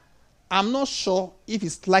I'm not sure if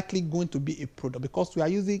it's likely going to be a product because we are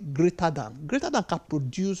using greater than. Greater than can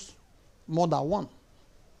produce more than one.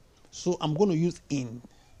 So I'm going to use in.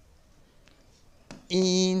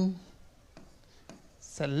 In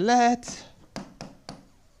select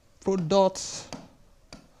product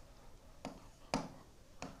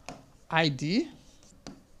ID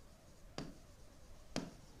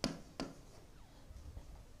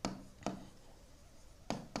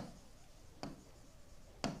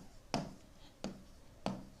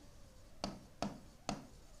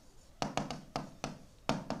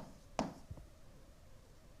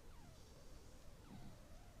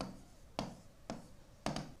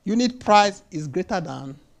unit price is greater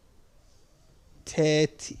than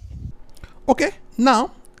 30. Okay,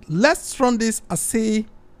 now let's run this and see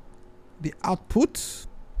the output. So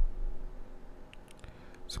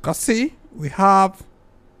you can see we have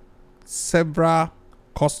several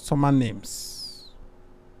customer names.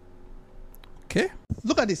 Okay,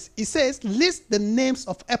 Look at this. It says list the names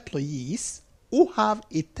of employees who have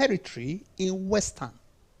a territory in Western.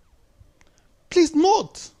 Please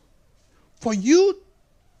note, for you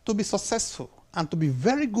to be successful and to be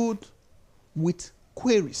very good with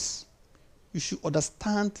queries, you should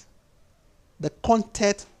understand the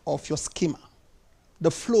content of your schema, the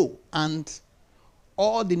flow, and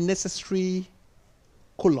all the necessary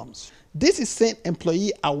columns. This is saying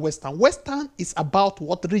employee at Western. Western is about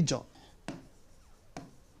what region?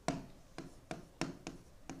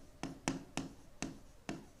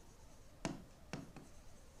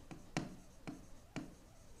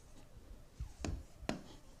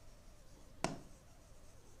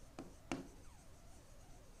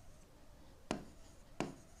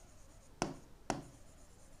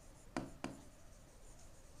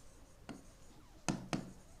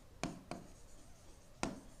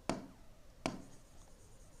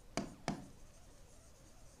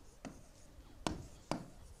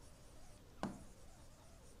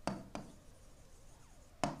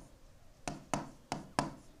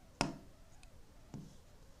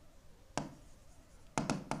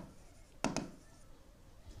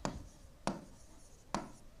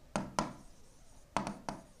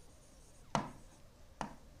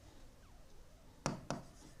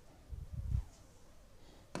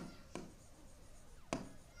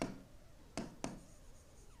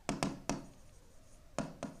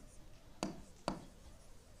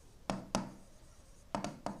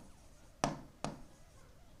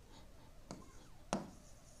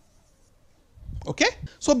 Okay?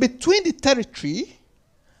 So between the territory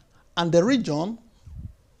and the region,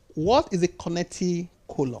 what is a connecting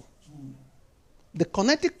column? The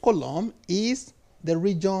connecting column is the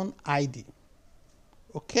region ID.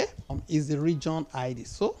 Okay? Is the region ID.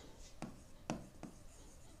 So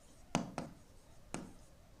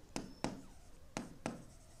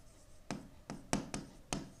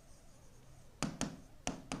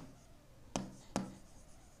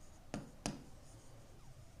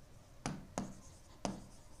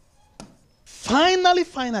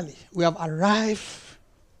finally, we have arrived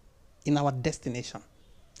in our destination.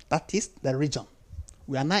 That is the region.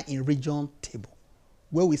 We are now in region table,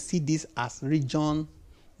 where we see this as region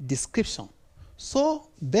description. So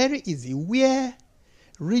very easy, where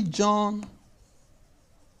region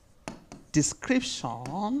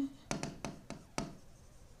description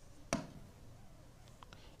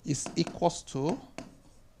is equals to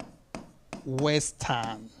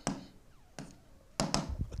Western.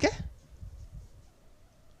 Okay?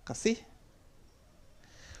 Can see?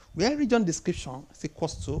 Where region description is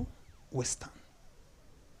equals to Western.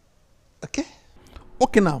 Okay?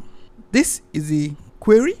 okay, now this is the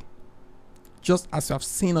query, just as you have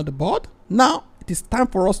seen on the board. Now it is time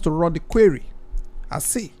for us to run the query.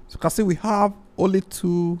 So you can see we have only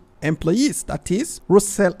 2 employees, that is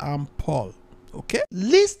Russell and Paul. Okay,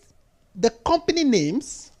 List the company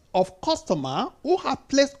names of customers who have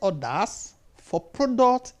placed orders for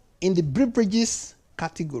product in the beverages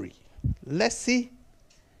category. Let's see.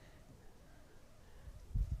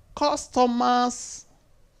 Customers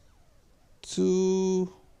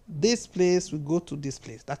to this place, we go to this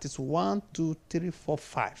place. That is 1, 2, 3, 4,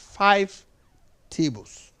 5. 5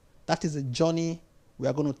 tables. That is a journey we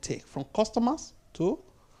are going to take from customers to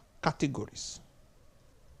categories.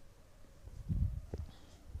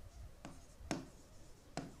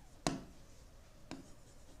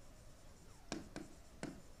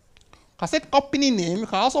 I said company name. You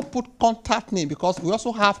can also put contact name because we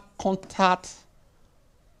also have contact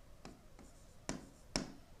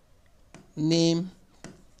name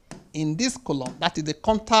in this column. That is the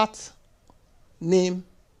contact name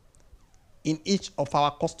in each of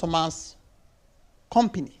our customers'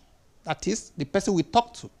 company. That is the person we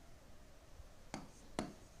talk to.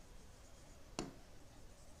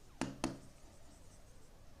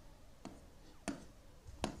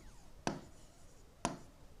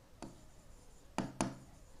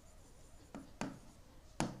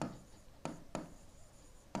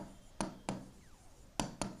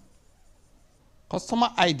 Customer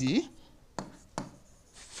ID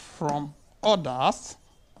from orders,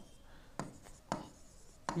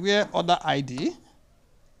 where order ID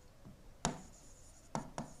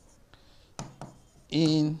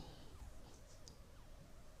in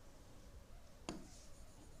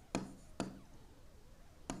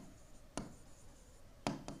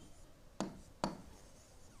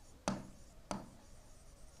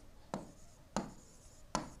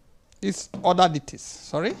It's other details.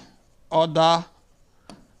 Sorry, other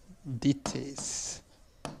details,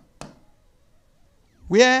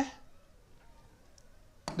 where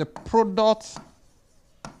the product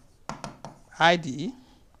ID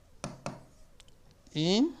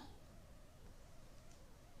in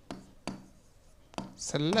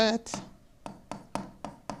select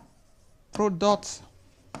product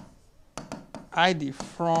ID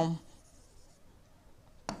from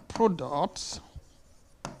products,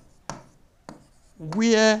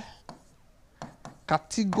 where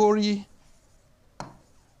category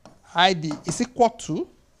ID is equal to,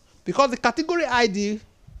 because the category ID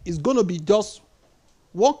is going to be just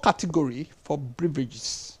one category for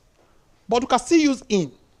beverages, but you can still use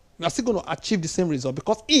in. You are still going to achieve the same result,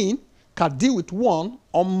 because in can deal with one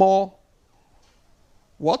or more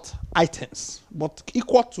what items, but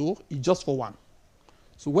equal to is just for one.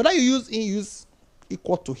 So whether you use in, use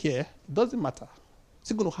equal to here, it doesn't matter. It's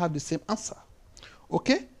still going to have the same answer.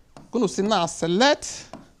 Okay, I'm going to say now select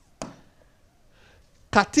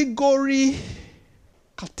category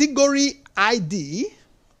ID.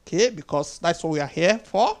 Okay, because that's what we are here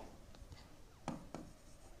for.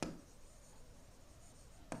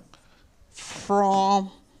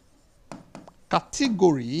 From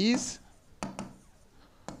categories,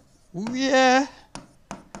 where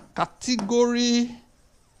category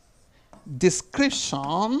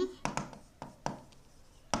description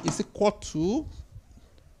is equal to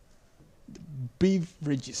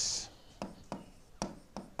beverages.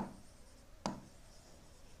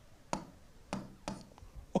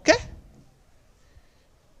 Okay?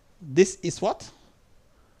 This is what?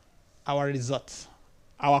 Our result,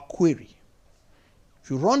 our query. If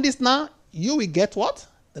you run this now, you will get what?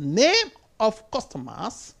 The name of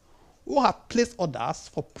customers who have placed orders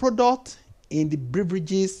for product in the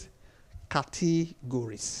beverages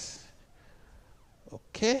categories.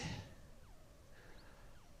 Okay.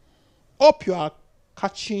 Hope you are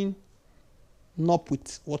catching up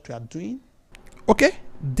with what we are doing. Okay.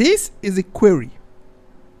 This is a query.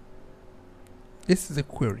 This is a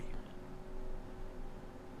query.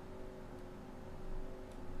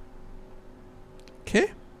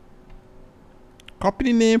 Okay.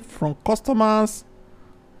 Company name from customers,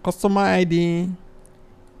 customer ID,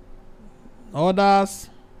 orders,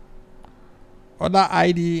 order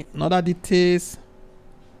ID, other details,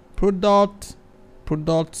 products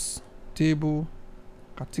table,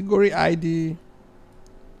 category ID,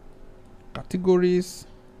 categories,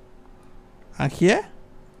 and here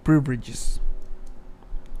beverages.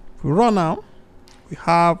 If we run now, we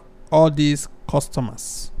have all these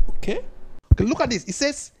customers. Okay. Okay, look at this. It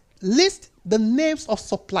says list the names of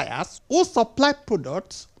suppliers who supply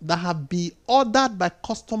products that have been ordered by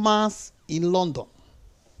customers in London.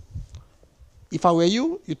 If I were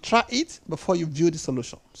you, you try it before you view the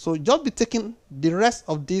solution. So just be taking the rest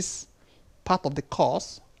of this part of the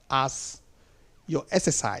course as your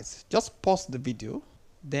exercise. Just pause the video,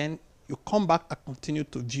 then you come back and continue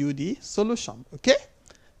to view the solution. Okay?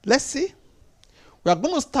 Let's see. We are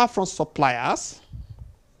going to start from suppliers.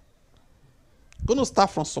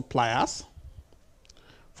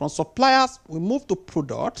 From suppliers, we move to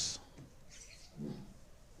products.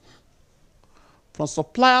 From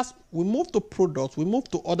suppliers, we move to products, we move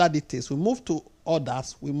to other details, we move to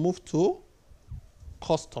orders, we move to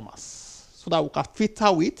customers, so that we can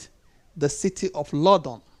filter with the city of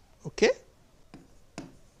London. Okay?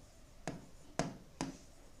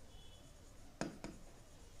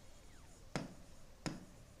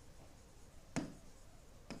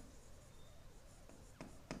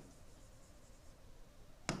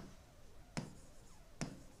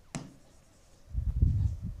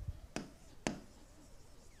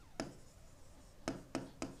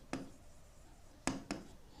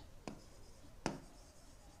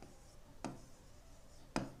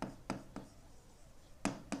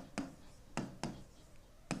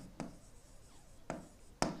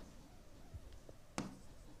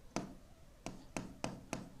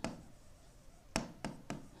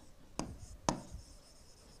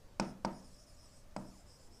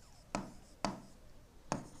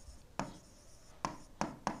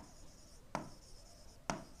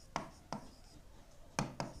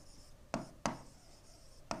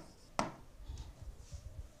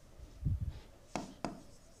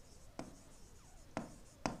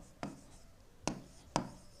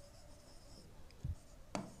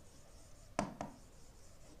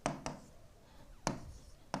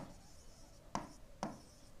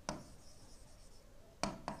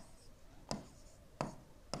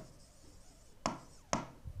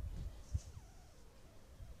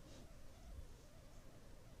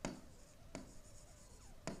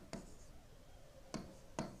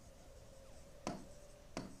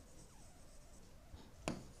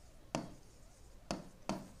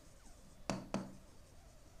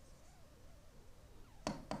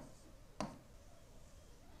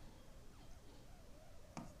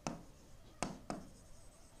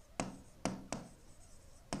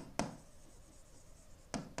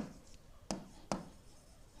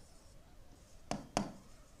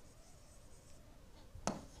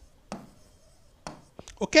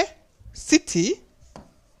 Okay, city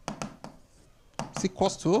is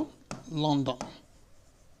equals to London.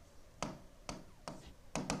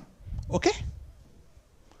 Okay,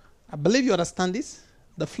 I believe you understand this,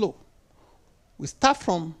 the flow. We start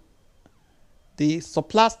from the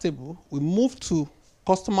suppliers table, we move to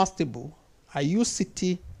customers table. I use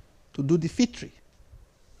city to do the fit tree.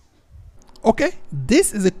 Okay,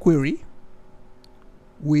 this is a query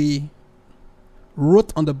we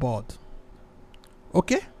wrote on the board.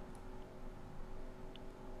 Okay,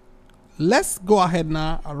 let's go ahead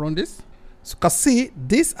now and run this. So you can see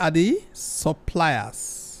these are the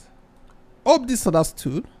suppliers. Hope this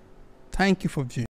understood. Thank you for viewing.